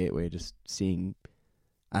here in Gateway, just seeing,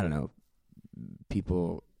 I don't know,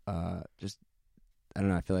 people, I don't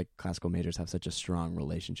know, I feel like classical majors have such a strong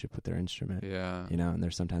relationship with their instrument. Yeah. You know, and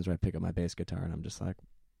there's sometimes where I pick up my bass guitar and I'm just like,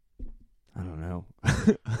 I don't know.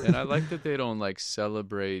 And I like that they don't like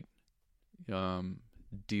celebrate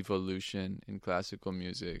devolution in classical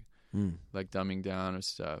music, like dumbing down or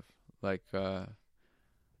stuff. Like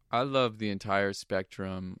I love the entire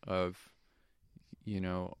spectrum of, you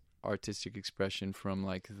know, artistic expression, from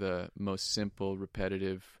like the most simple,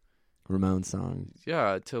 repetitive Ramon song.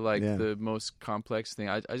 Yeah, to like the most complex thing.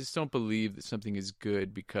 I just don't believe that something is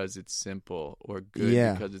good because it's simple or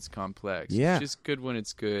good because it's complex. Yeah. It's just good when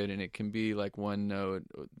it's good, and it can be like one note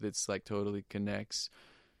that's like totally connects,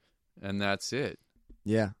 and that's it.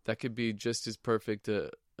 Yeah. That could be just as perfect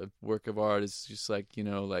a work of art as just like, you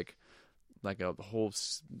know, like a whole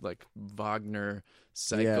like Wagner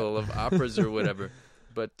cycle of operas or whatever.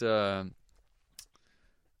 But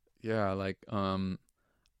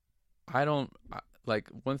I don't like,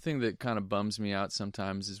 one thing that kind of bums me out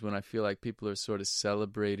sometimes is when I feel like people are sort of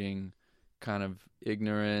celebrating kind of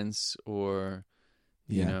ignorance, or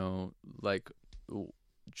you know, like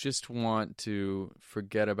just want to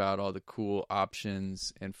forget about all the cool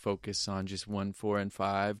options and focus on just 1, 4, and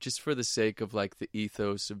 5, just for the sake of like the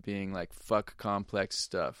ethos of being like, fuck complex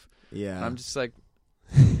stuff. Yeah. And I'm just like,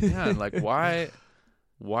 man, like why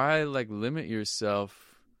like limit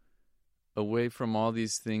yourself away from all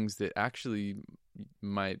these things that actually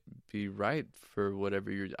might be right for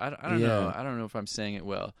whatever you're. I don't know. Yeah. I don't know if I'm saying it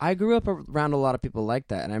well. I grew up around a lot of people like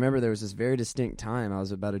that, and I remember there was this very distinct time. I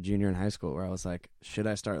was about a junior in high school where I was like, should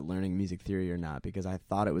I start learning music theory or not? Because I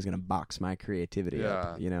thought it was going to box my creativity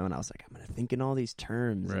up, you know. And I was like, I'm going to think in all these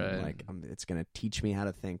terms, Right. and like it's going to teach me how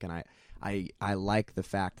to think. And I like the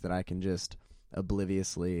fact that I can just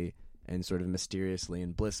obliviously and sort of mysteriously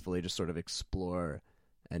and blissfully just sort of explore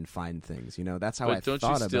and find things, you know. That's how But I don't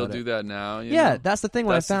thought you still about do it. that now? You Yeah, know? that's the thing.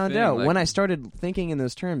 When That's the I found thing, out, like- when I started thinking in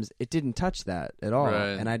those terms, it didn't touch that at all.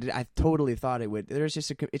 Right. And I totally thought it would. It's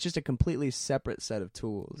just a completely separate set of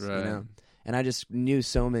tools, Right. you know. And I just knew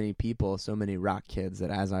so many people, so many rock kids, that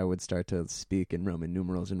as I would start to speak in Roman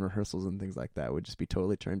numerals in rehearsals and things like that, would just be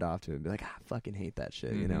totally turned off to it and be like, I fucking hate that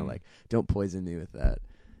shit, you know. Mhm. Like, don't poison me with that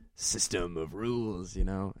system of rules, you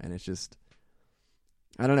know. And it's just,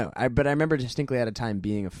 I don't know. But I remember distinctly at a time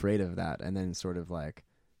being afraid of that, and then sort of like,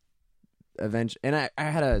 eventually, and I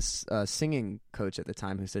had a singing coach at the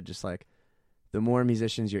time who said just like, the more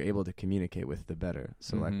musicians you're able to communicate with, the better.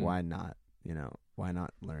 So like, Mhm. why not? You know, why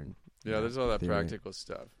not learn? Yeah, there's all that theory? practical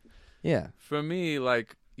stuff. Yeah, For me,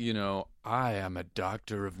 like, you know, I am a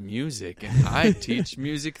doctor of music, and I teach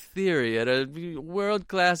music theory at a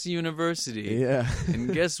world-class university. yeah,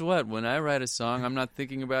 And guess what? When I write a song, I'm not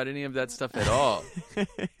thinking about any of that stuff at all.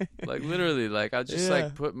 Like, literally, like, I'll just, Yeah.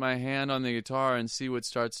 like, put my hand on the guitar and see what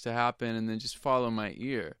starts to happen, and then just follow my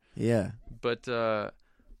ear. yeah, But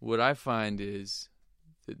what I find is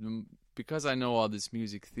that because I know all this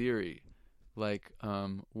music theory, like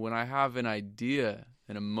when I have an idea,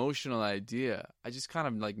 an emotional idea, I just kind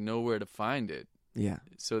of like know where to find it. yeah,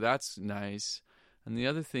 So that's nice. And the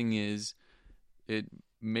other thing is, it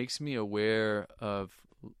makes me aware of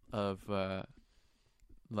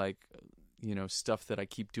like, you know, stuff that I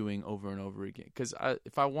keep doing over and over again. Because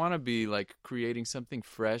if I want to be like creating something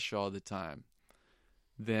fresh all the time,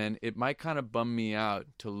 then it might kind of bum me out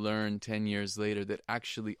to learn 10 years later that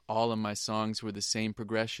actually all of my songs were the same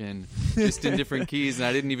progression, just in different keys, and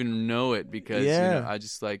I didn't even know it because, Yeah. you know, I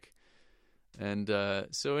just like, and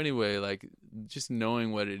so anyway, like, just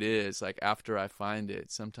knowing what it is, like, after I find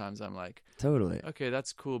it, sometimes I'm like, totally. okay,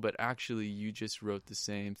 that's cool, but actually you just wrote the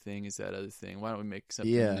same thing as that other thing. Why don't we make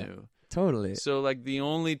something Yeah. new? Totally. So, like, the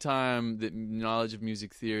only time that knowledge of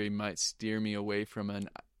music theory might steer me away from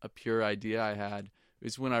a pure idea I had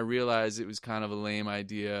is when I realized it was kind of a lame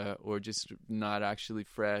idea or just not actually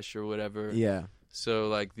fresh or whatever. Yeah. So,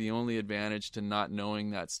 like, the only advantage to not knowing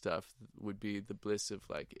that stuff would be the bliss of,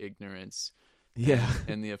 like, ignorance. Yeah.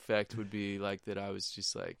 And the effect would be, like, that I was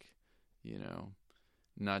just, like, you know,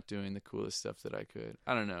 not doing the coolest stuff that I could.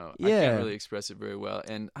 I don't know. I Yeah. can't really express it very well.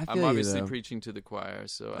 And I feel I'm you, obviously though. preaching to the choir,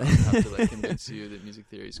 so I don't have to, like, convince you that music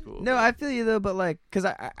theory is cool. No, but- I feel you though, but like, cause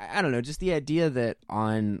I don't know, just the idea that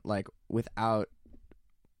on like without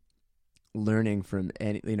learning from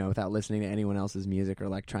any, you know, without listening to anyone else's music or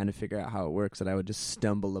like trying to figure out how it works, that I would just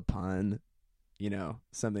stumble upon, you know,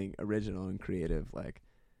 something original and creative, like,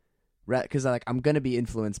 because like I'm gonna be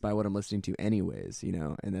influenced by what I'm listening to anyways, you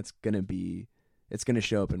know, and it's gonna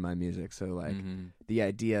show up in my music. So like Mhm. the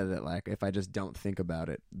idea that like if I just don't think about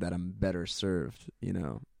it, that I'm better served, you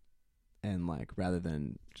know, and like rather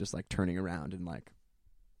than just like turning around and like,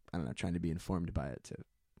 I don't know, trying to be informed by it to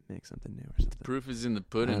make something new or something. Proof is in the I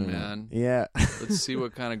pudding, don't know. man. Yeah. Let's see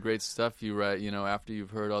what kind of great stuff you write, you know, after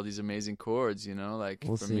you've heard all these amazing chords, you know, like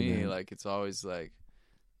We'll for see, me, man. like it's always like,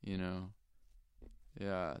 you know,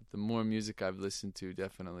 yeah, the more music I've listened to,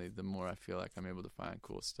 definitely, the more I feel like I'm able to find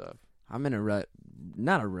cool stuff. I'm in a rut,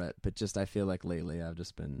 not a rut, but just I feel like lately I've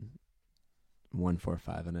just been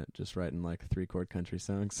 1-4-5 in it, just writing like 3-chord country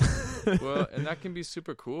songs. Well, and that can be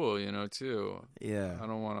super cool, you know, too. yeah. I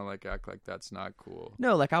don't want to like act like that's not cool.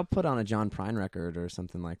 No, like I'll put on a John Prine record or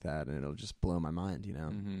something like that, and it'll just blow my mind, you know.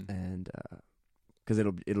 Mhm. And because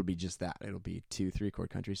it'll be just that. It'll be 2 3-chord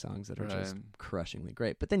country songs that are just Right. crushingly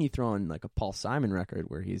great. But then you throw in like a Paul Simon record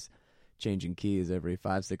where he's changing keys every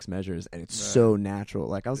 5-6 measures, and it's Right. so natural.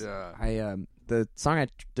 Like Yeah. the song I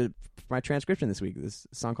did for my transcription this week, this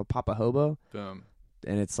song called Papa Hobo, Boom.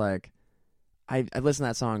 and it's like I've listened to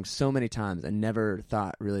that song so many times and never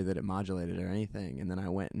thought really that it modulated or anything. And then I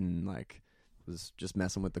went and like was just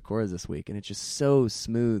messing with the chords this week, and it's just so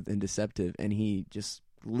smooth and deceptive. And he just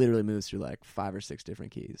literally moves through like 5 or 6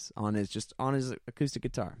 different keys on his acoustic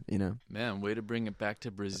guitar, you know. Man, way to bring it back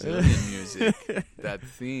to Brazilian music. That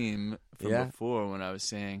theme from Yeah. before when I was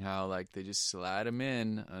saying how like they just slide them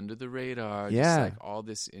in under the radar, Yeah. just like all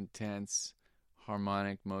this intense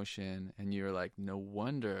harmonic motion, and you're like, no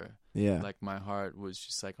wonder, Yeah. like my heart was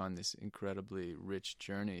just like on this incredibly rich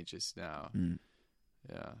journey just now. Mm.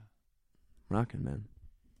 Yeah, Rockin', man.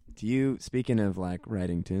 Do you, speaking of like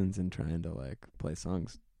writing tunes and trying to like play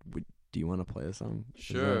songs, do you want to play a song?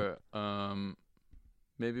 Sure.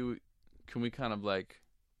 Maybe can we kind of like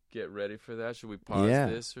get ready for that? Should we pause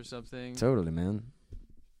this or something? Totally, man.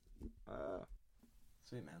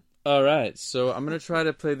 Sweet, man. All right, so I'm gonna try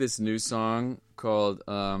to play this new song called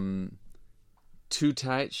 "Too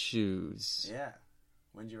Tight Shoes." Yeah.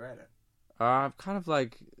 When'd you write it? I've kind of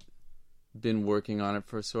like been working on it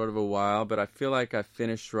for sort of a while, but I feel like I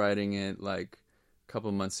finished writing it like a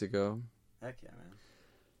couple months ago. Heck yeah, man.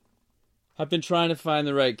 I've been trying to find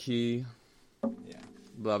the right key. Yeah.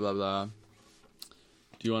 Blah blah blah.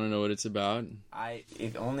 Do you want to know what it's about?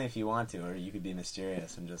 Only if you want to, or you could be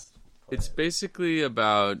mysterious and just. It's basically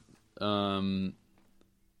about.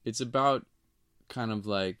 It's about kind of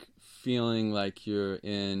like feeling like you're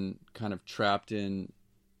kind of trapped in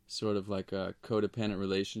sort of like a codependent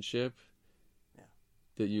relationship.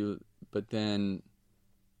 Yeah. But then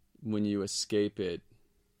when you escape it,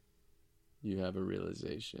 you have a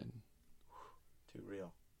realization. Too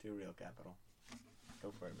real, capital.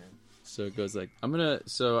 Go for it, man. So it goes like, I'm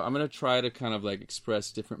gonna try to kind of like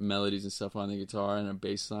express different melodies and stuff on the guitar and a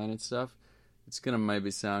bass line and stuff. It's gonna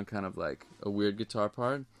maybe sound kind of like a weird guitar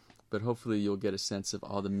part, but hopefully you'll get a sense of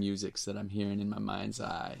all the musics that I'm hearing in my mind's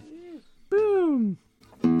eye. Boom!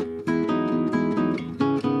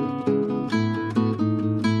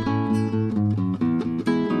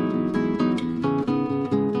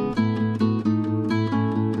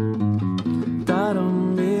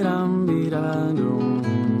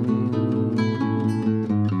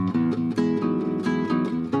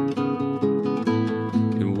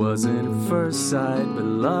 Sight, but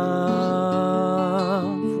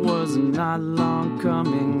love was not long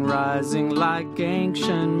coming, rising like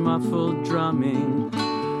ancient muffled drumming.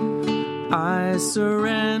 I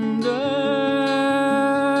surrendered.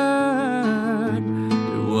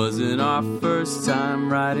 It wasn't our first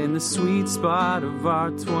time right in the sweet spot of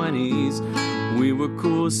our 20s. We were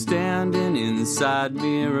cool standing inside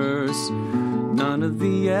mirrors, none of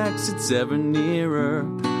the exits ever nearer.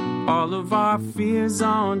 All of our fears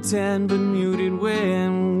on 10, but muted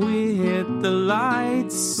when we hit the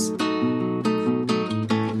lights.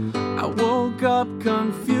 I woke up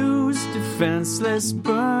confused, defenseless,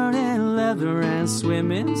 burning leather and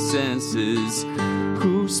swimming senses.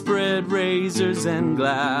 Who spread razors and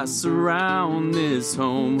glass around this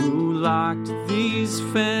home? Who locked these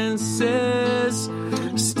fences?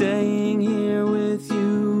 Staying here with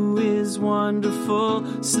you is wonderful.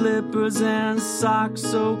 Slippers and socks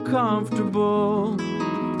so comfortable.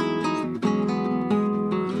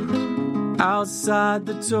 Outside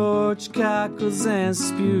the torch cackles and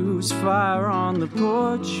spews. Fire on the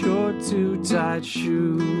porch, your too tight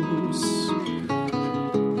shoes.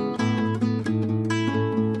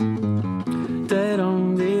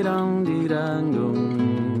 Da-dum, dee-dum, dee-dum-dum.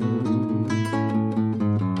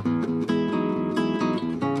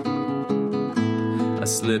 I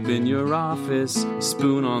slip in your office,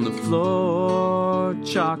 spoon on the floor,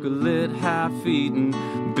 chocolate half-eaten,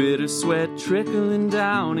 bitter sweat trickling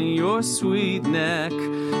down your sweet neck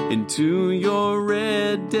into your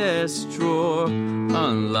red desk drawer.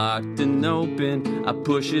 Unlocked and open, I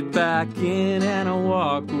push it back in and I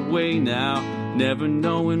walk away now, never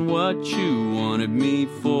knowing what you wanted me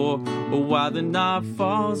for, or why the knob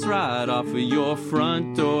falls right off of your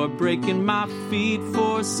front door, breaking my feet,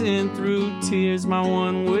 forcing through tears, my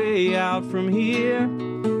one way out from here.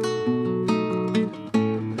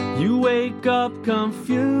 You wake up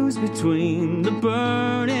confused between the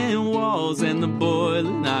burning walls and the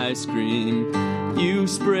boiling ice cream. You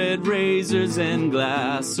spread razors and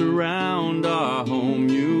glass around our home.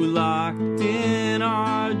 You locked in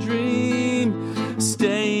our dream.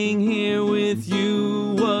 Staying here with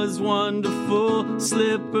you was wonderful.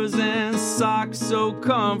 Slippers and socks so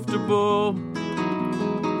comfortable.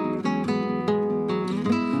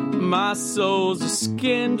 My soles are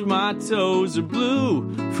skinned, my toes are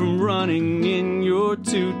blue from running in your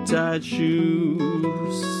too tight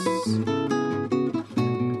shoes.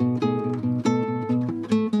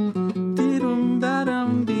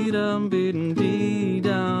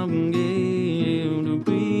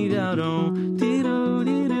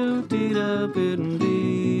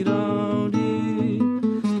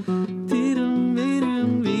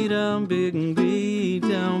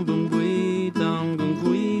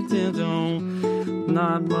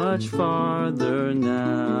 Not much farther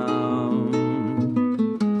now.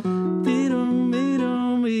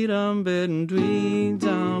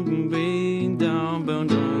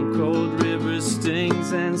 Cold river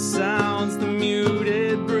stings and sounds the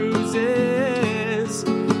muted bruises.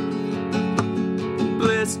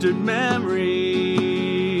 Blistered memories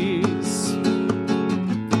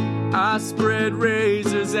I spread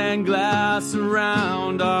razors and glass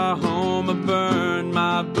around our home. I burned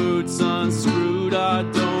my boots, unscrewed our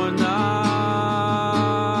doorknob.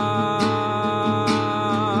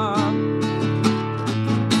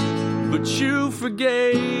 But you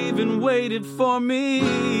forgave and waited for me.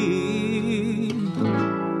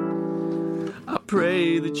 I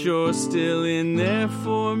pray that you're still in there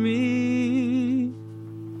for me.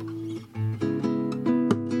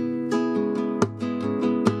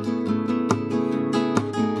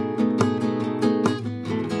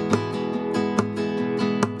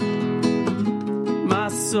 My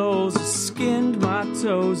soles are skinned, my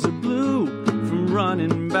toes are blue from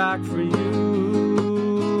running back for you.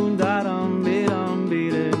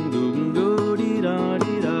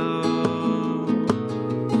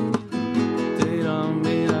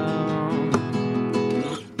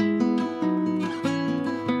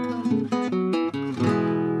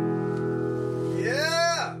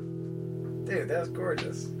 Yeah! Dude, that was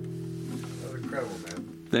gorgeous. That was incredible,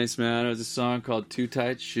 man. Thanks, man. It was a song called Too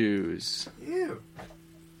Tight Shoes. Ew.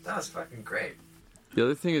 That was fucking great. The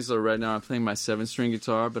other thing is, though, right now I'm playing my 7-string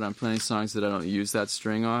guitar, but I'm playing songs that I don't use that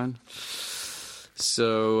string on.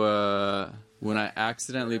 So when I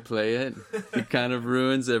accidentally play it, it kind of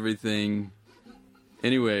ruins everything.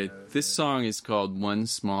 Anyway, this song is called One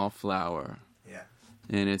Small Flower. Yeah.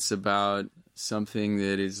 And it's about something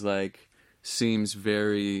that is like, seems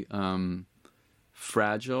very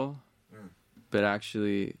fragile, but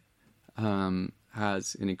actually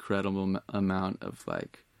has an incredible amount of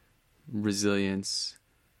like resilience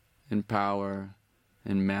and power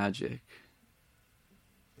and magic.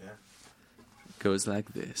 Yeah. It goes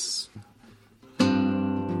like this.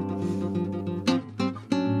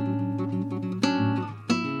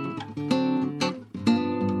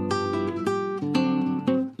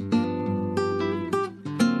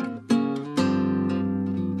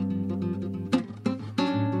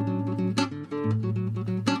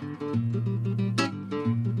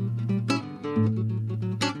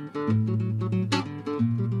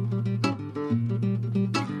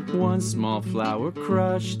 One small flower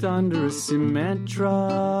crushed under a cement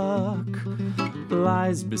truck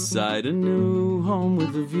lies beside a new home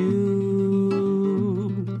with a view.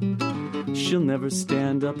 She'll never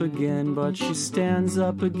stand up again, but she stands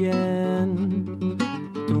up again.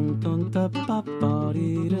 Dum dum da ba ba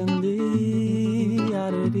dee dum dee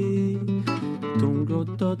ya da dee. Dum go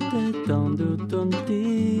do de dum do dum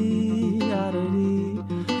dee ya da dee.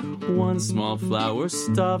 One small flower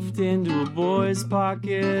stuffed into a boy's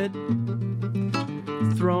pocket,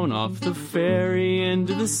 thrown off the ferry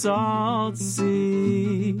into the salt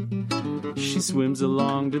sea. She swims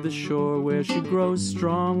along to the shore where she grows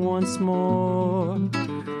strong once more.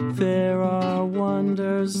 There are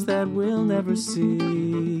wonders that we'll never see.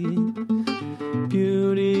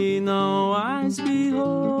 Beauty no eyes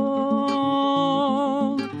behold,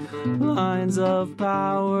 lines of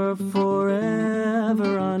power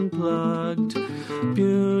forever unplugged.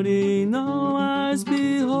 Beauty no eyes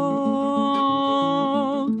behold.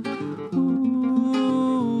 Ooh.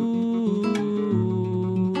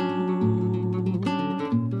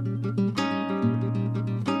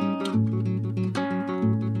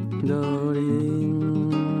 Do-ding.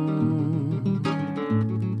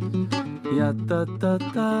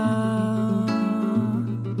 Ya-ta-ta-ta.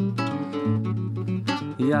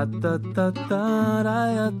 Ya ta ta ta ra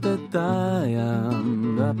ya ta ta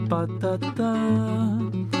yam da pa ta ta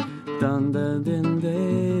dun da din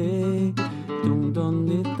day dum dum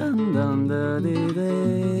di dun dun da di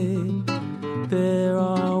day. There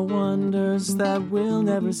are wonders that we'll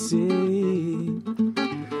never see.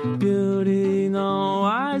 Beauty no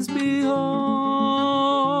eyes behold,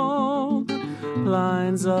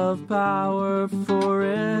 lines of power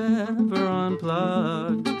forever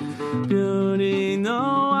unplugged. Beauty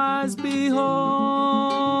no eyes behold.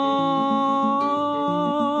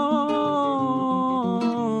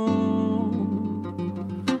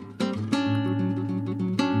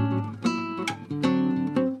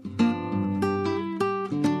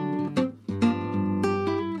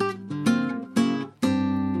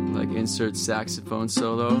 Like insert saxophone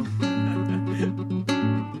solo.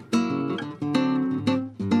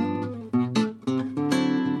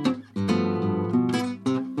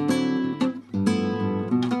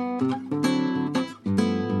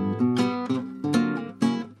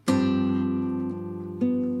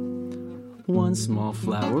 One small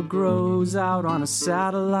flower grows out on a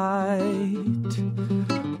satellite.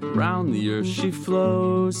 Round the earth she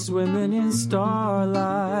flows, swimming in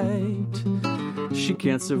starlight. She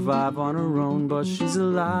can't survive on her own, but she's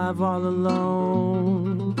alive all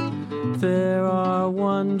alone. There are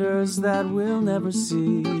wonders that we'll never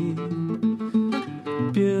see.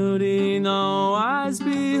 Beauty no eyes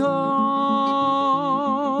behold.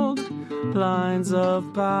 Lines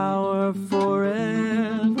of power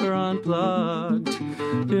forever unplugged.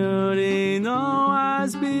 Beauty no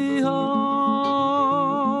eyes behold.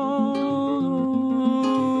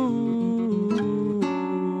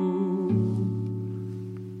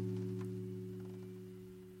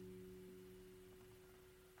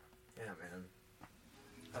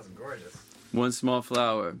 Gorgeous. One Small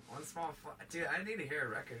Flower. Dude, I need to hear a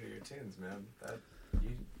record of your tunes, man.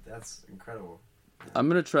 That's incredible. I'm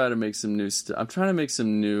gonna try to make some new stuff. I'm trying to make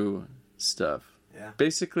some new stuff. Yeah.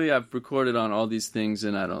 Basically, I've recorded on all these things,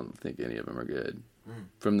 and I don't think any of them are good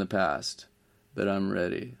from the past. But I'm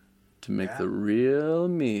ready to make the Real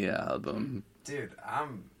Me album. Dude,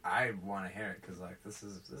 I want to hear it because like this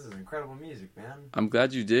is incredible music, man. I'm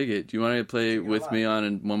glad you dig it. Do you want to play with me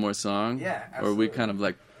on one more song? Yeah, absolutely. Or are we kind of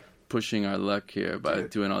like pushing our luck here by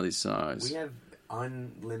doing all these songs? We have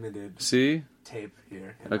unlimited tape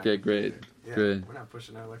here. Okay, great. Yeah, Great. We're not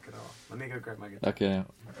pushing our luck at all. Let me go grab my guitar. Okay.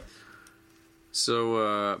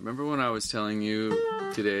 So, remember when I was telling you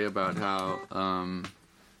today about how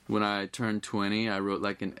when I turned 20, I wrote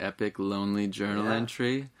like an epic lonely journal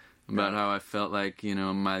entry about how I felt like, you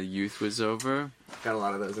know, my youth was over? Got a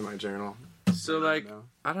lot of those in my journal. So, like,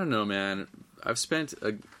 I don't know, man. I've spent,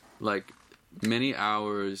 many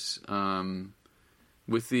hours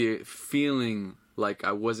with the feeling like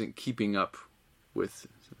I wasn't keeping up with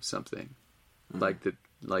something. Like the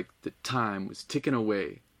time was ticking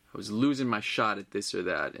away. I was losing my shot at this or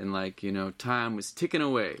that, and time was ticking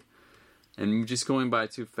away and just going by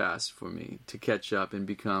too fast for me to catch up and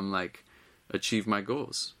become achieve my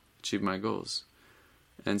goals.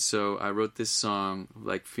 And so I wrote this song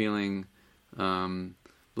feeling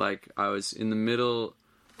like I was in the middle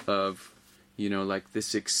of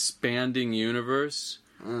this expanding universe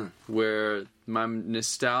where my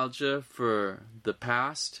nostalgia for the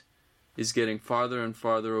past is getting farther and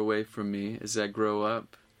farther away from me as I grow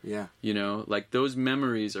up. Yeah. Those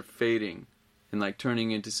memories are fading and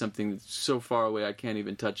turning into something that's so far away I can't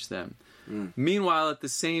even touch them. Meanwhile, at the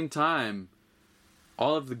same time,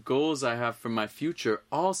 all of the goals I have for my future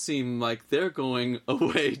all seem like they're going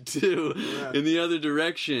away too, in the other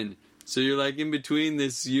direction. So you're in between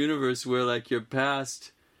this universe where your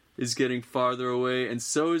past is getting farther away and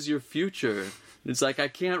so is your future. It's I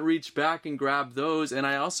can't reach back and grab those, and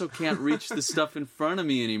I also can't reach the stuff in front of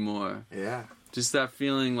me anymore. Yeah. Just that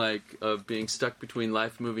feeling of being stuck between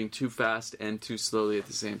life moving too fast and too slowly at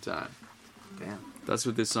the same time. Damn. That's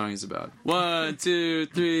what this song is about. 1, 2,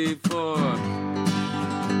 3, 4.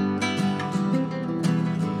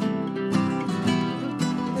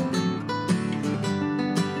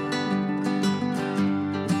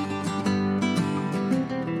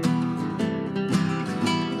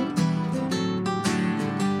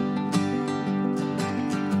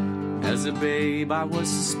 As a babe, I was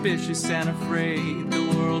suspicious and afraid. The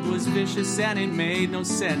world was vicious and it made no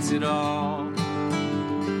sense at all.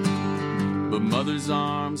 But mother's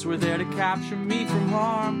arms were there to capture me from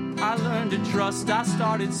harm. I learned to trust, I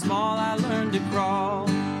started small, I learned to crawl.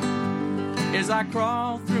 As I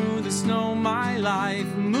crawl through the snow, my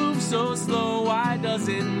life moves so slow. Why does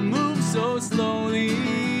it move so slowly?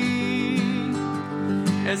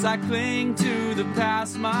 As I cling to the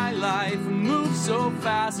past, my life moves so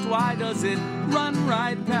fast. Why does it run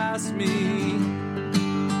right past me?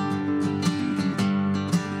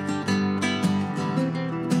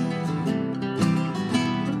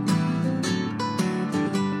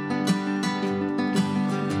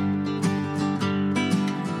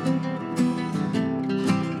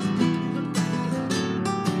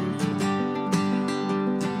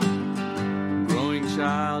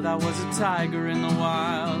 I was a tiger in the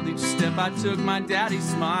wild. Each step I took, my daddy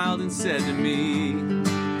smiled and said to me,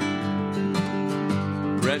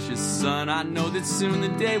 precious son, I know that soon the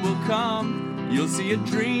day will come. You'll see a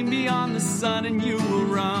dream beyond the sun and you will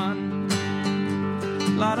run.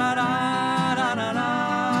 La da da da da da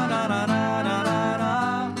da da da da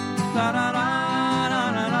da da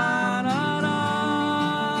da da da.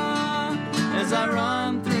 As I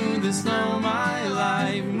run through the snow, my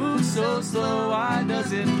life moves so slow. Why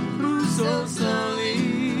does it move so slowly?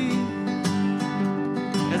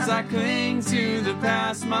 As I cling to the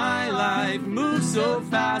past, my life moves so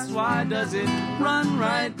fast. Why does it run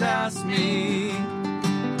right past me?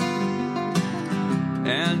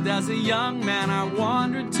 And as a young man, I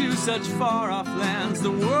wandered to such far-off lands.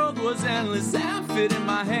 The world was endless and fit in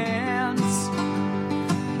my hands.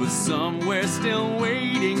 But somewhere still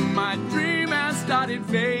waiting, my dream has started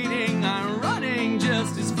fading. I'm running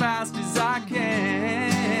just as fast as I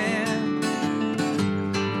can.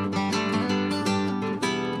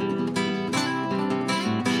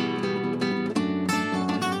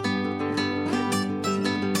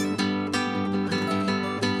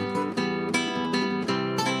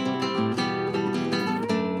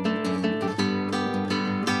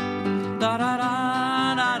 Da da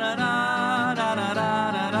da da da da da da da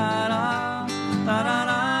da da da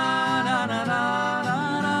da da da da da.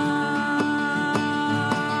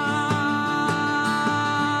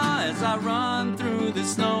 As I run through the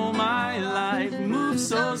snow, my life moves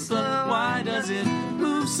so slow. Why does it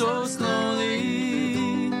move so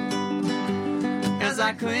slowly? As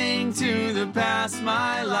I cling to the past,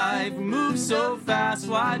 my life moves so fast.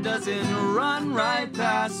 Why does it run right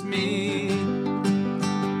past me?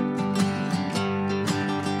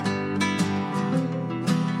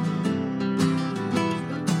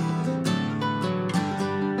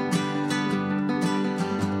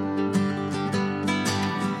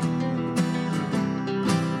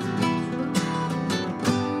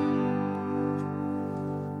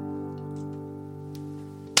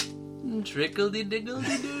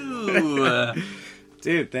 Trickledy-diggledy-doo.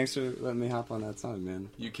 Dude, thanks for letting me hop on that song, man.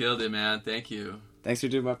 You killed it, man. Thank you. Thanks for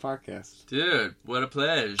doing my podcast. Dude, what a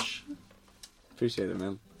pleasure. Appreciate it,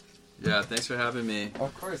 man. Yeah, thanks for having me.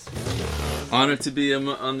 Of course, Honored to be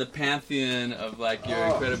on the pantheon of, like, your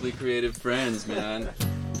incredibly creative friends, man.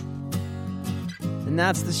 And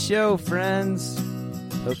that's the show, friends.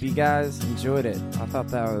 Hope you guys enjoyed it. I thought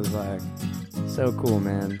that was, like, so cool,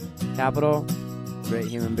 man. Capital, great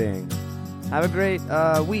human being. Have a great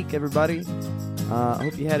week, everybody. I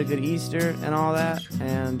hope you had a good Easter and all that.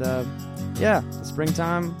 And, yeah, the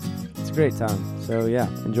springtime, it's a great time. So, yeah,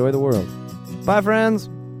 enjoy the world. Bye, friends.